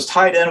 So it was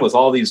tied in with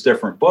all these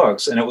different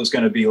books, and it was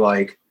going to be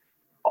like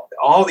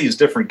all these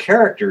different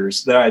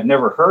characters that I'd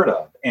never heard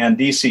of. And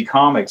DC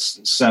Comics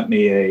sent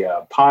me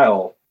a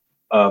pile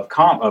of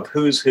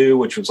Who's Who,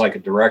 which was like a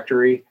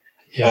directory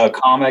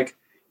comic.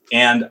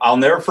 And I'll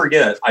never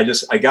forget, I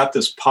got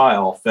this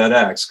pile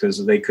FedEx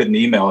because they couldn't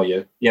email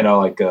you,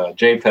 like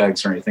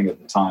JPEGs or anything at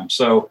the time.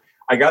 So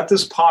I got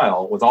this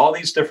pile with all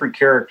these different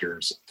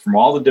characters from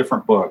all the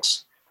different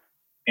books.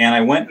 And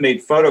I went and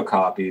made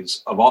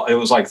photocopies of it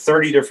was like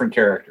 30 different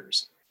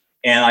characters.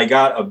 And I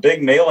got a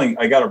big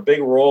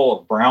roll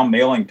of brown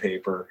mailing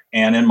paper.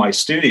 And in my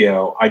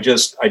studio, I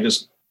just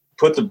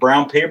put the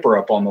brown paper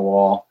up on the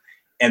wall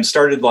and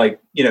started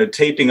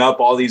taping up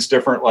all these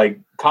different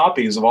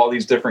copies of all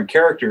these different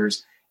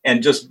characters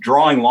and just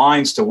drawing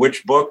lines to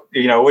which book,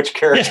 which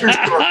characters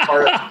were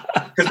part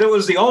of, because it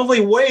was the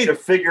only way to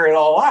figure it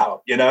all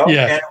out, And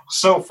it was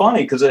so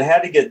funny because it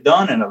had to get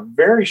done in a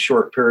very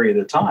short period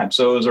of time.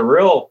 So it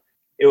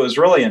was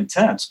really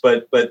intense,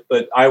 but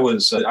I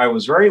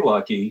was very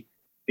lucky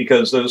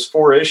because those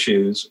 4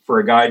 issues for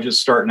a guy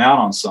just starting out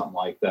on something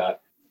like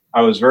that,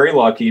 I was very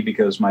lucky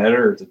because my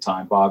editor at the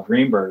time, Bob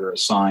Greenberger,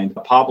 assigned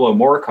Pablo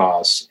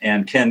Morcos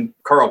and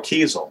Carl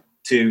Kiesel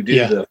to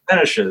do the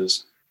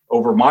finishes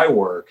over my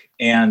work.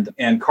 And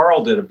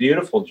Carl did a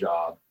beautiful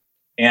job.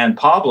 And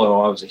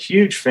Pablo, I was a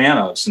huge fan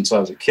of since I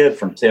was a kid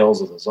from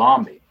Tales of the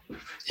Zombie,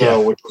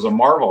 which was a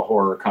Marvel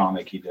horror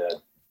comic he did.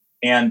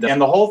 And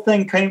the whole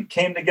thing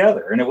came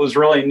together, and it was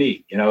really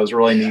neat. It was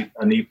really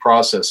a neat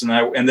process.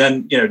 And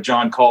then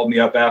John called me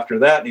up after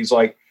that, and he's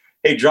like,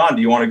 "Hey, John,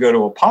 do you want to go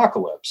to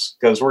Apocalypse?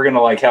 Because we're going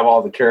to have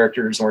all the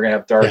characters, and we're going to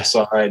have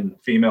Darkseid and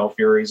Female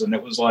Furies." And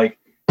it was a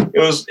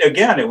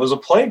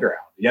playground,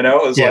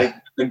 it was like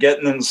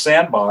getting in the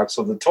sandbox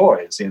with the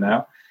toys, and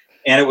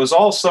it was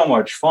all so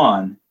much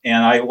fun.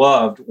 And I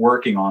loved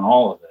working on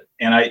all of it.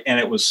 And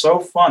it was so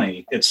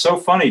funny. It's so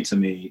funny to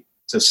me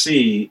to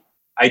see,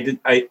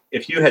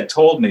 if you had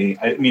told me,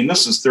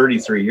 this is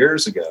 33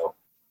 years ago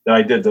that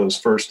I did those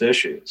first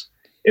issues.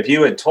 If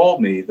you had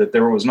told me that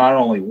there was not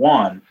only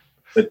one,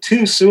 but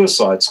 2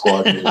 Suicide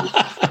Squad movies,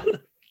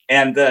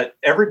 and that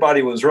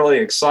everybody was really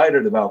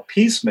excited about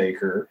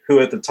Peacemaker, who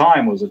at the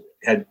time was a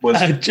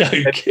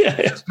joke.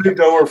 Had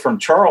moved over from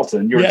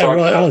Charlton. You were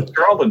talking about the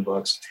Charlton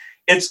books.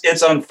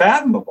 It's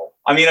unfathomable.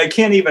 I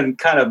can't even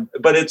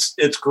but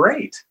it's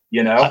great,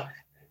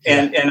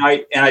 And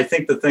I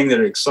think the thing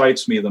that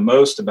excites me the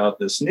most about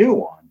this new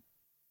one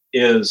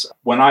is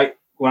when I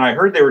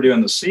heard they were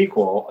doing the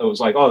sequel, it was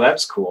like, oh,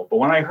 that's cool. But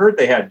when I heard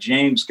they had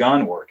James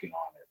Gunn working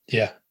on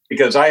it,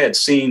 because I had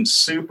seen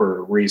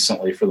Super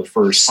recently for the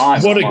first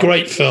time. What a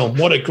great film!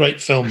 What a great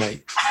film,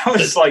 mate!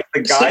 It's like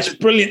the guy, such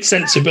brilliant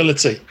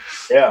sensibility.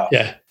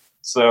 Yeah.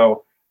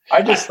 So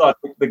I just thought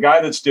the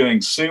guy that's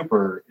doing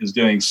Super is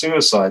doing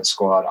Suicide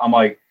Squad. I'm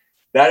like,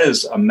 that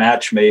is a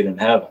match made in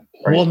heaven.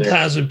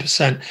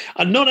 1,000%.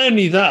 And not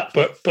only that,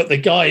 but the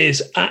guy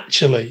is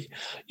actually,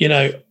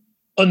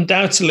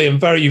 undoubtedly and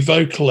very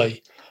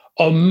vocally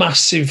a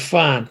massive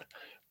fan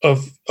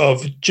of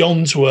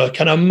John's work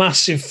and a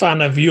massive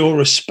fan of your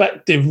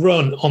respective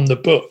run on the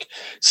book.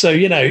 So,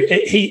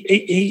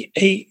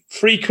 he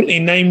frequently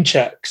name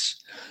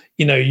checks,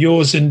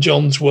 yours and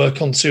John's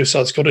work on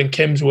Suicide Squad and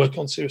Kim's work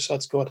on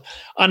Suicide Squad.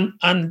 And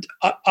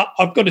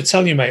I've got to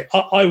tell you, mate,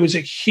 I was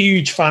a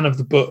huge fan of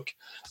the book.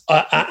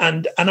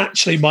 And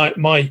actually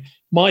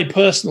my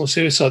personal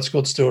Suicide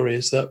Squad story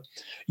is that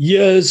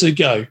years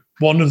ago,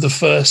 one of the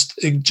first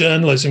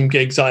journalism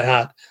gigs I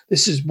had,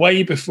 this is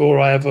way before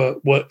I ever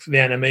worked for the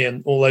Enemy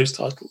and all those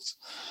titles,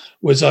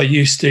 was I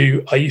used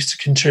to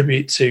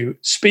contribute to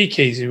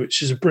Speakeasy,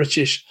 which is a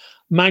British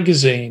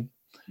magazine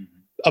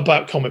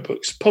about comic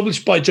books,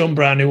 published by John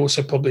Brown, who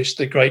also published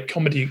the great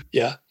comedy.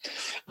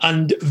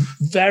 And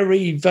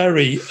very,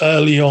 very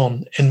early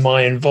on in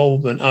my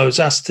involvement, I was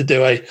asked to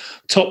do a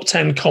top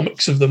 10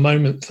 comics of the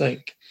moment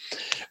thing.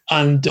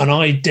 And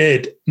I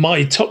did.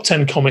 My top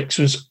 10 comics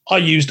I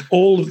used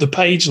all of the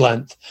page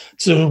length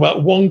to talk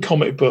about one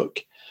comic book,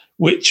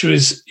 which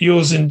was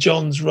yours and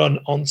John's run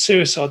on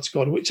Suicide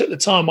Squad, which at the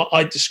time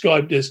I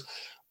described as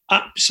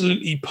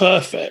absolutely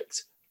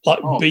perfect like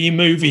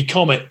B-movie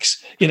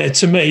comics,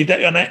 to me.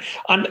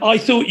 And I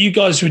thought you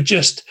guys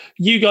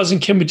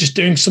and Kim were just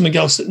doing something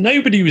else that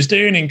nobody was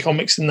doing in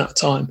comics in that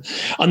time.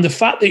 And the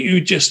fact that you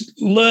were just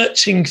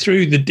lurching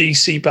through the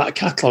DC back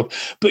catalogue,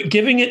 but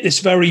giving it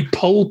this very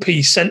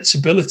pulpy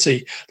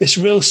sensibility, this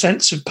real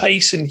sense of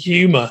pace and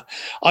humour,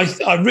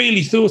 I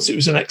really thought it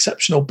was an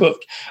exceptional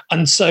book.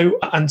 And so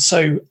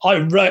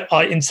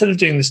I instead of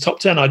doing this top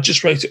 10, I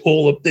just wrote it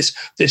all up,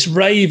 this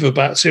rave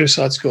about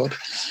Suicide Squad.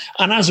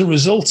 And as a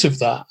result of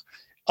that,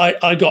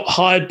 I got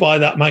hired by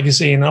that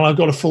magazine and I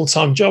got a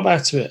full-time job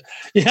out of it.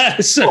 Yeah.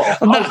 So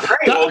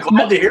great.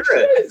 Glad to hear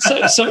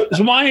it. so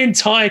my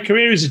entire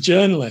career as a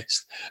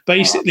journalist,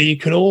 basically you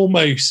can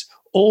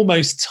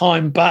almost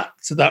time back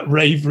to that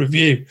rave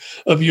review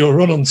of your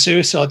run on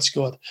Suicide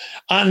Squad.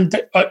 And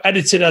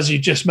edited, as you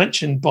just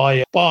mentioned,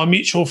 by our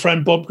mutual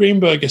friend, Bob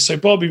Greenberger. So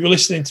Bob, if you're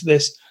listening to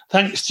this,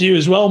 thanks to you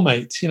as well,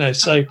 mate.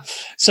 So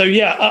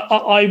yeah,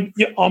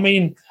 I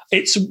mean,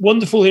 it's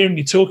wonderful hearing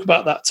you talk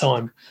about that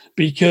time,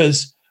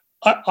 because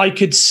I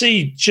could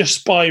see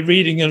just by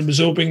reading and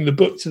absorbing the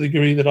book to the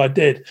degree that I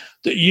did,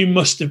 that you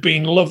must have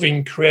been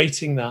loving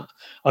creating that.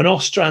 And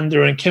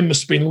Ostrander and Kim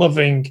must have been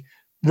loving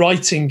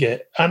writing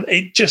it. And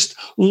it just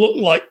looked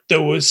like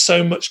there was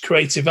so much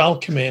creative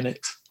alchemy in it.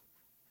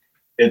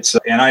 I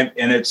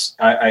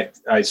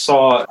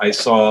saw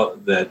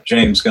that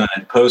James Gunn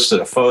had posted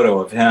a photo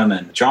of him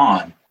and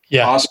John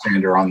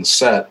Ostrander on the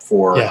set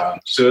for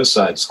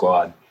Suicide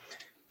Squad.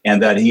 And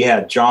that he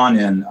had John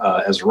in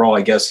as a role.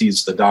 I guess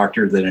he's the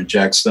doctor that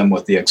injects them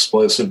with the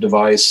explosive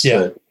device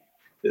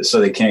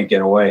so they can't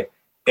get away.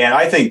 And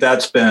I think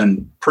that's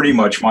been pretty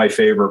much my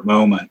favorite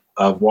moment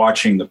of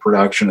watching the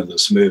production of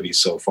this movie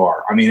so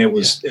far. I mean,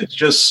 it's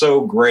just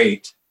so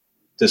great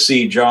to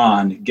see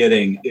John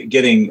getting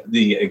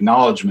the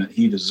acknowledgement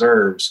he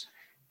deserves.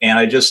 And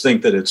I just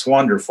think that it's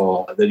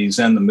wonderful that he's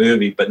in the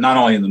movie, but not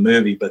only in the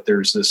movie, but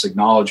there's this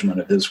acknowledgement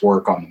of his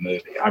work on the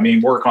movie. I mean,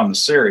 work on the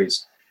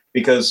series.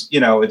 Because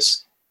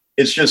it's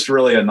just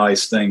really a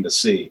nice thing to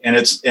see, and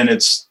it's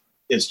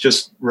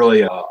just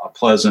really a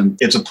pleasant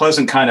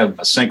kind of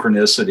a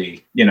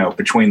synchronicity,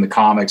 between the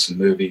comics and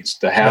movies,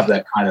 to have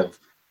that kind of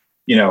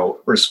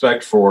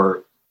respect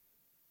for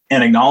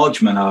and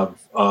acknowledgement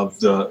of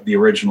the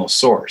original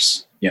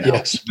source.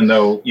 Even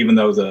though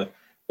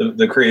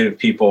the creative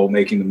people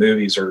making the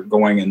movies are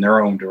going in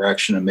their own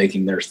direction and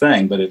making their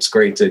thing, but it's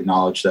great to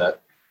acknowledge that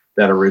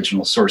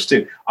original source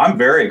too. I'm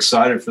very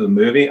excited for the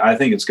movie. I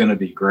think it's going to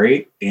be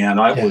great. And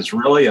it was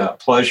really a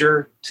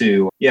pleasure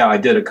I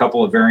did a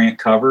couple of variant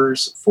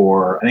covers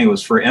I think it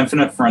was for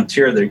Infinite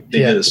Frontier. They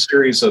did a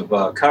series of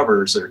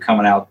covers that are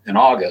coming out in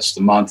August,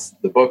 the month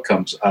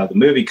the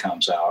movie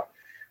comes out.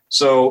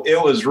 So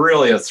it was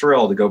really a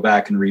thrill to go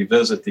back and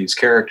revisit these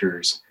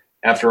characters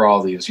after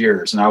all these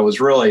years. And it was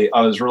really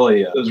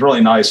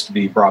nice to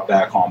be brought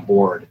back on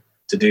board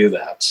to do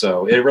that.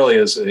 So it really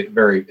is it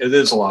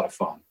is a lot of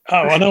fun. Oh,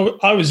 I know.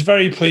 I was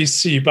very pleased to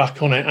see you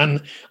back on it,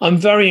 and I'm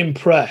very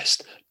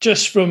impressed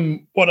just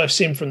from what I've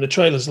seen from the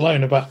trailers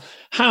alone about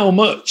how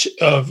much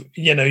of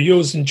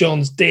yours and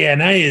John's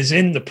DNA is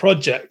in the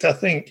project. I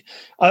think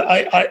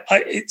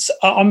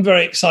I'm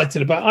very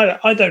excited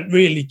about. I don't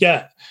really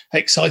get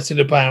excited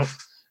about.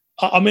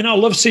 I mean, I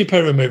love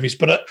superhero movies,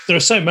 but there are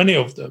so many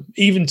of them.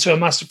 Even to a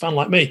massive fan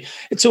like me,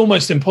 it's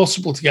almost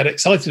impossible to get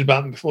excited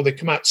about them before they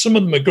come out. Some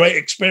of them are great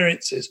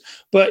experiences,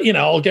 but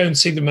I'll go and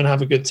see them and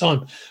have a good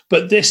time.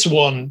 But this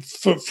one,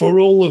 for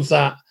all of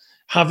that,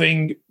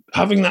 having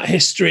that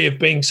history of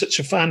being such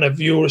a fan of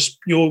your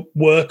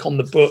work on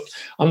the book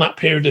on that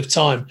period of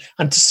time,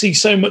 and to see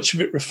so much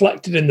of it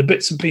reflected in the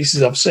bits and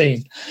pieces I've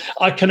seen,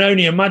 I can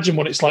only imagine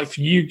what it's like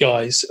for you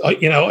guys,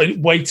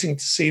 waiting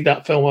to see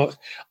that film.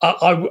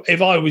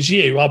 If I was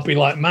you, I'd be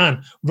like,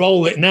 man,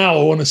 roll it now.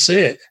 I want to see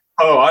it.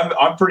 Oh,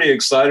 I'm pretty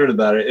excited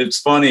about it. It's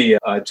funny.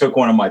 I took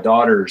one of my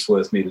daughters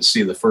with me to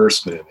see the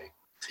first movie.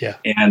 Yeah,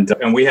 and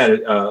we had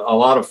a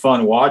lot of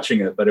fun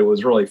watching it, but it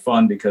was really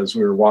fun because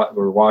we were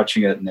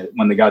watching it, and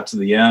when they got to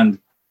the end,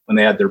 when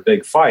they had their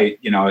big fight,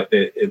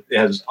 it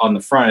has on the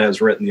front, it has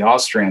written the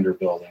Ostrander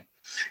building.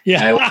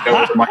 Yeah, and I looked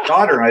over to my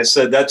daughter and I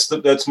said,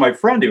 "That's my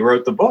friend who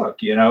wrote the book.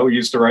 Who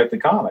used to write the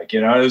comic.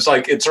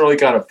 It's really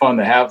kind of fun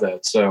to have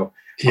that." So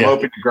I'm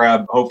hoping to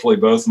grab hopefully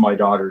both of my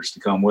daughters to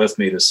come with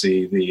me to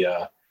see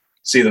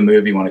the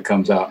movie when it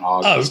comes out in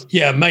August. Oh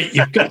yeah, mate,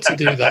 you've got to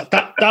do that.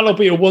 That'll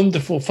be a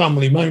wonderful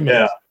family moment.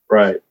 Yeah.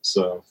 Right.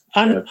 So,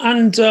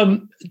 and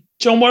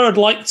John, where I'd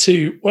like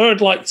to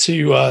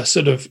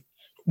sort of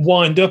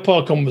wind up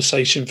our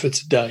conversation for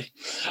today,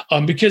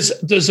 because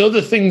there's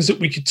other things that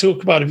we could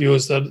talk about of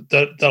yours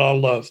that I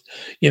loved.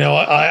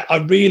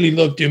 I really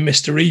loved your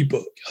Mr. E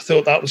book. I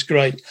thought that was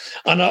great,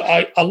 and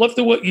I love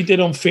the work you did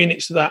on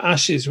Phoenix Without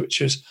Ashes,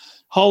 which was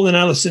Harlan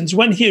Ellison's,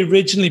 when he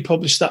originally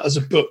published that as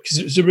a book, because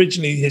it was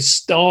originally his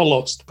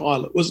Starlost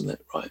pilot, wasn't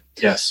it? Right.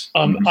 Yes.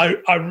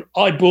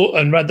 I bought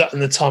and read that in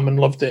the time and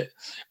loved it.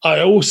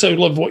 I also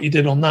love what you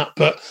did on that.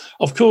 But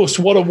of course,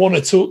 what I want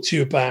to talk to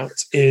you about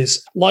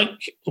is,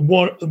 like,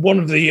 one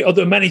of the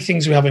other many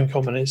things we have in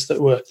common is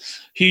that we're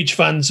huge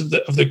fans of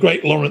the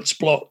great Lawrence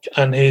Block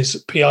and his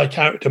PI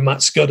character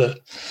Matt Scudder.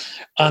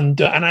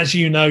 And as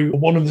you know,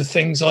 one of the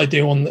things I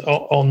do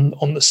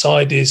on the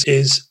side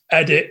is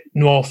edit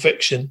noir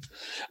fiction,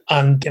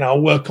 and I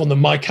work on the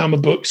Mike Hammer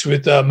books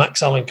with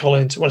Max Allen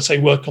Collins. When I say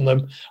work on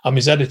them, I'm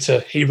his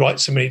editor. He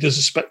writes them and he does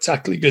a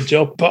spectacularly good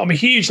job. But I'm a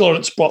huge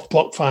Lawrence Block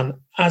fan,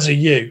 as are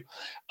you.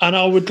 And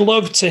I would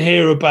love to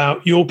hear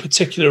about your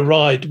particular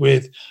ride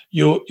with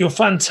your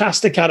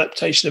fantastic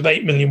adaptation of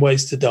 8 Million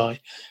Ways to Die,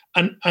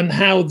 and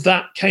how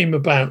that came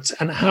about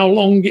and how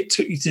long it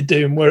took you to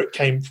do and where it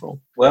came from.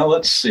 Well,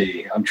 let's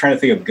see. I'm trying to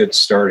think of a good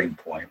starting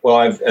point.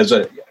 Well,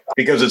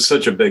 because it's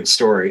such a big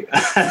story.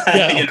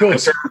 Yeah, of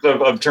course.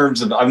 In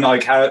terms of, I'm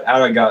like, how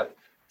I got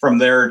from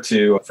here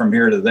to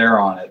there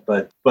on it.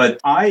 But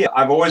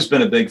I've always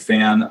been a big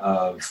fan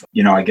of,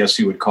 I guess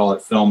you would call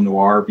it film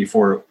noir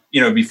before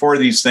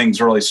these things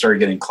really started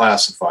getting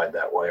classified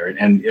that way. Right?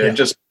 And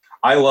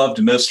I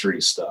loved mystery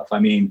stuff. I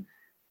mean,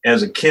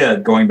 as a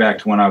kid, going back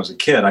to when I was a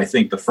kid, I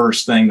think the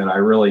first thing that I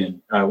really,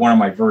 one of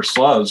my first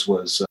loves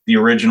was the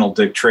original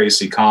Dick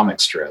Tracy comic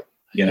strip,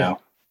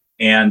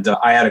 and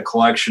I had a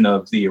collection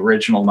of the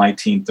original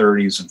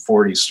 1930s and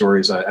 40s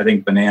stories. I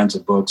think Bonanza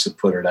Books had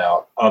put it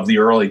out, of the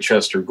early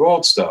Chester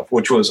Gould stuff,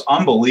 which was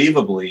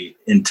unbelievably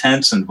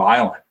intense and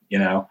violent,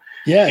 Yeah,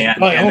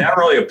 and that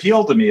really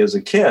appealed to me as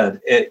a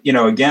kid. When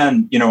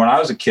I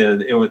was a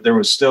kid, there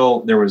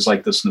was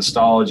like this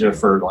nostalgia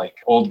for like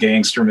old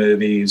gangster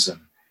movies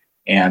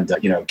and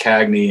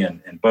Cagney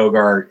and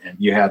Bogart, and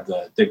you had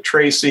the Dick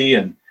Tracy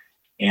and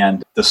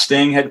the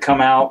Sting had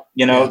come out.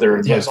 There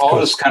was all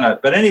this kind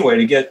of. But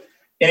anyway,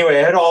 I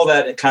had all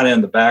that kind of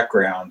in the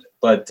background.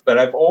 But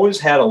I've always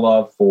had a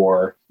love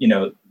for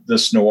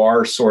this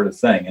noir sort of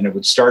thing, and it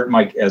would start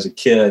as a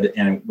kid,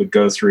 and it would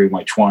go through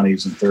my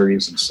 20s and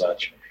 30s and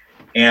such.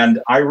 And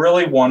I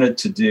really wanted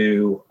to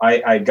do.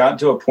 I got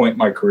to a point in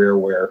my career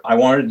where I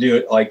wanted to do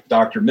it like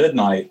Dr.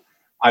 Midnight.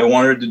 I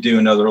wanted to do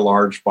another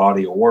large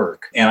body of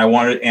work, and I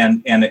wanted,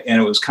 and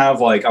it was kind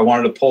of like I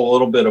wanted to pull a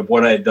little bit of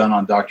what I had done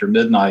on Dr.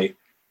 Midnight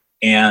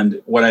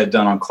and what I had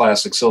done on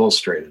Classics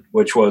Illustrated,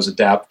 which was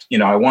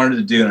I wanted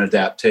to do an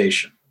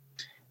adaptation,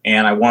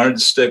 and I wanted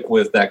to stick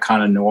with that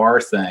kind of noir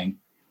thing,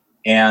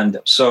 and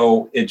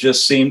so it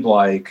just seemed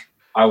like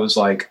I was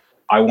like,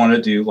 I want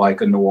to do like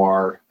a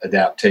noir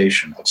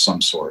adaptation of some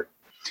sort,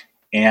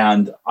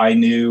 and I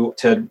knew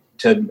Ted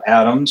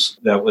Adams,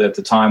 that at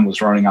the time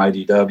was running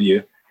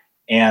IDW.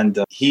 And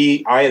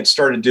I had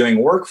started doing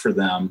work for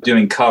them,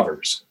 doing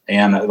covers,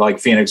 and like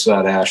Phoenix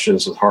Without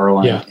Ashes with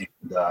Harlan, and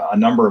a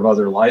number of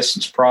other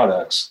licensed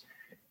products.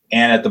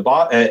 And at the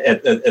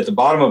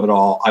bottom of it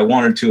all, I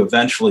wanted to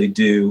eventually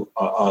do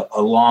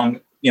a long,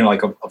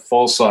 like a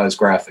full size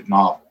graphic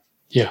novel.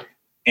 Yeah.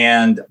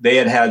 And they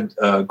had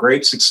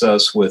great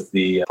success with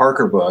the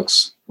Parker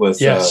books with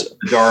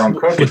Darwin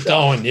Cook. With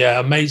Darwin,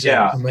 amazing.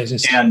 Yeah. Amazing.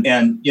 And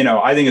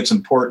I think it's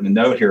important to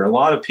note here, a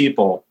lot of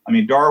people,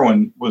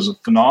 Darwin was a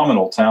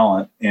phenomenal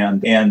talent,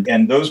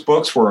 and those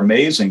books were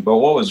amazing. But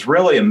what was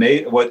really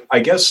amazing, I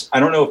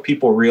don't know if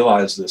people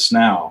realize this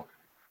now,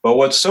 but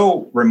what's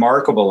so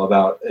remarkable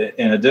about,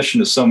 in addition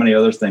to so many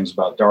other things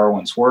about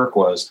Darwin's work,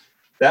 was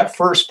that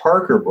first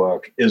Parker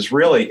book is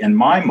really, in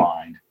my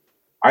mind,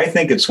 I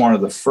think it's one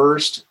of the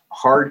first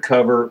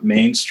hardcover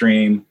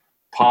mainstream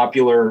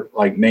popular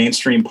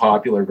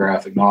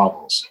graphic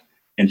novels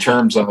in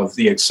terms of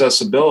the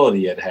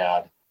accessibility it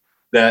had,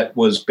 that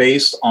was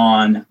based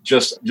on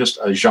just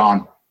a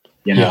genre,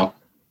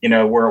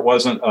 where it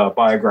wasn't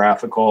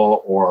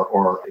biographical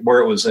or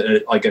where it was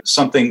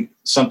something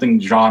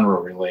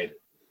genre related.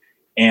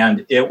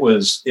 And it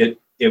was a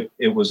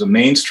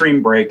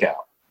mainstream breakout.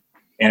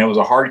 And it was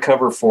a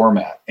hardcover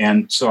format.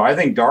 And so I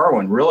think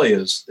Darwin really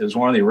is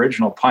one of the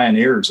original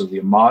pioneers of the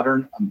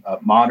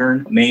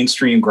modern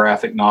mainstream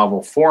graphic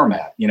novel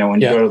format. When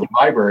you go to the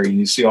library and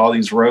you see all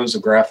these rows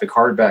of graphic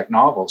hardback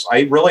novels,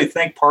 I really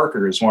think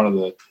Parker is one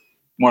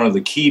of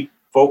the key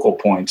focal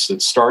points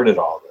that started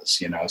all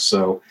this,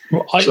 So,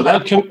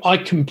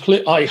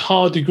 I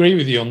hard agree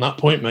with you on that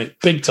point, mate.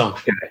 Big time.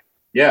 Okay.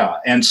 Yeah.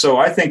 And so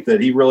I think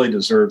that he really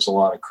deserves a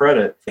lot of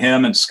credit.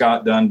 Him and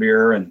Scott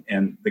Dunbier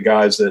and the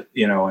guys that,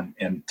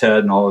 and Ted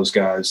and all those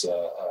guys,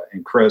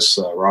 and Chris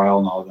Ryle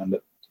and all of them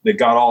that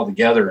got all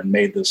together and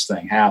made this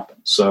thing happen.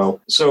 So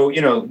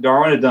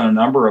Darwin had done a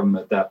number of them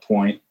at that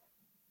point,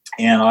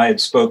 and I had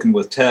spoken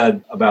with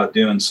Ted about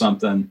doing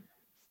something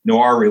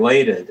noir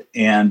related,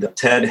 and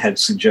Ted had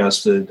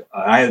suggested,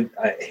 I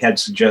had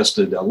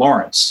suggested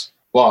Lawrence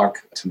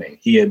Block to me.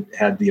 He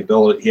had the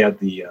ability to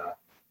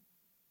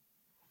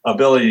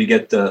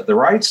get the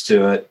rights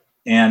to it,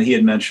 and he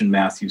had mentioned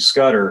Matthew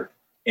Scudder,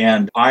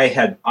 and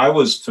I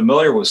was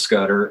familiar with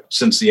Scudder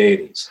since the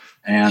 80s,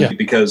 and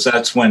because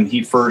that's when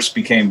he first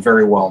became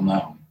very well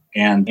known.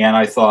 And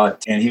I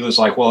thought, and he was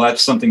like, well,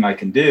 that's something I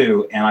can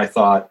do. And I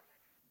thought,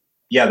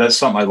 yeah, that's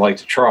something I'd like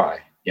to try,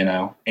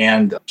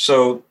 And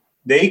so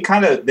they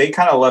kind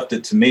of left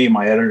it to me,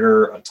 my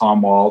editor,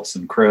 Tom Waltz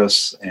and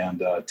Chris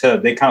and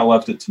Ted, they kind of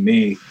left it to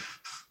me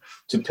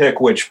to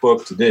pick which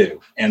book to do.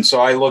 And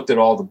so I looked at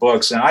all the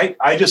books, and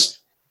I just,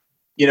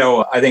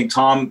 I think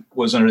Tom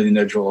was under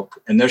the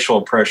initial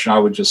impression I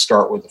would just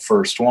start with the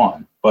first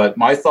one. But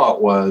my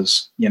thought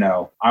was,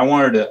 I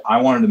wanted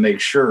to make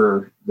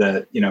sure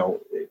that,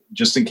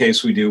 just in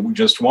case we do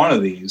just one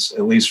of these,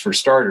 at least for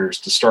starters,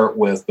 to start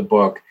with the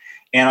book.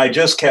 And I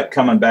just kept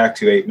coming back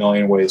to 8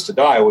 Million Ways to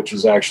Die, which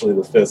is actually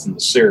the fifth in the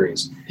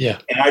series. Yeah.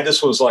 And I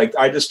just was like,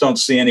 I just don't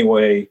see any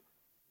way.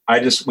 I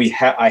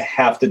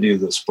have to do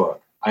this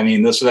book. I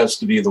mean, this has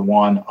to be the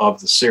one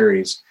of the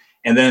series.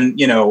 And then,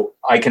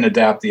 I can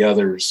adapt the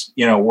others,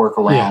 work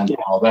around and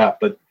all that.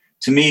 But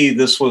to me,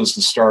 this was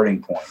the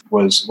starting point,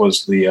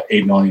 was the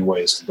 8 Million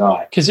Ways to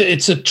Die. Because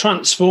it's a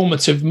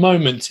transformative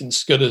moment in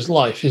Scudder's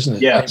life, isn't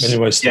it? Yes. 8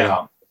 Million Ways to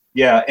Die.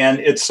 Yeah. And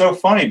it's so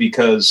funny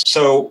because,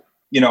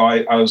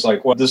 I was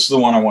like, well, this is the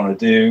one I want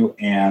to do.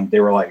 And they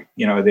were like,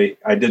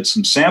 I did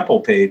some sample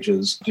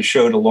pages to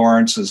show to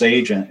Lawrence's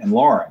agent and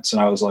Lawrence.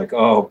 And I was like,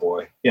 oh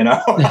boy,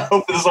 I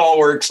hope this all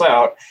works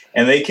out.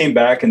 And they came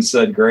back and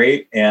said,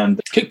 great. And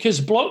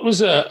because Block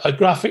was a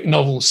graphic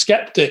novel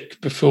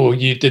skeptic before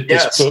you did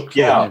this book.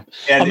 Yeah.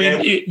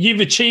 And, you've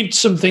achieved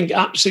something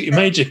absolutely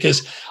major,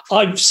 because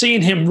I've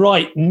seen him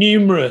write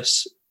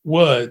numerous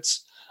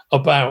words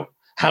about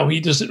how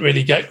he doesn't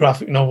really get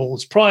graphic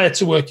novels prior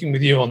to working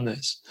with you on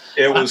this.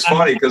 It was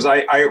funny because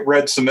I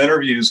read some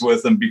interviews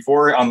with him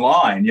before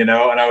online, and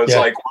I was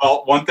like,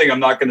 well, one thing I'm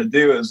not going to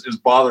do is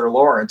bother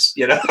Lawrence,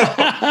 right.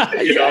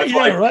 I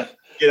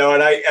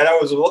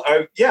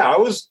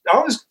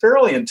was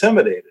fairly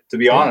intimidated, to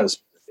be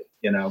honest,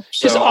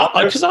 because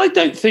I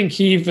don't think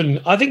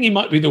I think he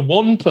might be the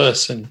one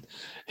person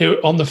who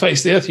on the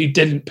face of the earth who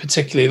didn't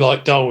particularly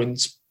like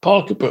Darwin's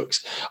Parker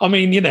books. I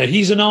mean,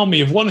 he's an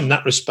army of one in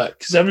that respect,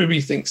 because everybody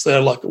thinks they're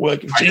like a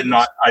work of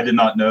genius. I did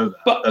not know that.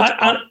 But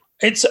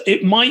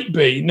it might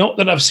be, not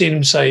that I've seen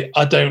him say,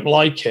 I don't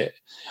like it.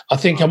 I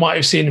think I might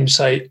have seen him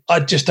say,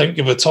 I just don't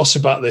give a toss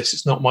about this.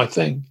 It's not my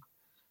thing.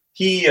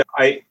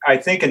 I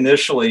think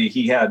initially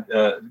he had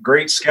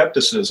great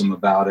skepticism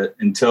about it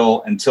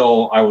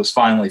until I was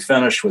finally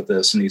finished with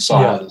this and he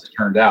saw how this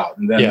turned out.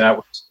 And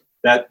then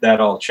that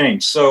all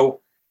changed. So,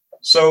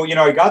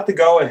 I got the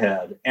go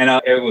ahead,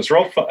 and it was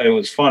it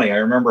was funny. I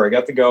remember I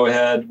got the go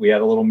ahead. We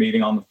had a little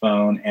meeting on the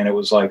phone, and it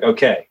was like,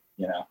 okay,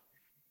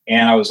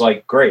 and I was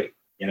like, great,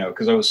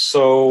 because I was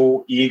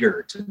so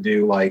eager to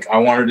do, I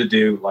wanted to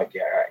do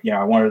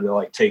I wanted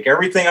to take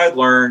everything I'd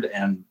learned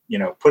and,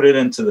 put it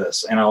into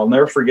this. And I'll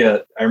never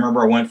forget. I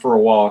remember I went for a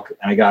walk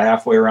and I got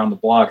halfway around the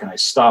block and I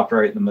stopped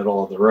right in the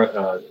middle of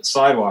the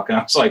sidewalk. And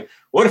I was like,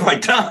 what have I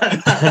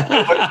done?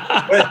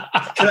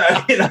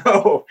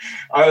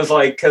 I was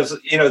like, because,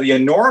 the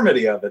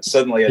enormity of it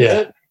suddenly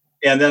hit.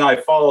 And then I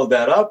followed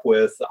that up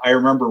with, I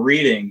remember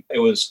reading, I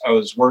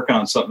was working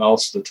on something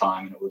else at the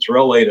time, and it was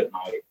real late at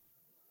night.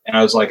 And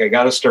I was like, I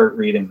got to start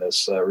reading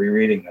this,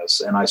 rereading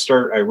this. And I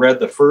read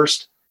the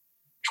first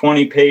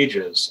 20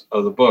 pages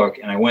of the book,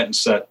 and I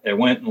went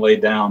and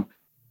laid down,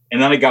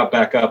 and then I got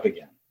back up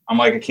again. I'm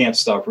like, I can't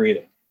stop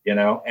reading, and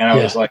I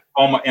was like,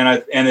 oh my,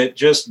 and it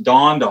just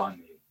dawned on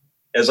me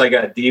as I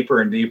got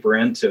deeper and deeper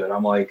into it.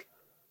 I'm like,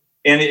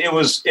 and it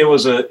was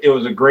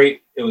a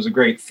great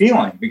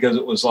feeling, because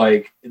it was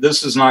like,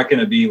 this is not going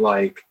to be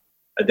like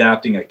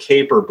adapting a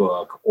caper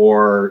book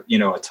or,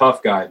 a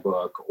tough guy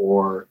book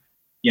or,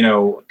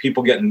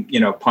 people getting,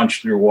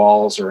 punched through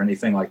walls or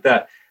anything like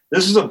that.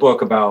 This is a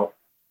book about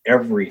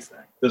everything.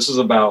 This is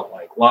about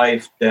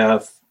life,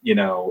 death,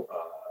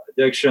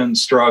 addiction,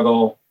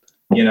 struggle,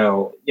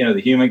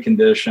 the human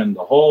condition,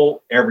 the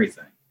whole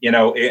everything, and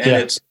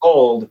it's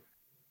told.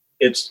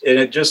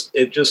 It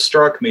just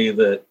struck me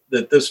that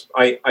this,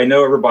 I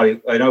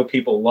know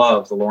people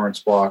love the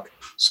Lawrence Block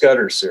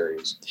Scudder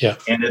series. Yeah.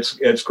 And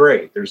it's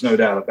great. There's no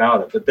doubt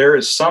about it. But there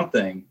is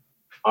something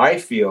I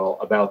feel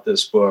about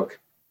this book,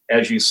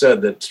 as you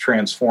said, that's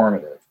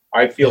transformative.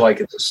 I feel like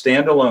it's a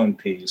standalone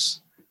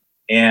piece.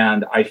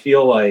 And I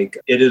feel like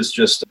it is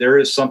just, there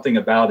is something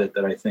about it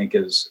that I think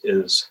is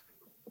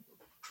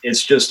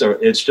it's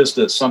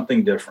just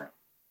something different.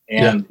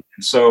 And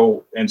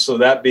so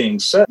that being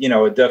said,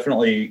 it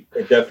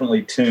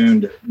definitely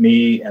tuned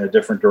me in a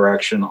different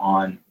direction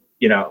on,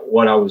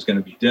 what I was going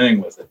to be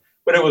doing with it.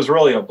 But it was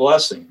really a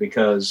blessing,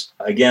 because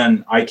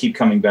again, I keep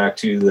coming back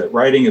to that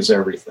writing is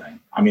everything.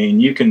 I mean,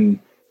 you can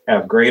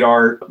have great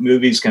art,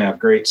 movies can have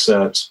great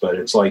sets, but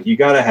it's like, you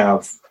got to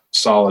have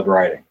solid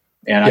writing.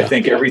 And I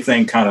think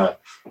everything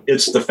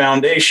it's the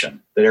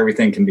foundation that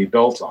everything can be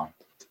built on.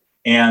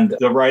 And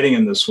the writing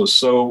in this was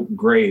so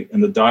great,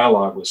 and the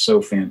dialogue was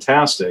so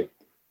fantastic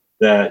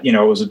that, it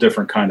was a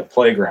different kind of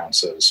playground,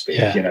 so to speak,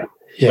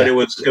 But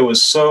it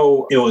was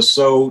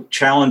so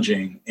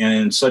challenging, and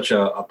in such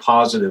a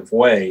positive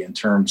way, in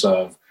terms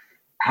of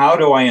how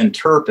do I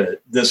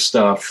interpret this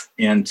stuff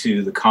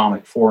into the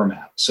comic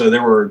format? So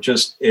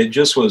it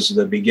just was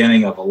the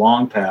beginning of a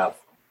long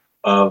path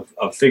of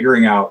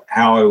figuring out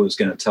how I was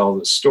going to tell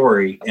the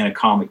story in a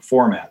comic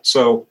format.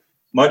 So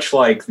much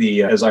like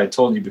as I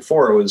told you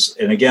before,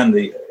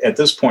 at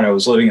this point I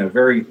was living in a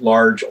very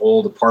large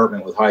old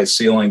apartment with high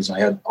ceilings, and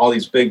I had all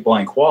these big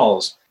blank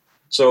walls.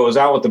 So I was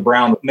out with the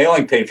brown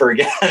mailing paper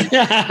again.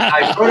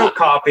 I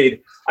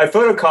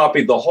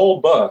photocopied the whole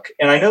book.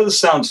 And I know this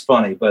sounds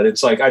funny, but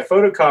it's like I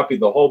photocopied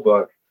the whole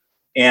book,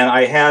 and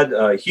I had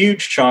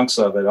huge chunks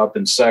of it up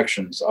in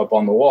sections up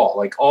on the wall,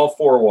 like all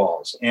 4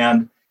 walls.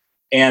 And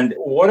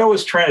what I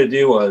was trying to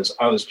do was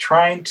I was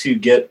trying to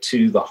get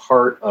to the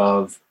heart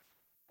of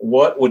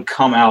what would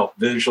come out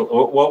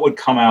what would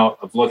come out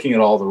of looking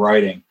at all the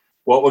writing,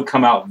 what would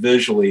come out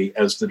visually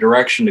as the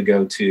direction to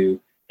go to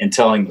in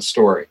telling the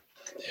story.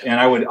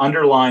 And I would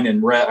underline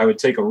in red, I would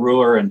take a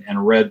ruler and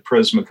red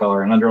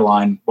Prismacolor and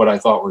underline what I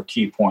thought were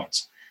key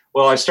points.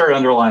 Well, I started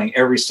underlining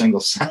every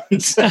single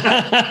sentence. I'm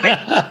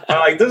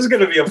like, this is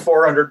going to be a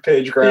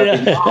 400-page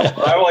graphic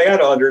novel. I only had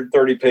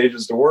 130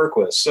 pages to work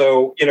with.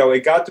 So,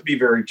 it got to be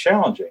very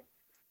challenging.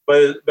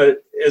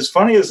 But as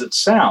funny as it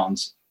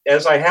sounds,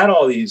 as I had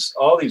all these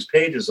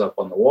pages up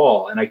on the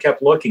wall and I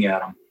kept looking at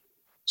them,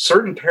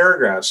 certain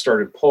paragraphs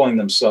started pulling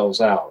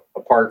themselves out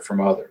apart from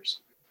others.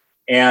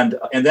 And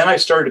then I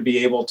started to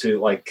be able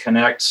to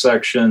connect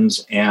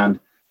sections, and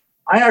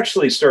I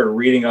actually started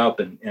reading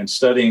up and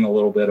studying a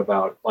little bit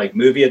about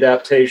movie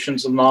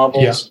adaptations of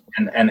novels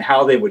and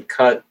how they would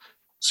cut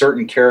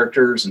certain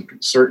characters and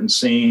certain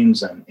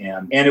scenes. And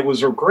it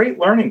was a great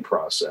learning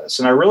process.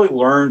 And I really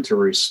learned to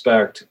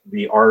respect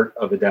the art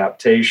of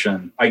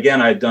adaptation.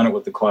 Again, I had done it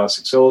with the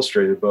Classics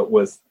Illustrated,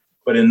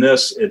 but in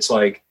this, it's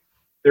like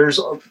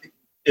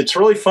it's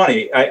really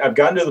funny. I've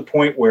gotten to the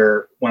point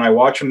where when I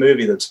watch a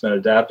movie that's been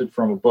adapted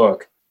from a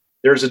book,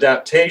 there's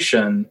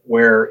adaptation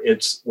where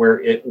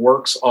it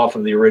works off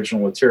of the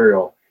original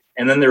material.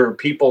 And then there are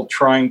people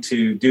trying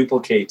to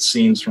duplicate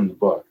scenes from the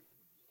book.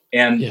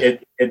 And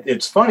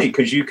it's funny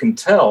because you can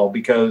tell,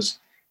 because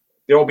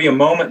there'll be a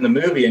moment in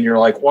the movie and you're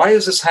like, why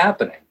is this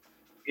happening?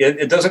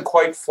 It doesn't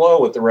quite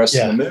flow with the rest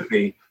of the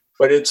movie,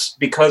 but it's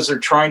because they're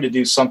trying to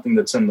do something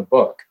that's in the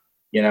book,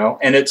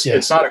 and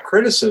it's not a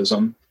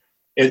criticism.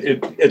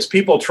 It's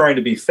people trying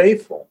to be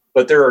faithful.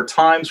 But there are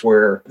times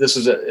where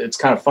it's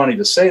kind of funny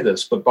to say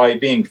this, but by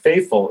being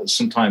faithful is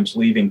sometimes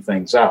leaving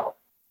things out.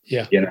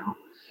 Yeah.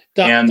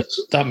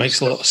 That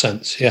makes a lot of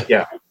sense. Yeah.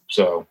 Yeah.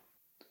 So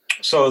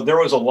there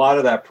was a lot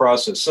of that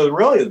process. So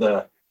really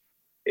the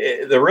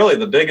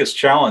biggest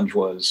challenge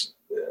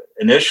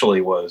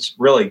initially was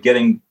really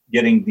getting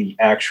the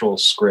actual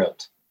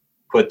script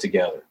put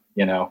together,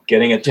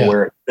 getting it to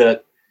where it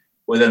fit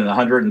within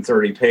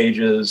 130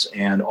 pages.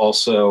 And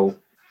also,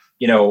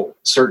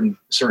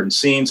 certain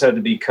scenes had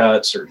to be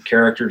cut, certain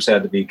characters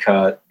had to be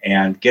cut,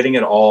 and getting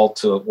it all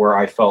to where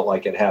I felt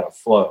like it had a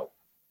flow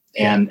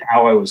and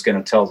how I was going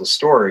to tell the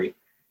story.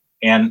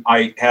 And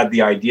I had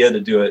the idea to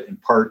do it in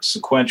part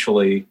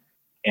sequentially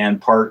and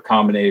part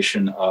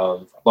combination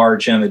of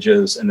large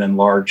images and then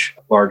large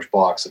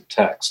blocks of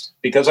text,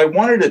 because I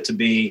wanted it to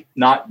be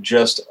not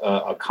just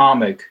a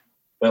comic,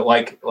 but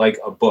like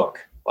a book,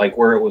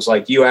 where it was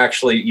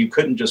you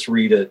couldn't just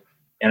read it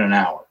in an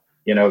hour,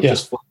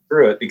 just flip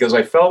through it, because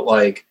I felt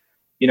like,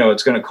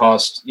 it's going to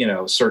cost,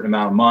 a certain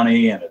amount of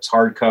money, and it's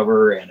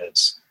hardcover, and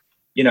it's,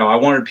 I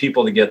wanted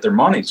people to get their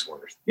money's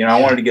worth. I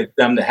wanted to get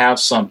them to have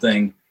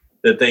something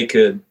that they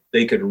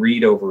could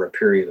read over a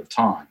period of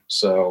time.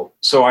 So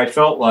I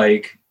felt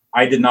like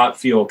I did not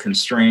feel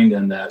constrained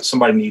in that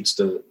somebody needs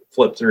to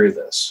flip through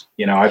this.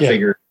 I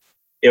figured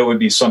it would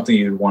be something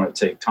you'd want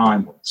to take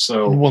time with.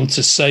 So you want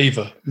to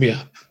savor.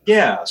 Yeah.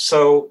 Yeah.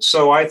 So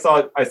I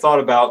thought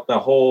about the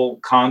whole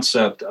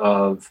concept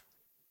of,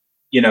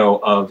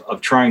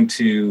 of trying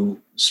to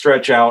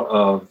stretch out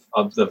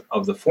of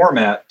the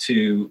format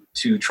to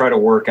try to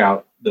work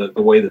out the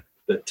way that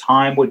the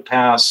time would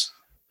pass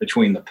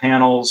between the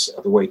panels,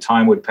 the way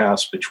time would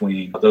pass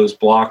between those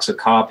blocks of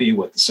copy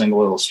with the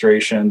single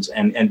illustrations,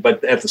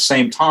 but at the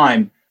same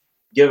time,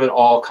 give it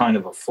all kind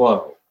of a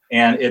flow.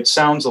 And it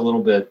sounds a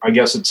little bit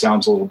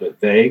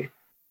vague,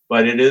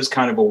 but it is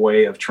kind of a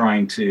way of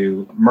trying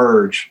to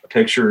merge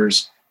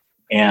pictures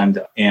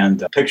and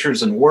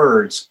pictures and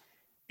words.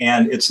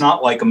 And it's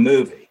not like a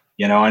movie.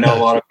 I know a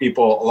lot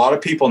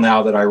of people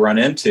now that I run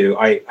into,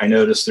 I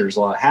notice there's a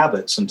lot of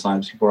habits.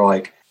 Sometimes people are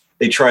like,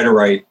 they try to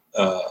write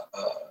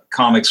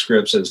comic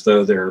scripts as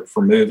though they're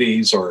for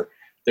movies, or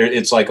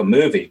it's like a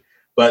movie,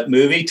 but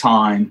movie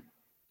time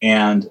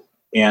and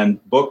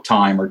book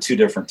time are two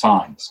different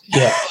times.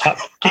 Yeah,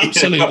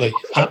 absolutely.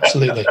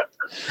 Absolutely.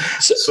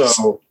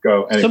 So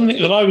go. Anyway.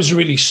 Something that I was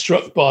really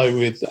struck by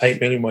with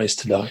 8 Million Ways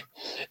to Die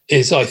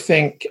is, I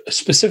think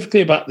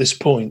specifically about this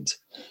point,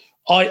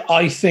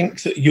 I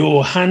think that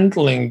your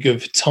handling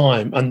of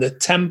time and the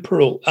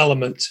temporal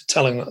elements of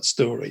telling that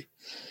story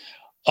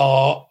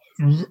are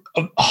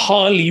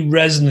highly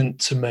resonant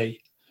to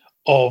me.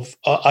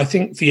 I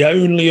think the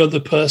only other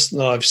person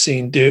that I've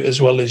seen do it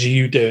as well as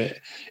you do it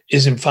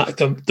is in fact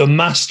the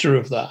master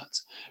of that,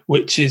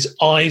 which is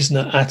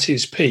Eisner at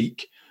his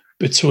peak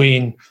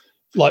between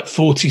like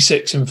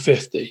 46 and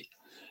 50.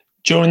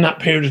 During that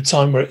period of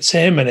time where it's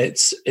him and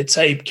it's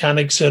Abe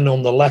Kannigson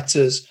on the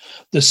letters,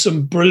 there's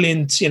some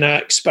brilliant,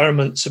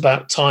 experiments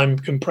about time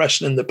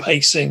compression and the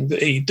pacing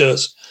that he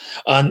does.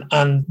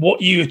 And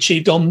what you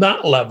achieved on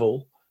that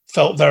level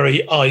felt very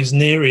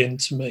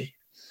Eisnerian to me.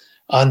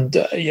 And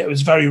it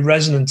was very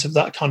resonant of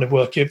that kind of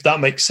work, if that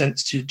makes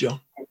sense to you,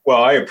 John.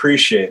 Well, I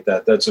appreciate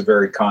that. That's a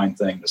very kind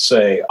thing to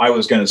say. I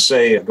was going to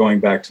say, going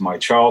back to my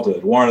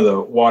childhood, one of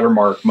the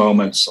watermark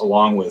moments,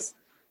 along with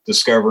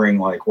discovering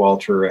like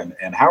Walter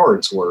and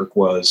Howard's work,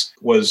 was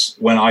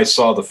when I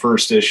saw the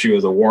first issue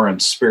of the Warren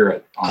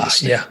Spirit on the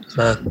stand. Yeah,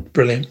 man,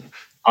 brilliant.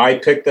 I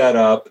picked that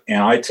up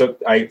and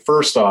I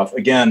first off,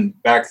 again,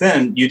 back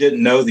then, you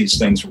didn't know these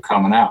things were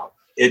coming out.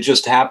 It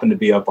just happened to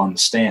be up on the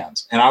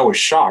stands. And I was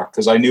shocked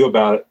because I knew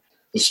about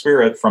the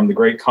Spirit from the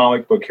great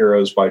comic book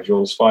heroes by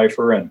Jules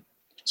Feiffer and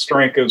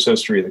Steranko's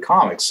History of the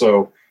Comics.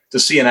 So to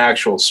see an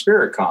actual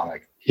Spirit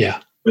comic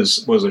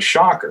was a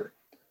shocker.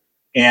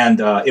 And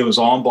it was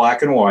all in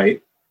black and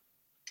white.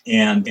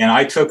 And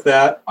I took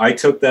that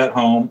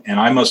home and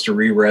I must have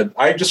reread.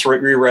 I just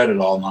reread it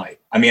all night.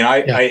 I mean,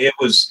 I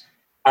was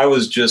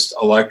just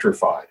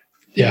electrified.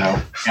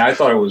 Yeah. And I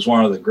thought it was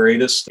one of the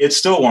greatest. It's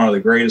still one of the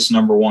greatest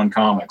 #1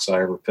 comics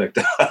I ever picked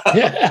up.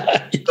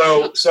 Yeah.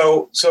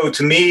 So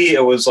to me,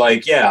 it was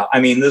like, yeah, I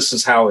mean, this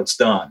is how it's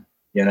done.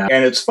 And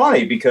it's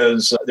funny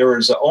because there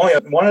was only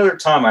one other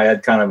time I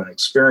had kind of an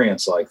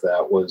experience like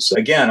that was,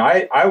 again,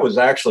 I was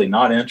actually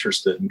not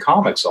interested in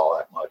comics all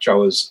that much.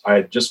 I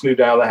had just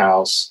moved out of the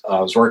house. I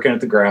was working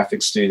at the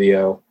graphic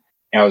studio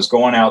and I was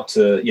going out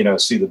to,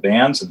 see the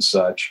bands and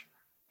such.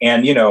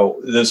 And,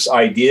 this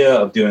idea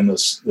of doing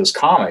this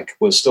comic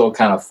was still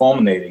kind of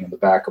fulminating in the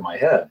back of my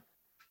head.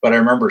 But I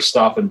remember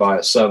stopping by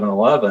a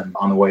 7-Eleven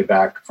on the way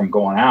back from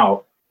going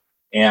out.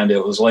 And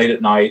it was late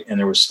at night and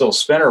there was still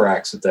spinner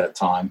racks at that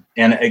time.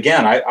 And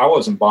again, I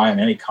wasn't buying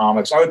any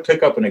comics. I would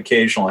pick up an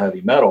occasional heavy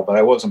metal, but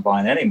I wasn't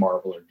buying any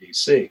Marvel or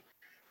DC.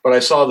 But I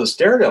saw this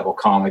Daredevil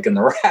comic in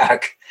the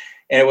rack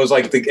and it was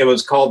like, it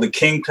was called The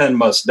Kingpin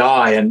Must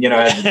Die. And,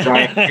 I had the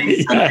giant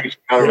Kingpin.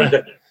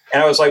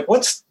 And I was like,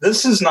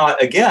 this is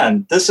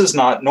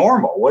not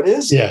normal. What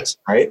is this?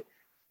 Right.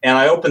 And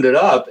I opened it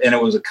up and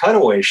it was a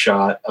cutaway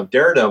shot of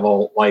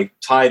Daredevil, like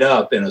tied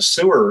up in a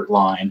sewer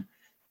line,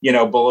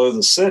 below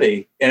the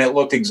city. And it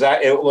looked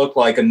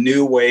like a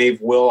new wave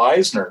Will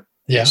Eisner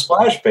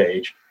splash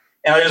page.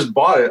 And I just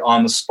bought it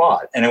on the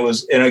spot. And it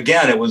was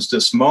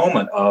this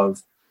moment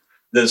of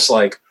this,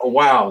 like, oh,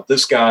 wow,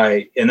 this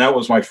guy. And that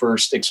was my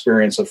first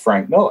experience of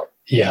Frank Miller.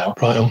 Yeah.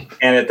 Right on.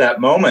 And at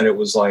that moment, it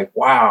was like,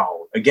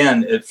 wow,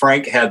 again,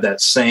 Frank had that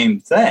same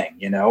thing,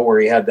 where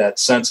he had that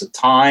sense of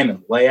time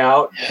and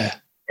layout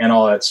and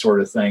all that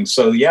sort of thing.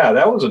 So yeah,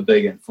 that was a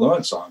big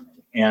influence on me.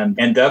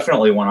 And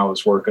definitely when I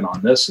was working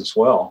on this as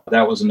well,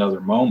 that was another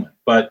moment.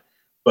 But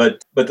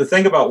the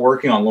thing about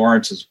working on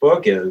Lawrence's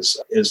book is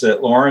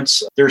that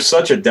Lawrence, there's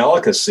such a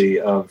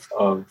delicacy of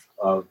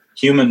the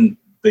human,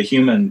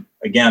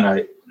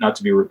 again, not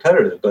to be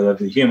repetitive, but of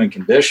the human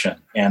condition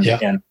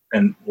and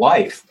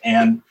life.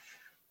 And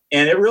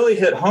it really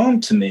hit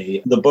home to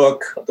me, the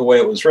book, the way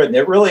it was written.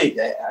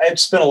 I had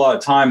spent a lot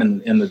of time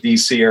in the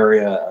DC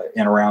area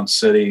and around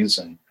cities,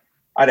 and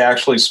I'd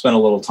actually spent a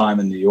little time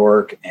in New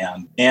York,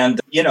 and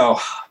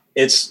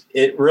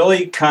it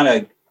really kind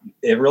of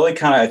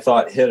I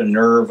thought hit a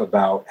nerve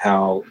about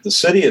how the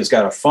city has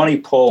got a funny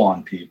pull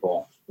on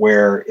people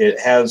where it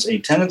has a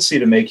tendency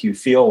to make you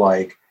feel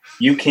like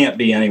you can't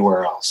be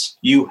anywhere else.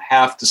 You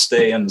have to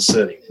stay in the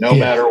city, no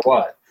matter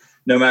what,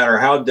 no matter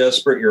how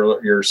desperate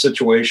your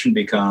situation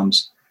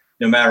becomes,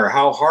 no matter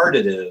how hard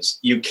it is,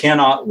 you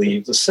cannot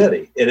leave the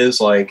city. It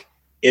is like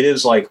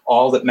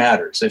all that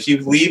matters. If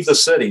you leave the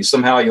city,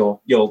 somehow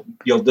you'll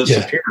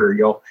disappear.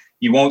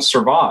 You won't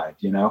survive,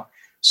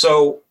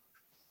 So,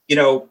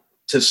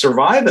 to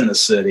survive in the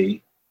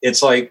city,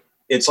 it's like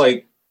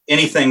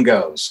anything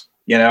goes,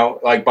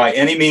 like by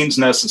any means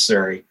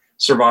necessary,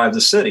 survive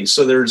the city.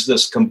 So there's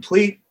this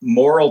complete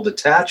moral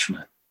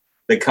detachment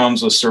that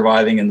comes with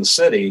surviving in the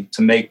city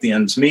to make the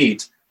ends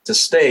meet, to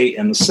stay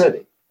in the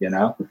city,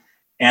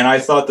 And I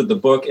thought that the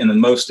book in the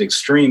most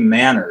extreme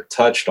manner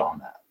touched on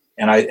that.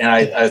 And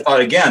I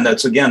thought,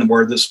 that's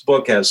where this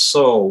book has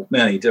so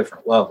many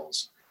different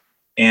levels.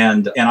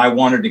 And I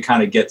wanted to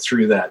kind of get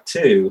through that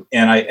too.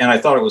 And I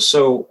thought it was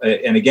so,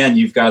 and again,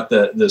 you've got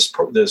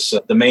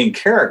the main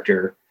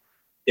character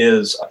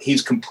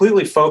he's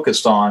completely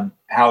focused on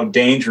how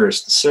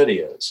dangerous the city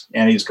is.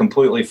 And he's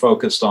completely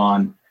focused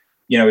on,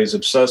 he's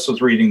obsessed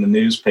with reading the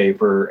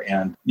newspaper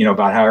and,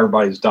 about how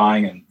everybody's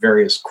dying in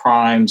various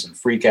crimes and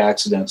freak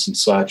accidents and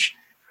such.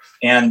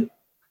 And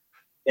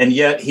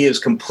yet he is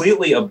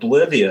completely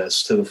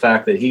oblivious to the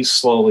fact that he's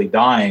slowly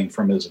dying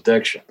from his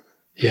addiction.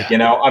 Yeah.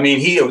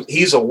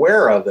 He's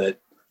aware of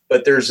it,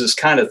 but there's this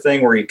kind of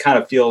thing where he kind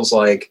of feels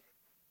like,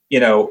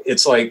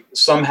 it's like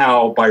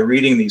somehow by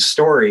reading these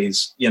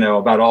stories,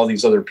 about all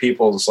these other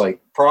people's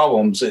like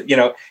problems, you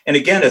know. And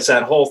again, it's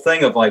that whole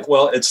thing of like,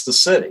 well, it's the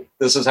city.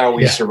 This is how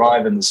we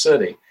survive in the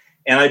city.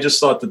 And I just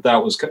thought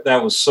that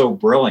was so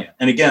brilliant.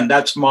 And again,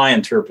 that's my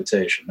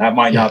interpretation. That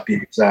might not be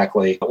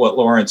exactly what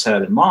Lawrence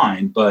had in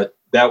mind, but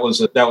that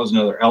was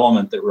another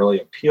element that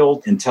really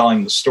appealed in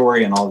telling the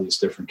story and all these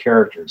different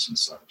characters and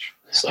such.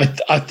 So.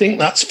 I think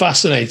that's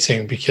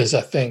fascinating, because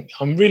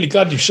I'm really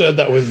glad you shared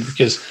that with me,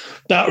 because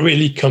that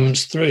really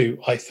comes through,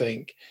 I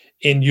think,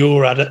 in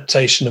your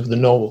adaptation of the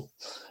novel.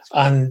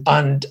 And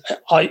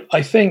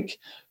I think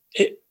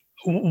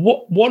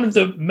one of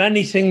the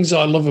many things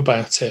I love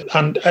about it,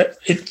 and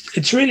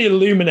it's really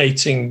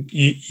illuminating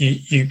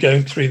you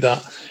going through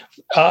that,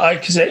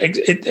 because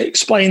it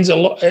explains a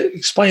lot. It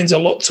explains a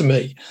lot to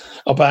me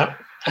about,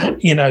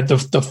 you know,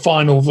 the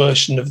final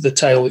version of the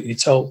tale that you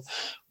told.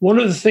 One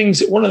of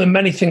the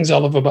many things I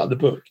love about the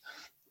book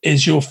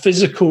is your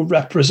physical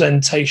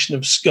representation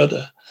of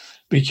Scudder,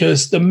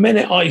 because the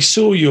minute I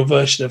saw your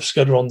version of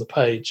Scudder on the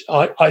page,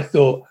 I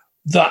thought,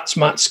 that's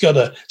Matt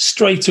Scudder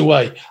straight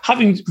away.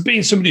 Having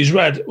been somebody who's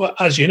read, well,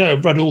 as you know,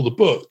 read all the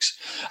books,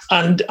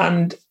 and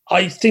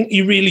I think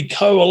he really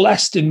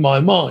coalesced in my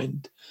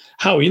mind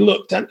how he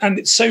looked. And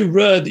it's so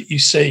rare that you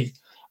see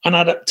an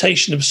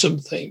adaptation of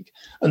something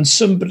and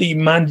somebody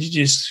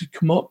manages to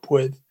come up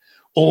with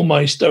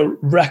almost a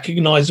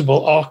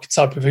recognizable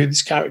archetype of who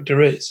this character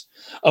is,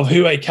 of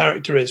who a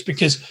character is,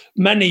 because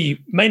many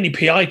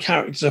PI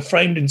characters are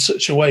framed in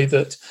such a way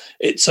that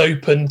it's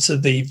open to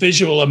the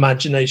visual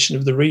imagination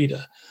of the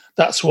reader.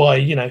 That's why,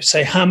 you know,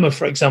 say Hammer,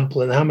 for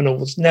example, in the Hammer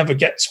novels never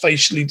gets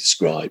facially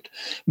described.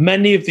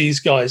 Many of these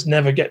guys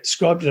never get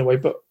described in a way,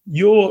 but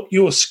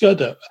your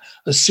Scudder,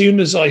 as soon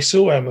as I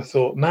saw him, I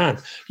thought, man,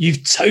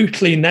 you've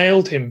totally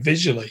nailed him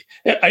visually.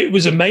 It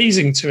was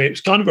amazing to me. It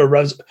was kind of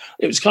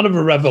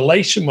a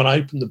revelation when I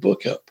opened the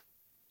book up.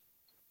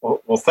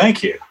 Well,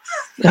 thank you.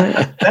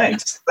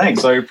 Thanks.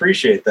 I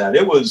appreciate that.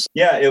 It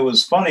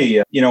was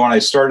funny. You know, when I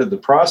started the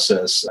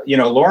process, you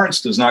know,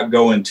 Lawrence does not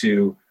go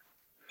into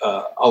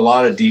a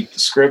lot of deep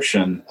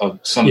description of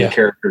some of the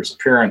characters'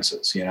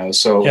 appearances, you know,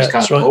 so it was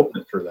kind of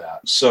open for that.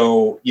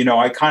 So, you know,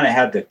 I kind of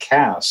had to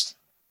cast,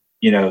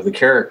 you know, the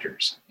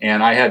characters,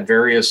 and I had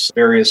various,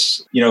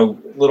 you know,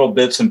 little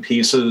bits and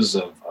pieces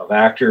of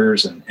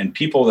actors and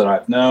people that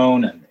I've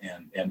known,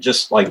 and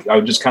just like, I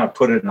would just kind of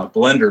put it in a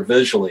blender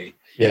visually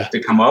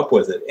to come up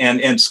with it.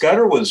 And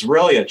Scudder was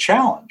really a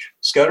challenge.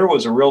 Scudder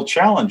was a real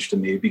challenge to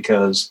me,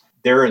 because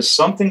there is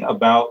something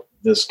about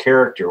this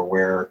character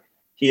where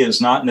he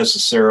is not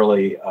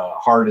necessarily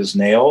hard as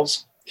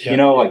nails, you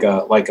know,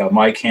 like a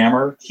Mike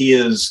Hammer.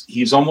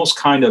 He's almost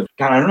kind of,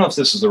 God, I don't know if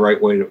this is the right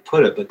way to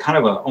put it, but kind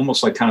of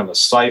almost like kind of a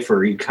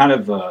cipher. He kind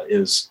of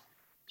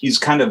he's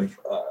kind of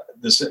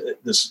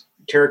this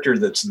character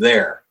that's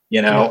there,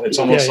 you know. It's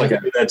almost like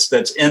that's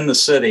in the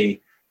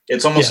city.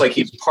 It's almost like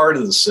he's part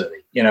of the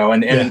city, you know.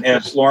 And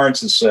as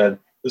Lawrence has said,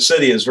 the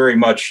city is very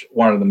much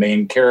one of the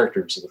main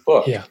characters of the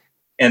book. Yeah.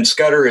 And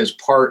Scudder is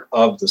part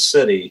of the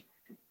city.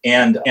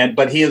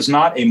 But he is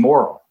not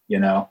amoral, you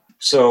know.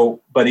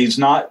 So, but he's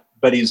not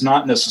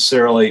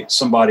necessarily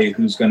somebody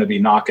who's going to be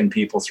knocking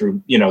people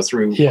through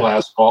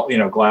glass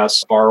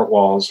bar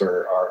walls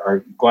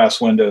or glass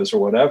windows or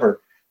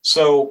whatever.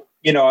 So,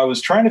 you know, I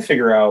was trying to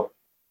figure out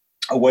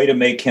a way to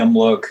make him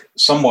look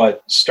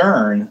somewhat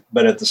stern,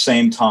 but at the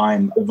same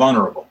time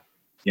vulnerable,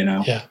 you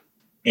know. Yeah.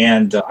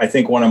 And I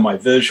think one of my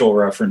visual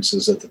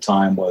references at the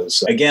time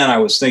was, again, I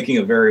was thinking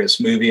of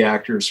various movie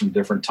actors from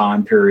different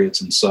time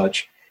periods and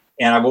such.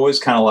 And I've always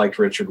kind of liked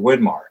Richard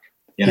Widmark,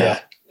 you know,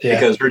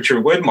 because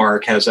Richard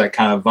Widmark has that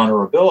kind of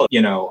vulnerability.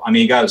 You know, I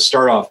mean, you got to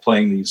start off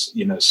playing these,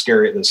 you know,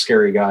 the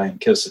scary guy in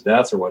Kiss of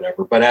Death or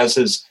whatever. But as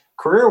his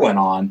career went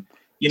on,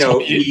 you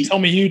know,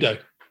 Tommy Udo.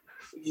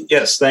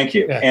 Yes, thank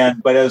you. Yeah.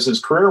 But as his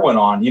career went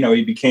on, you know,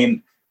 he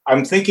became.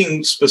 I'm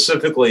thinking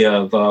specifically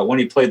of when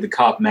he played the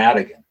cop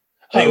Madigan.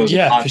 For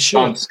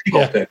sure.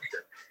 Picture.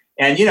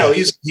 And you know,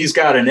 he's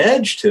got an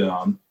edge to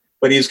him,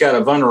 but he's got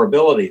a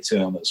vulnerability to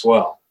him as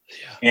well.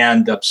 Yeah.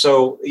 And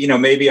so, you know,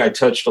 maybe I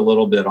touched a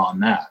little bit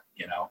on that,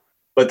 you know.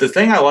 But the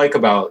thing I like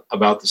about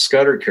the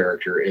Scudder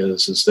character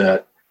is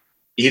that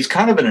he's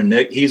kind of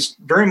he's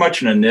very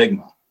much an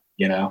enigma,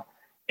 you know.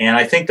 And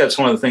I think that's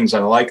one of the things I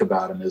like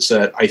about him, is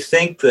that I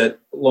think that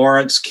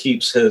Lawrence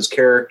keeps his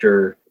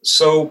character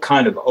so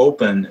kind of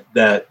open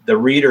that the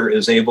reader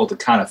is able to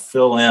kind of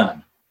fill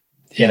in,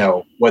 you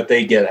know, what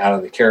they get out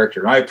of the character.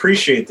 And I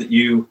appreciate that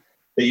you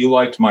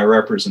liked my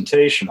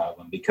representation of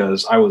him,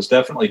 because I was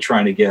definitely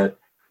trying to get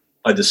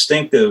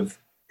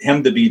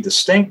him to be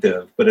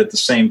distinctive, but at the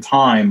same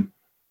time,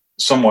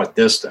 somewhat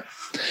distant,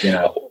 you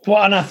know.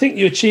 Well, and I think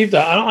you achieved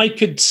that. And I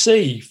could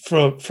see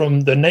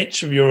from the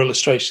nature of your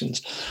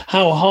illustrations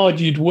how hard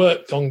you'd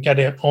worked on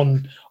getting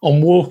on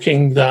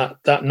walking that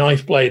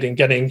knife blade and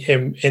getting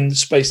him in the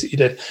space that you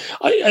did.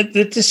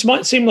 This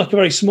might seem like a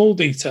very small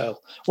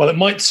detail. Well, it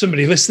might to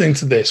somebody listening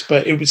to this,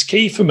 but it was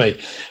key for me.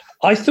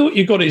 I thought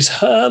you got his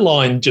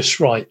hairline just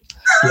right.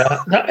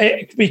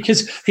 Yeah,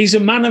 because he's a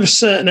man of a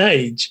certain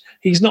age.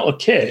 He's not a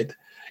kid.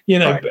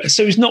 Right.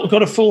 So he's not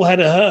got a full head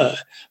of hair,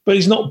 but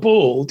he's not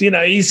bald.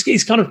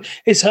 He's kind of,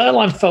 his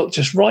hairline felt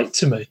just right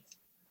to me.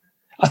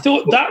 I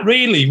thought that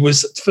really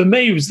was, for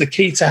me, was the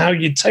key to how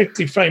you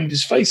totally framed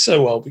his face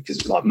so well, because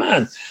it's like,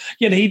 man,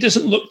 he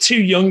doesn't look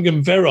too young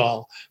and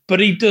virile,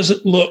 but he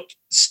doesn't look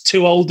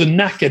too old and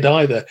knackered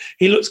either.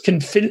 He looks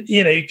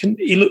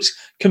he looks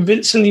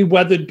convincingly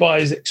weathered by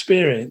his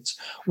experience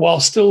while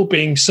still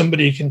being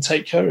somebody who can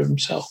take care of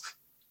himself.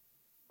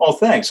 Well,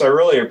 thanks. I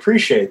really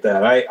appreciate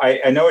that.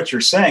 I know what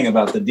you're saying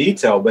about the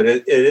detail, but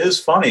it is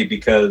funny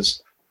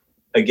because,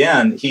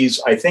 again,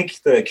 I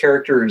think the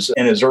character is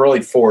in his early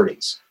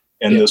 40s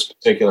in this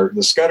particular,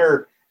 the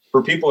Scudder,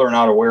 for people who are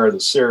not aware of the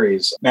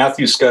series,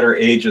 Matthew Scudder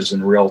ages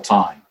in real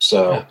time.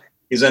 So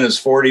he's in his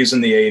 40s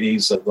and the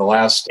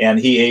 80s, and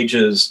he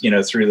ages,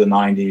 through the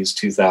 90s,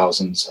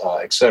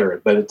 2000s, et cetera.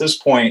 But at this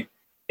point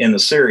in the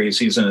series,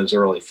 he's in his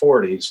early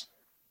 40s.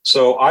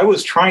 So I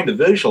was trying to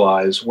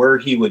visualize where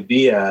he would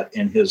be at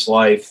in his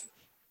life.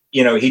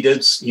 He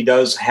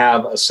does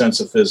have a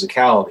sense of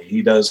physicality.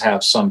 He does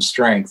have some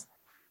strength.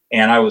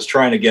 And I was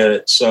trying to get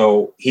it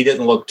so he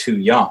didn't look too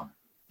young,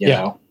 you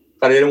know,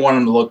 but I didn't want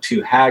him to look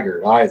too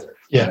haggard either,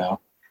 you know.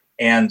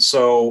 And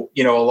so,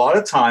 a lot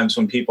of times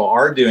when people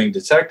are doing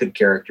detective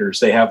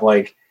characters, they have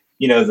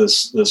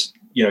this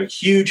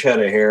huge head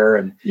of hair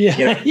and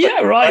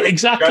right,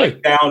 exactly,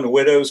 jutting down the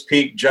widow's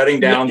peak, jutting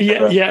down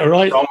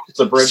right, almost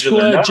the bridge of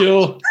their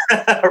nose.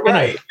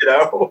 Right,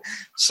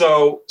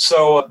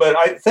 So,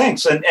 but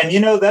thanks, and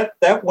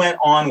that went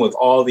on with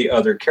all the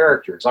other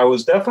characters. I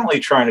was definitely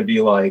trying to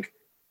be like,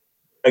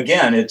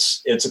 again,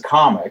 it's a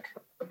comic.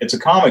 It's a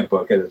comic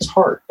book at its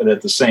heart, but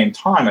at the same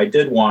time, I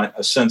did want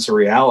a sense of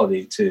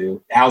reality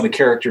to how the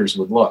characters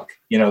would look,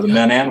 the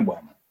men and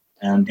women,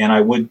 and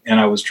I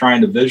was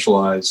trying to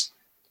visualize,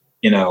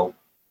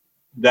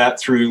 that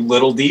through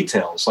little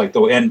details like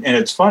and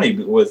it's funny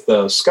with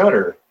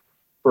Scudder,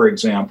 for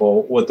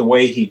example, with the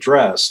way he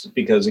dressed,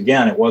 because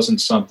again, it wasn't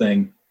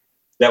something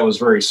that was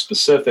very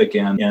specific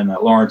in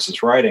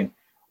Lawrence's writing.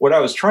 What I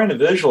was trying to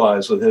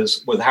visualize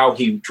with how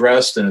he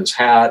dressed and his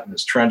hat and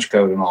his trench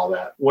coat and all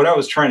that, what I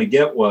was trying to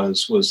get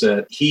was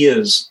that he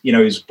is,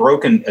 he's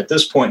broken at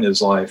this point in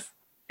his life,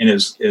 and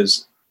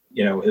his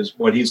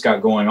what he's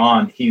got going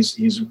on. He's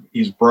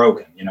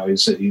broken.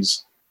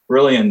 He's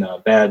really in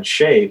bad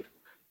shape,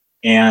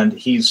 and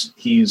he's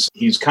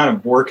kind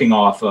of working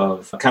off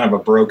of kind of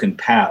a broken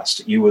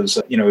past. He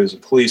was he was a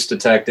police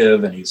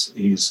detective, and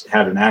he's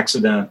had an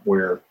accident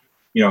where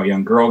a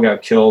young girl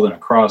got killed in a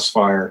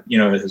crossfire.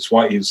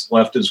 He's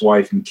left his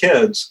wife and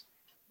kids,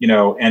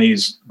 and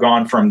he's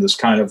gone from this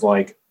kind of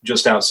like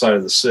just outside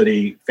of the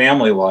city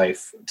family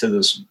life to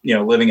this,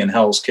 living in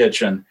Hell's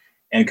Kitchen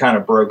and kind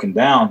of broken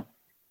down.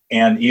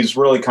 And he's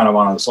really kind of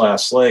on his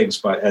last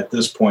legs at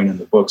this point in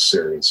the book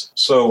series.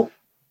 So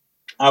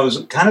I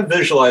was kind of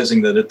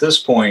visualizing that at this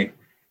point,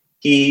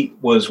 he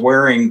was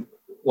wearing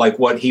like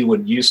what he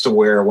would used to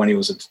wear when he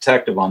was a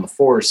detective on the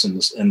force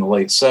in the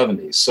late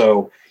 70s.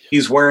 So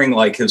he's wearing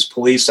like his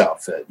police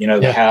outfit,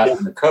 the hat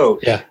and the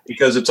coat,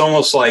 because it's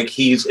almost like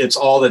it's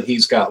all that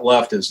he's got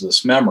left is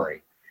this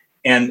memory.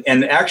 And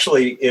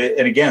actually,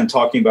 and again,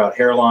 talking about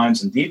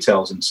hairlines and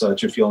details and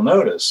such, if you'll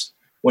notice,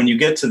 when you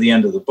get to the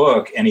end of the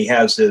book and he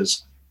has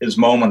his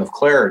moment of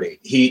clarity,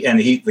 when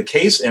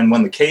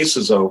the case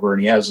is over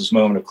and he has his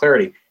moment of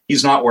clarity,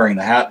 he's not wearing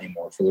the hat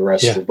anymore for the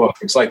rest of the book.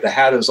 It's like the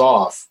hat is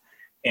off,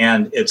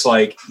 and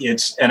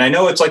and I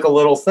know it's like a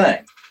little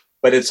thing,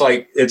 but it's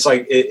like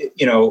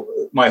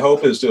my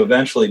hope is to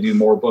eventually do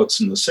more books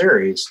in the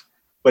series,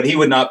 but he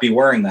would not be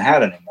wearing the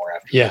hat anymore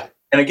after. Yeah.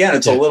 And again,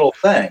 it's a little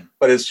thing,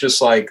 but it's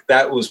just like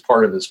that was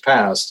part of his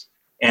past,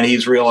 and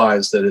he's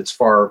realized that it's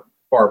far,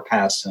 far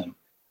past him,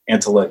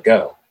 and to let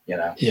go.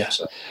 Yeah.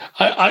 So.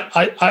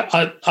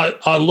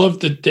 I love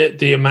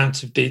the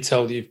amount of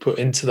detail that you've put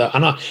into that,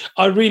 and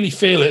I really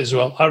feel it as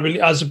well. I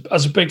really, as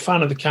a big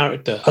fan of the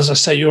character, as I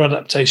say, your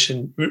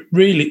adaptation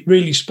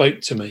really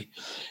spoke to me.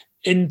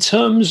 In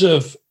terms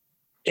of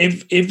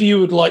if you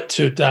would like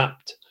to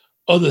adapt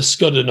other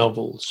Scudder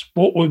novels,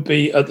 what would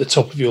be at the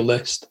top of your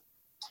list?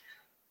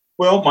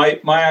 Well,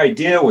 my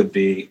idea would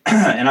be,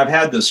 and I've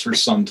had this for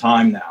some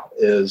time now,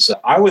 is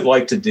I would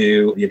like to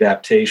do the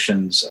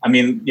adaptations. I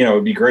mean, it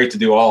would be great to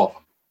do all of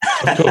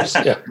them. Of course,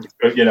 yeah.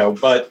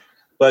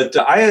 But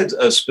I had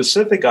a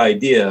specific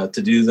idea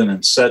to do them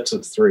in sets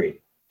of 3.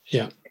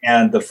 Yeah.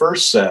 And the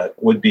first set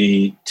would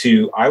be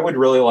I would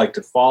really like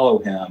to follow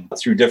him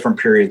through different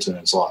periods in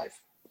his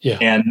life. Yeah.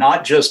 And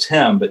not just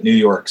him, but New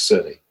York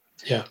City.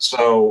 Yeah.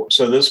 So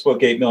this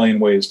book, 8 Million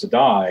Ways to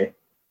Die,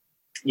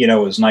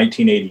 is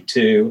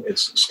 1982.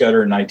 It's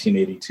Scudder in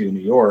 1982, New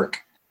York.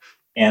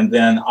 And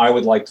then I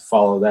would like to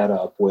follow that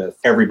up with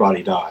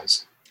Everybody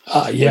Dies.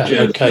 Which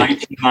is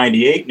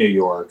 1998 New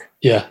York.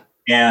 Yeah.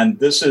 And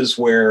this is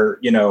where,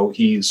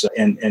 he's,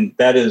 and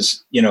that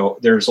is,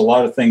 there's a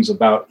lot of things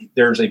about,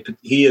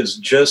 he is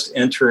just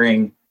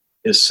entering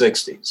his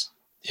 60s.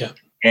 Yeah.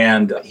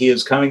 And he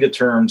is coming to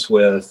terms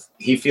with,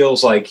 he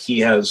feels like he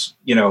has,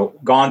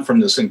 gone from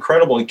this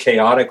incredibly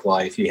chaotic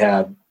life he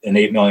had in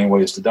 8 Million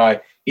Ways to Die.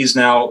 he's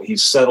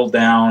settled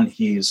down.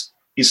 He's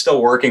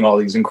still working all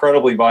these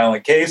incredibly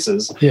violent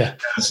cases,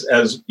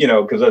 as you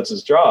know, because that's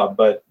his job.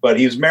 But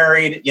he's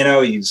married. You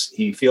know,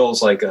 he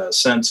feels like a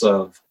sense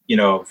of, you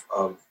know,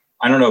 of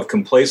I don't know if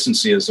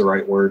complacency is the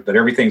right word, but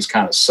everything's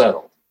kind of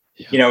settled.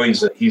 Yeah. You know,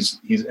 he's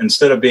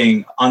instead of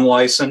being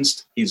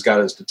unlicensed, he's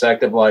got his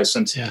detective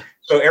license. Yeah.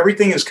 So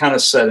everything is kind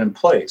of set in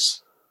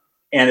place,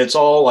 and it's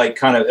all like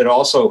it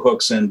also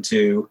hooks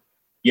into,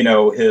 you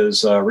know,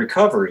 his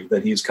recovery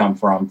that he's come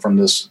from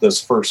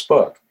this first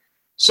book.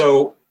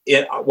 So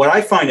what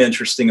I find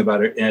interesting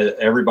about it,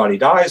 Everybody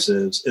Dies,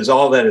 is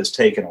all that is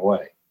taken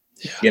away.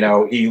 Yeah. You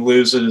know, he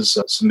loses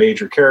some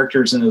major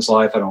characters in his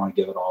life. I don't want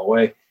to give it all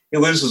away. He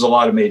loses a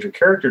lot of major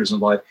characters in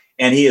life,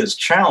 and he is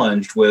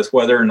challenged with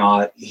whether or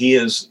not he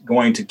is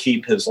going to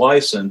keep his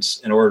license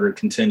in order to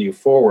continue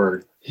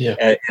forward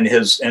in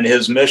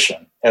his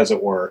mission, as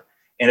it were.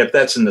 And if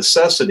that's a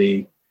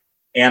necessity,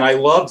 and I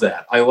love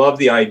that. I love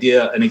the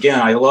idea. And again,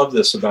 I love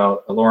this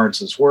about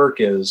Lawrence's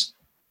work is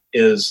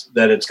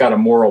that it's got a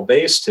moral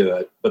base to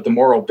it, but the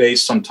moral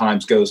base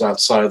sometimes goes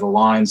outside of the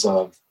lines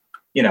of,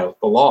 you know,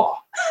 the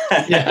law.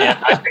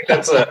 Yeah. I think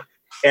that's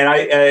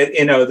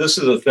you know, this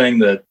is a thing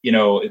that, you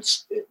know,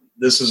 it's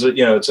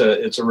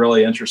a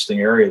really interesting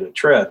area to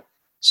tread.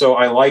 So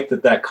I like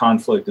that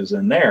conflict is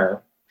in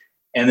there.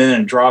 And then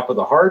in Drop of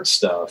the Hard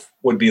Stuff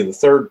would be the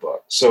third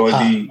book. So it'd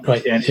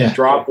be, and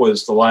Drop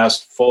was the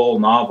last full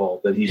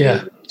novel that he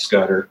did with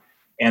Scudder.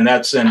 And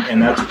that's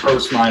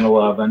post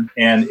 9/11,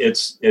 and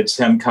it's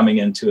him coming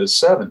into his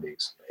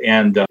 70s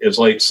and his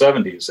late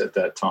 70s at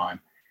that time.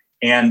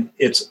 And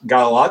it's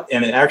got a lot,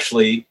 and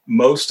actually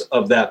most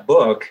of that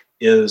book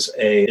is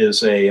a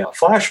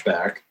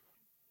flashback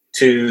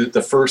to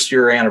the first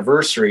year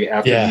anniversary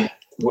after.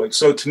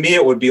 So to me,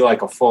 it would be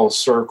like a full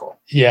circle.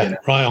 Yeah, you know,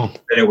 right on.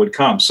 That it would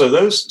come.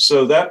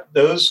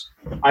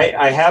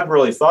 I have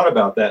really thought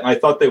about that, and I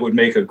thought they would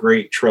make a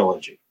great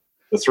trilogy,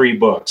 the 3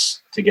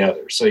 books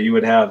together. So you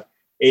would have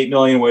 8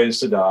 Million Ways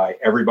to Die,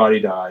 Everybody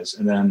Dies,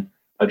 and then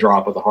A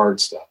Drop of the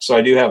Hard Stuff. So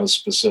I do have a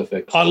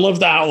specific. I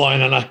love that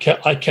outline, and I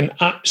can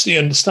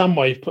absolutely understand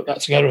why you've put that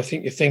together. I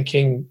think your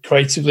thinking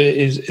creatively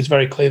is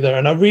very clear there,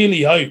 and I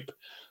really hope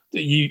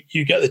that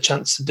you get the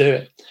chance to do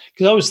it.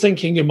 Because I was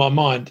thinking in my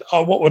mind,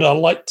 what would I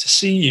like to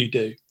see you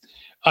do?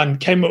 And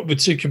came up with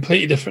 2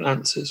 completely different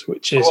answers,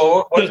 which is...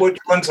 Well, which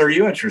ones are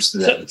you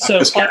interested in?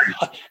 So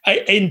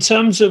in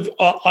terms of,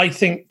 I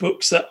think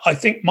books that I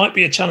think might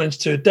be a challenge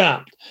to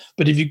adapt,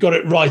 but if you got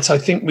it right, I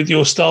think with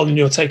your style and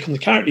your take on the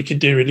character, you could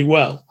do really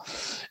well,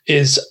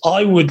 is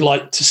I would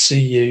like to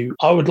see you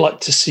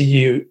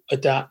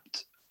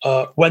adapt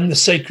When the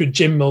Sacred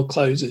Gin Mill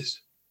Closes,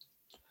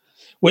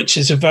 which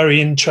is a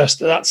very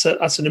interesting. That's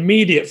an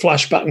immediate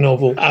flashback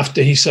novel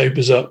after he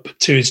sobers up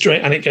to his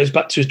drink, and it goes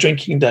back to his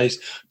drinking days.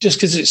 Just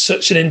because it's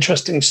such an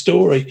interesting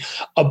story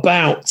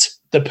about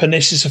the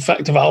pernicious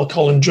effect of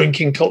alcohol and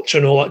drinking culture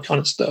and all that kind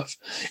of stuff,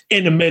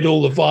 in amid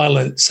all the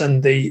violence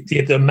and the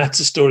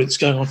meta story that's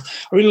going on.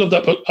 I really love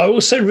that book. I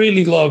also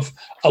really love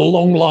A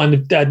Long Line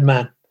of Dead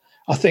Men.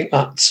 I think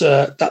that's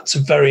a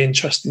very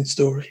interesting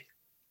story.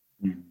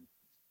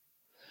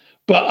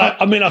 But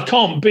I mean, I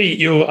can't beat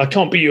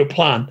your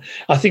plan.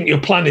 I think your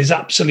plan is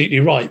absolutely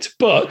right.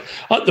 But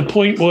at the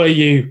point where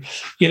you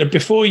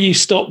before you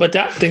stop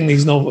adapting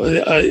these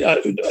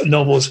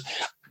novels,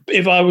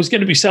 if I was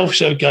going to be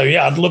selfish, I'd go,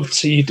 I'd love to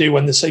see you do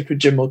When the Sacred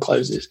Gin Mill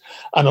Closes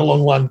and A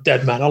Long Line of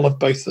Dead Men. I love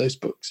both of those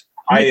books.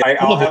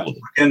 I'll have to look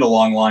into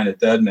Long Line of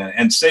Dead Men,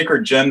 and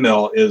Sacred Gin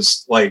Mill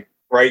is like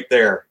right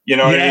there. You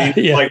know what I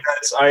mean? Yeah. Like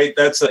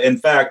in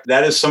fact,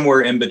 that is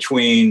somewhere in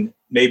between.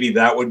 Maybe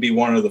that would be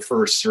one of the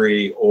first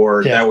 3,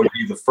 or that would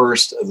be the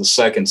first of the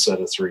second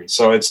set of 3.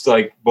 So it's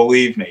like,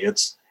 believe me,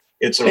 it's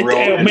a real.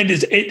 I mean,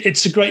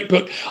 it's a great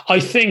book. I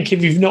think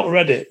if you've not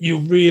read it, you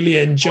really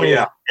enjoy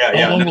it.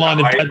 Long Line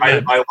of Dead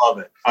Men. I love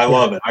it. I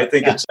love it. I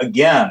think it's,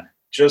 again,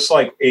 just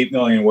like 8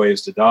 Million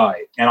Ways to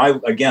Die. And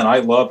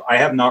I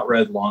have not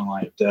read Long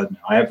Line of Dead Men.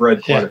 I have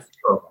read quite a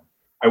few of them.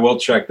 I will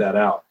check that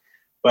out.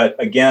 But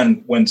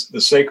again, When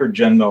the Sacred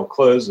Gin Mill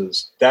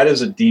Closes, that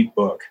is a deep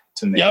book.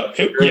 To me.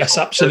 Yes,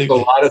 absolutely.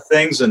 There's a lot of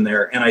things in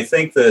there. And I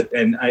think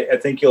I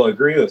think you'll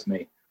agree with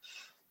me.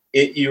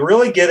 You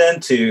really get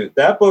into,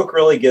 that book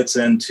really gets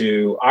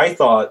into, I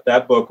thought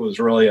that book was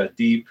really a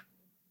deep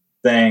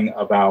thing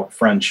about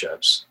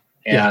friendships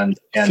and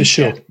for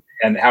sure.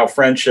 and how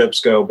friendships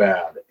go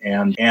bad.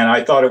 And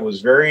I thought it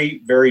was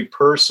very, very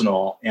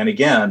personal. And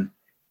again,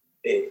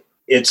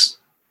 it's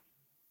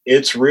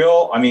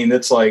real. I mean,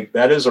 it's like,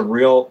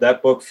 that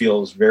book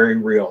feels very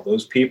real.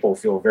 Those people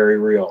feel very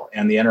real.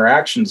 And the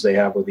interactions they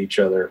have with each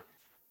other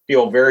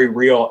feel very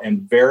real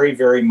and very,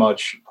 very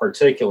much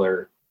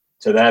particular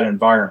to that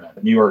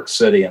environment, New York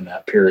City in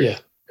that period,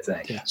 I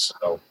think. Yeah.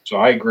 So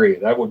I agree.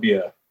 That would be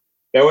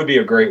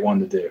a great one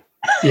to do.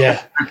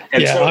 Yeah.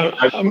 And so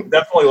I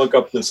definitely look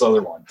up this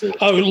other one too.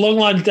 Oh, Long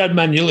Line of Dead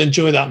Men, you'll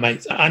enjoy that,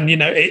 mate. And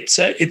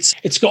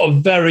it's got a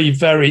very,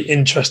 very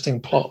interesting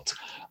plot.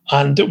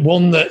 And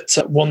one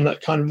that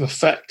kind of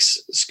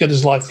affects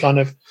Scudder's life kind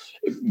of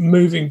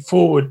moving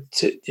forward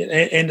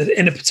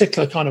in a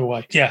particular kind of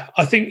way. Yeah,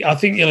 I think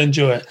you'll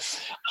enjoy it.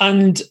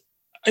 And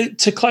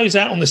to close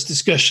out on this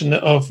discussion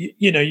of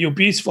your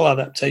beautiful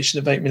adaptation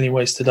of 8 Million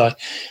Ways to Die,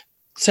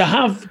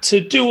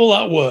 to do all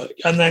that work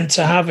and then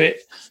to have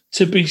it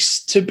to be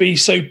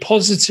so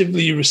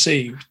positively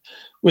received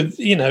with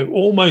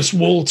almost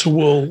wall to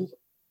wall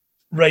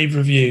rave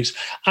reviews,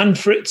 and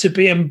for it to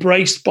be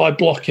embraced by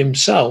Block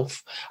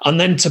himself, and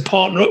then to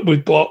partner up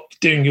with Block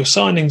doing your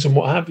signings and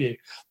what have you,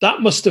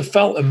 that must have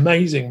felt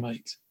amazing,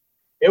 mate.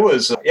 It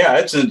was,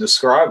 it's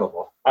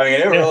indescribable. I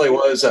mean, it really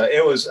was.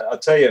 I'll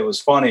tell you, it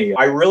was funny.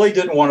 I really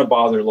didn't want to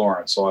bother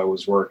Lawrence while I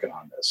was working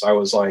on this. I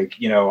was like,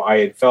 I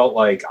had felt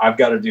like I've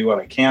got to do what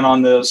I can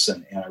on this.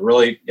 And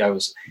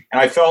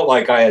I felt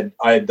like I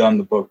had done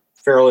the book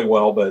fairly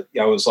well, but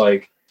I was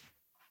like,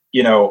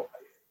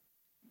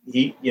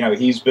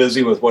 he's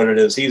busy with what it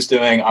is he's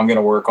doing. I'm going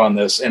to work on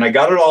this. And I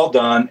got it all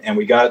done, and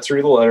we got it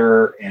through the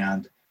letter.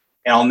 And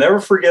I'll never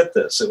forget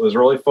this. It was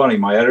really funny.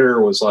 My editor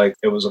was like,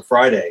 it was a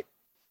Friday,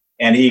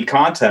 and he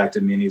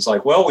contacted me and he's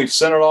like, well, we've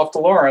sent it off to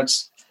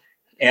Lawrence.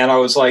 And I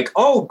was like,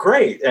 oh,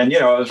 great. And,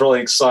 I was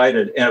really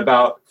excited. And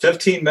about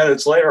 15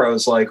 minutes later, I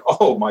was like,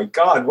 oh my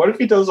God, what if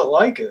he doesn't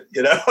like it?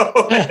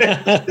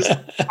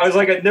 I was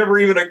like, it never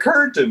even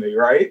occurred to me.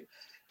 Right.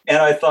 And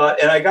I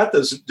thought, and I got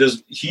this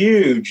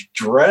huge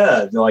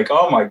dread, like,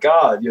 oh my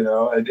God,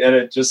 and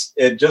it just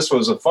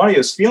was the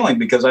funniest feeling,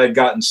 because I had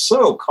gotten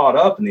so caught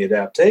up in the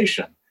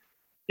adaptation,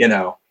 and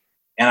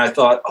I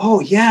thought,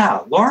 oh yeah,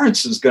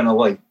 Lawrence is going to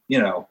what's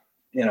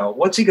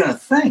he going to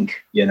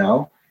think,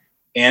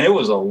 and it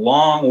was a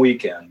long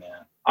weekend, man.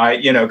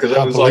 Because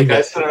it was like,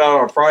 I sent it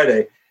out on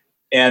Friday,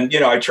 and,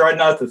 I tried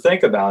not to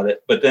think about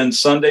it. But then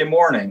Sunday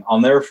morning, I'll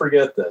never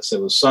forget this.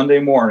 It was Sunday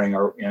morning,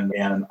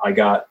 and I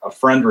got a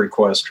friend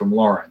request from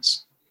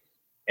Lawrence.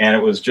 And it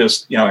was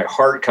just, my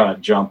heart kind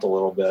of jumped a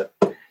little bit.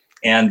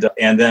 And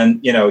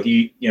then,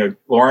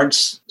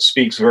 Lawrence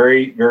speaks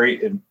very,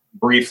 very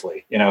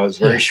briefly. It's a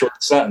very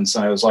short sentence.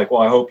 And I was like,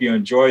 well, I hope you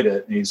enjoyed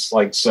it. And he's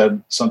like,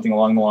 said something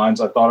along the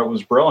lines, I thought it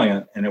was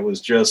brilliant. And it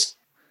was just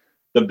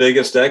the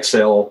biggest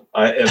exhale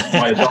in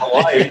my adult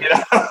life,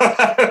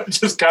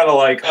 just kind of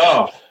like,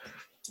 oh.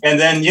 And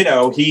then,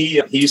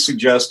 he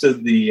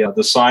suggested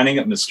the signing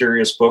at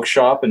Mysterious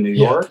Bookshop in New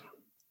York,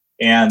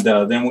 and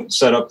then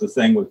set up the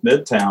thing with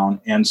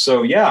Midtown. And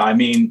so,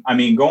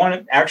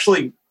 going,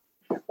 actually,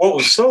 what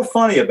was so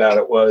funny about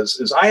it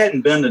is I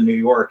hadn't been to New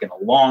York in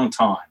a long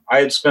time.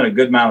 I had spent a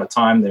good amount of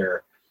time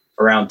there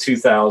around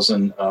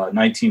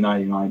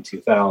 1999,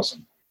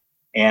 2000.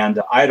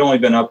 And I had only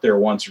been up there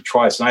once or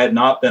twice, and I had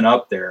not been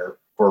up there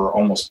for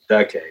almost a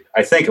decade.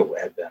 I think it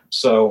had been.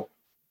 So,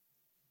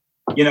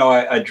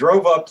 I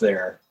drove up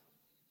there,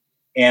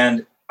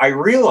 and I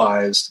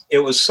realized it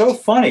was so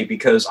funny,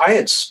 because I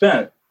had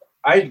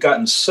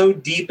gotten so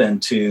deep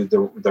into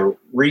the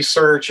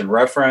research and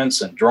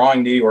reference and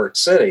drawing New York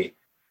City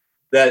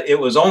that it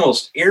was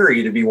almost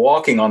eerie to be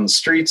walking on the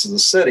streets of the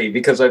city,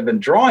 because I've been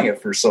drawing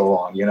it for so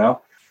long,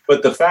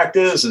 But the fact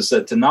is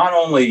that to not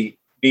only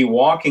be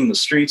walking the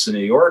streets of New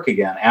York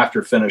again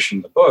after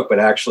finishing the book, but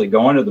actually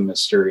going to the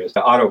Mysterious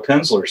Otto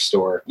Penzler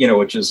store,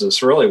 which is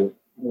this really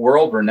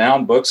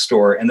world-renowned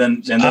bookstore. And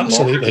then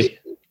Absolutely.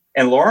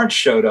 Lawrence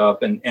showed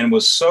up and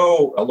was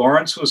so,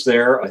 Lawrence was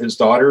there, his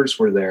daughters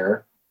were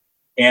there,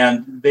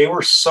 and they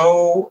were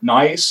so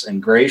nice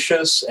and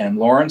gracious, and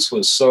Lawrence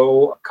was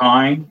so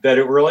kind that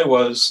it really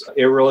was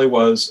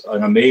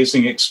an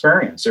amazing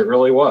experience. It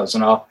really was.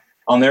 And I'll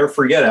never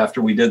forget,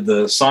 after we did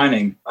the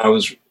signing,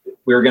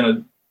 we were going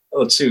to,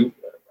 let's see,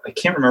 I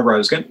can't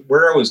remember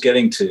where I was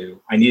getting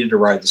to. I needed to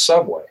ride the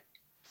subway.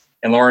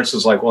 And Lawrence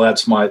was like, well,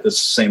 that's the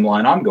same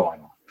line I'm going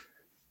on.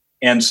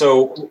 And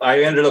so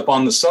I ended up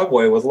on the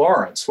subway with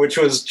Lawrence, which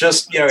was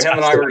just, him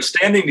and I were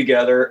standing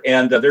together.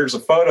 And there's a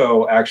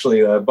photo,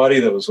 actually, a buddy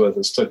that was with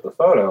us took the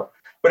photo.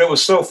 But it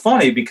was so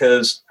funny,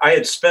 because I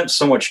had spent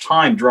so much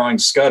time drawing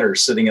Scudder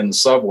sitting in the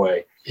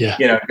subway,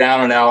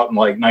 down and out in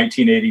like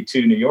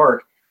 1982 New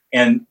York.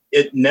 And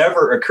it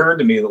never occurred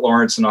to me that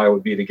Lawrence and I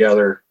would be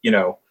together,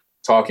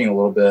 talking a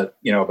little bit,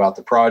 about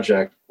the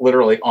project,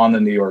 literally on the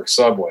New York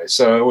subway.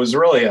 So it was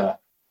really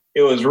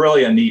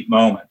a neat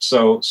moment.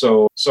 So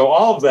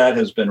all of that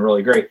has been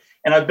really great.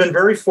 And I've been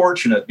very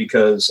fortunate,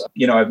 because,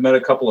 I've met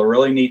a couple of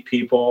really neat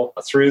people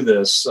through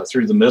this,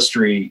 through the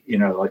mystery,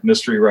 like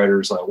mystery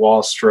writers, like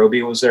Wallace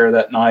Strobe was there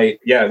that night.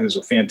 Yeah, who's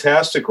a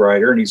fantastic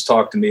writer. And he's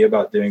talked to me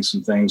about doing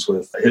some things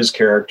with his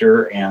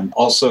character. And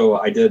also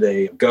I did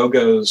a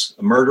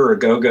Murder of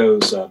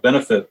Go-Go's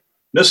benefit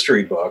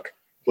mystery book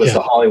with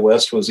the Holly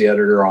West was the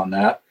editor on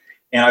that.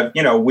 And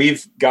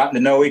we've gotten to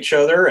know each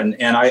other, and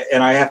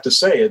I have to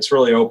say, it's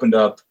really opened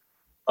up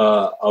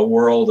a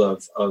world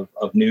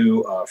of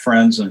new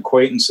friends and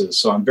acquaintances.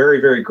 So I'm very,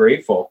 very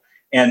grateful.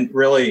 And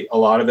really, a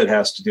lot of it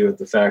has to do with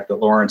the fact that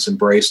Lawrence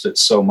embraced it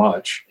so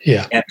much,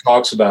 and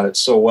talks about it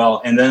so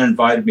well, and then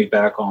invited me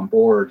back on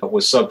board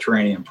with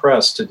Subterranean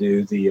Press to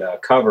do the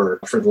cover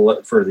for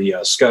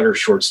the Scudder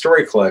short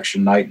story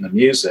collection, Night in the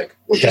Music,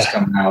 which is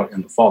coming out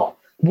in the fall.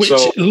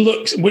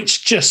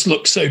 which just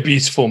looks so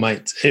beautiful,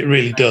 mate. It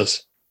really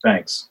does.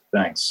 Thanks.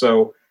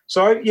 So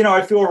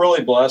I feel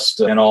really blessed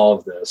in all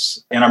of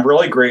this, and I'm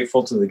really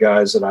grateful to the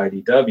guys at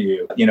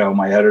IDW,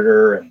 my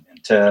editor and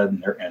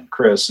Ted and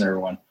Chris and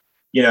everyone,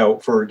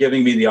 for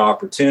giving me the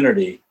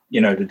opportunity,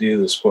 to do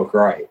this book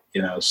right,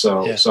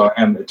 so I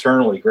am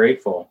eternally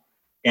grateful.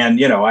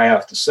 And, I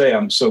have to say,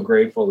 I'm so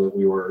grateful that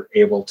we were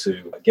able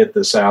to get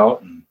this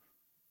out and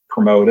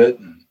promote it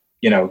and,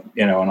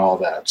 and all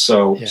that.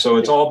 So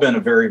it's all been a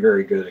very,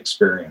 very good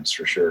experience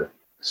for sure.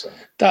 So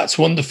that's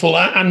wonderful.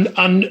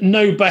 And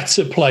no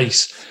better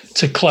place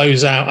to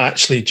close out,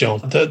 actually, John,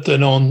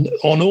 than on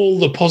all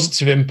the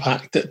positive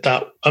impact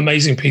that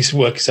amazing piece of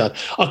work has had.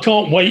 I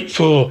can't wait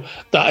for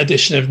that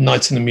edition of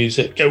Night in the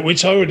Music,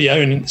 which I already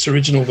own in its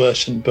original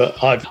version,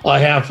 but I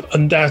have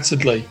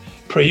undoubtedly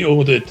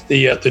pre-ordered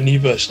the new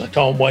version. I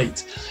can't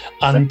wait.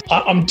 And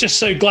I'm just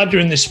so glad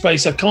you're in this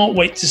space. I can't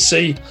wait to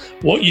see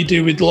what you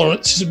do with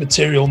Lawrence's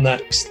material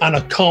next. And I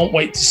can't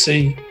wait to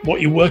see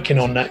what you're working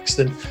on next.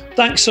 And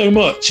thanks so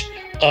much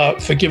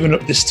for giving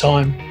up this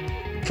time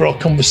for our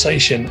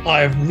conversation. I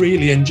have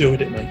really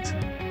enjoyed it, mate.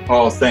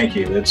 Oh, thank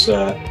you. It's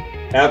an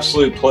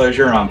absolute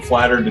pleasure. And I'm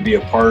flattered to be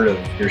a part of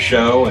your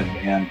show.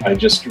 And I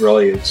just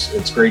really,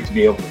 it's great to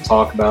be able to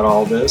talk about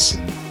all this.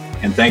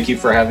 And thank you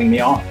for having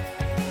me on.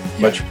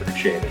 Much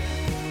appreciated.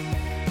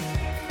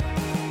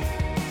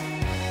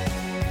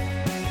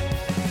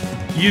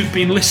 You've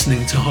been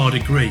listening to Hard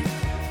Agree.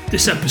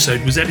 This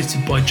episode was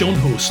edited by John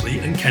Horsley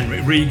and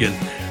Kenrick Regan,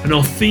 and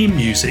our theme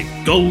music,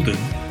 Golden,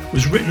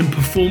 was written and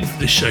performed for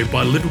this show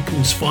by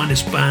Liverpool's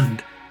finest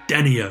band,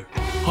 Denio.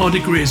 Hard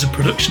Agree is a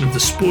production of the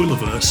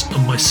Spoilerverse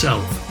and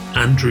myself,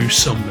 Andrew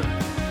Sumner.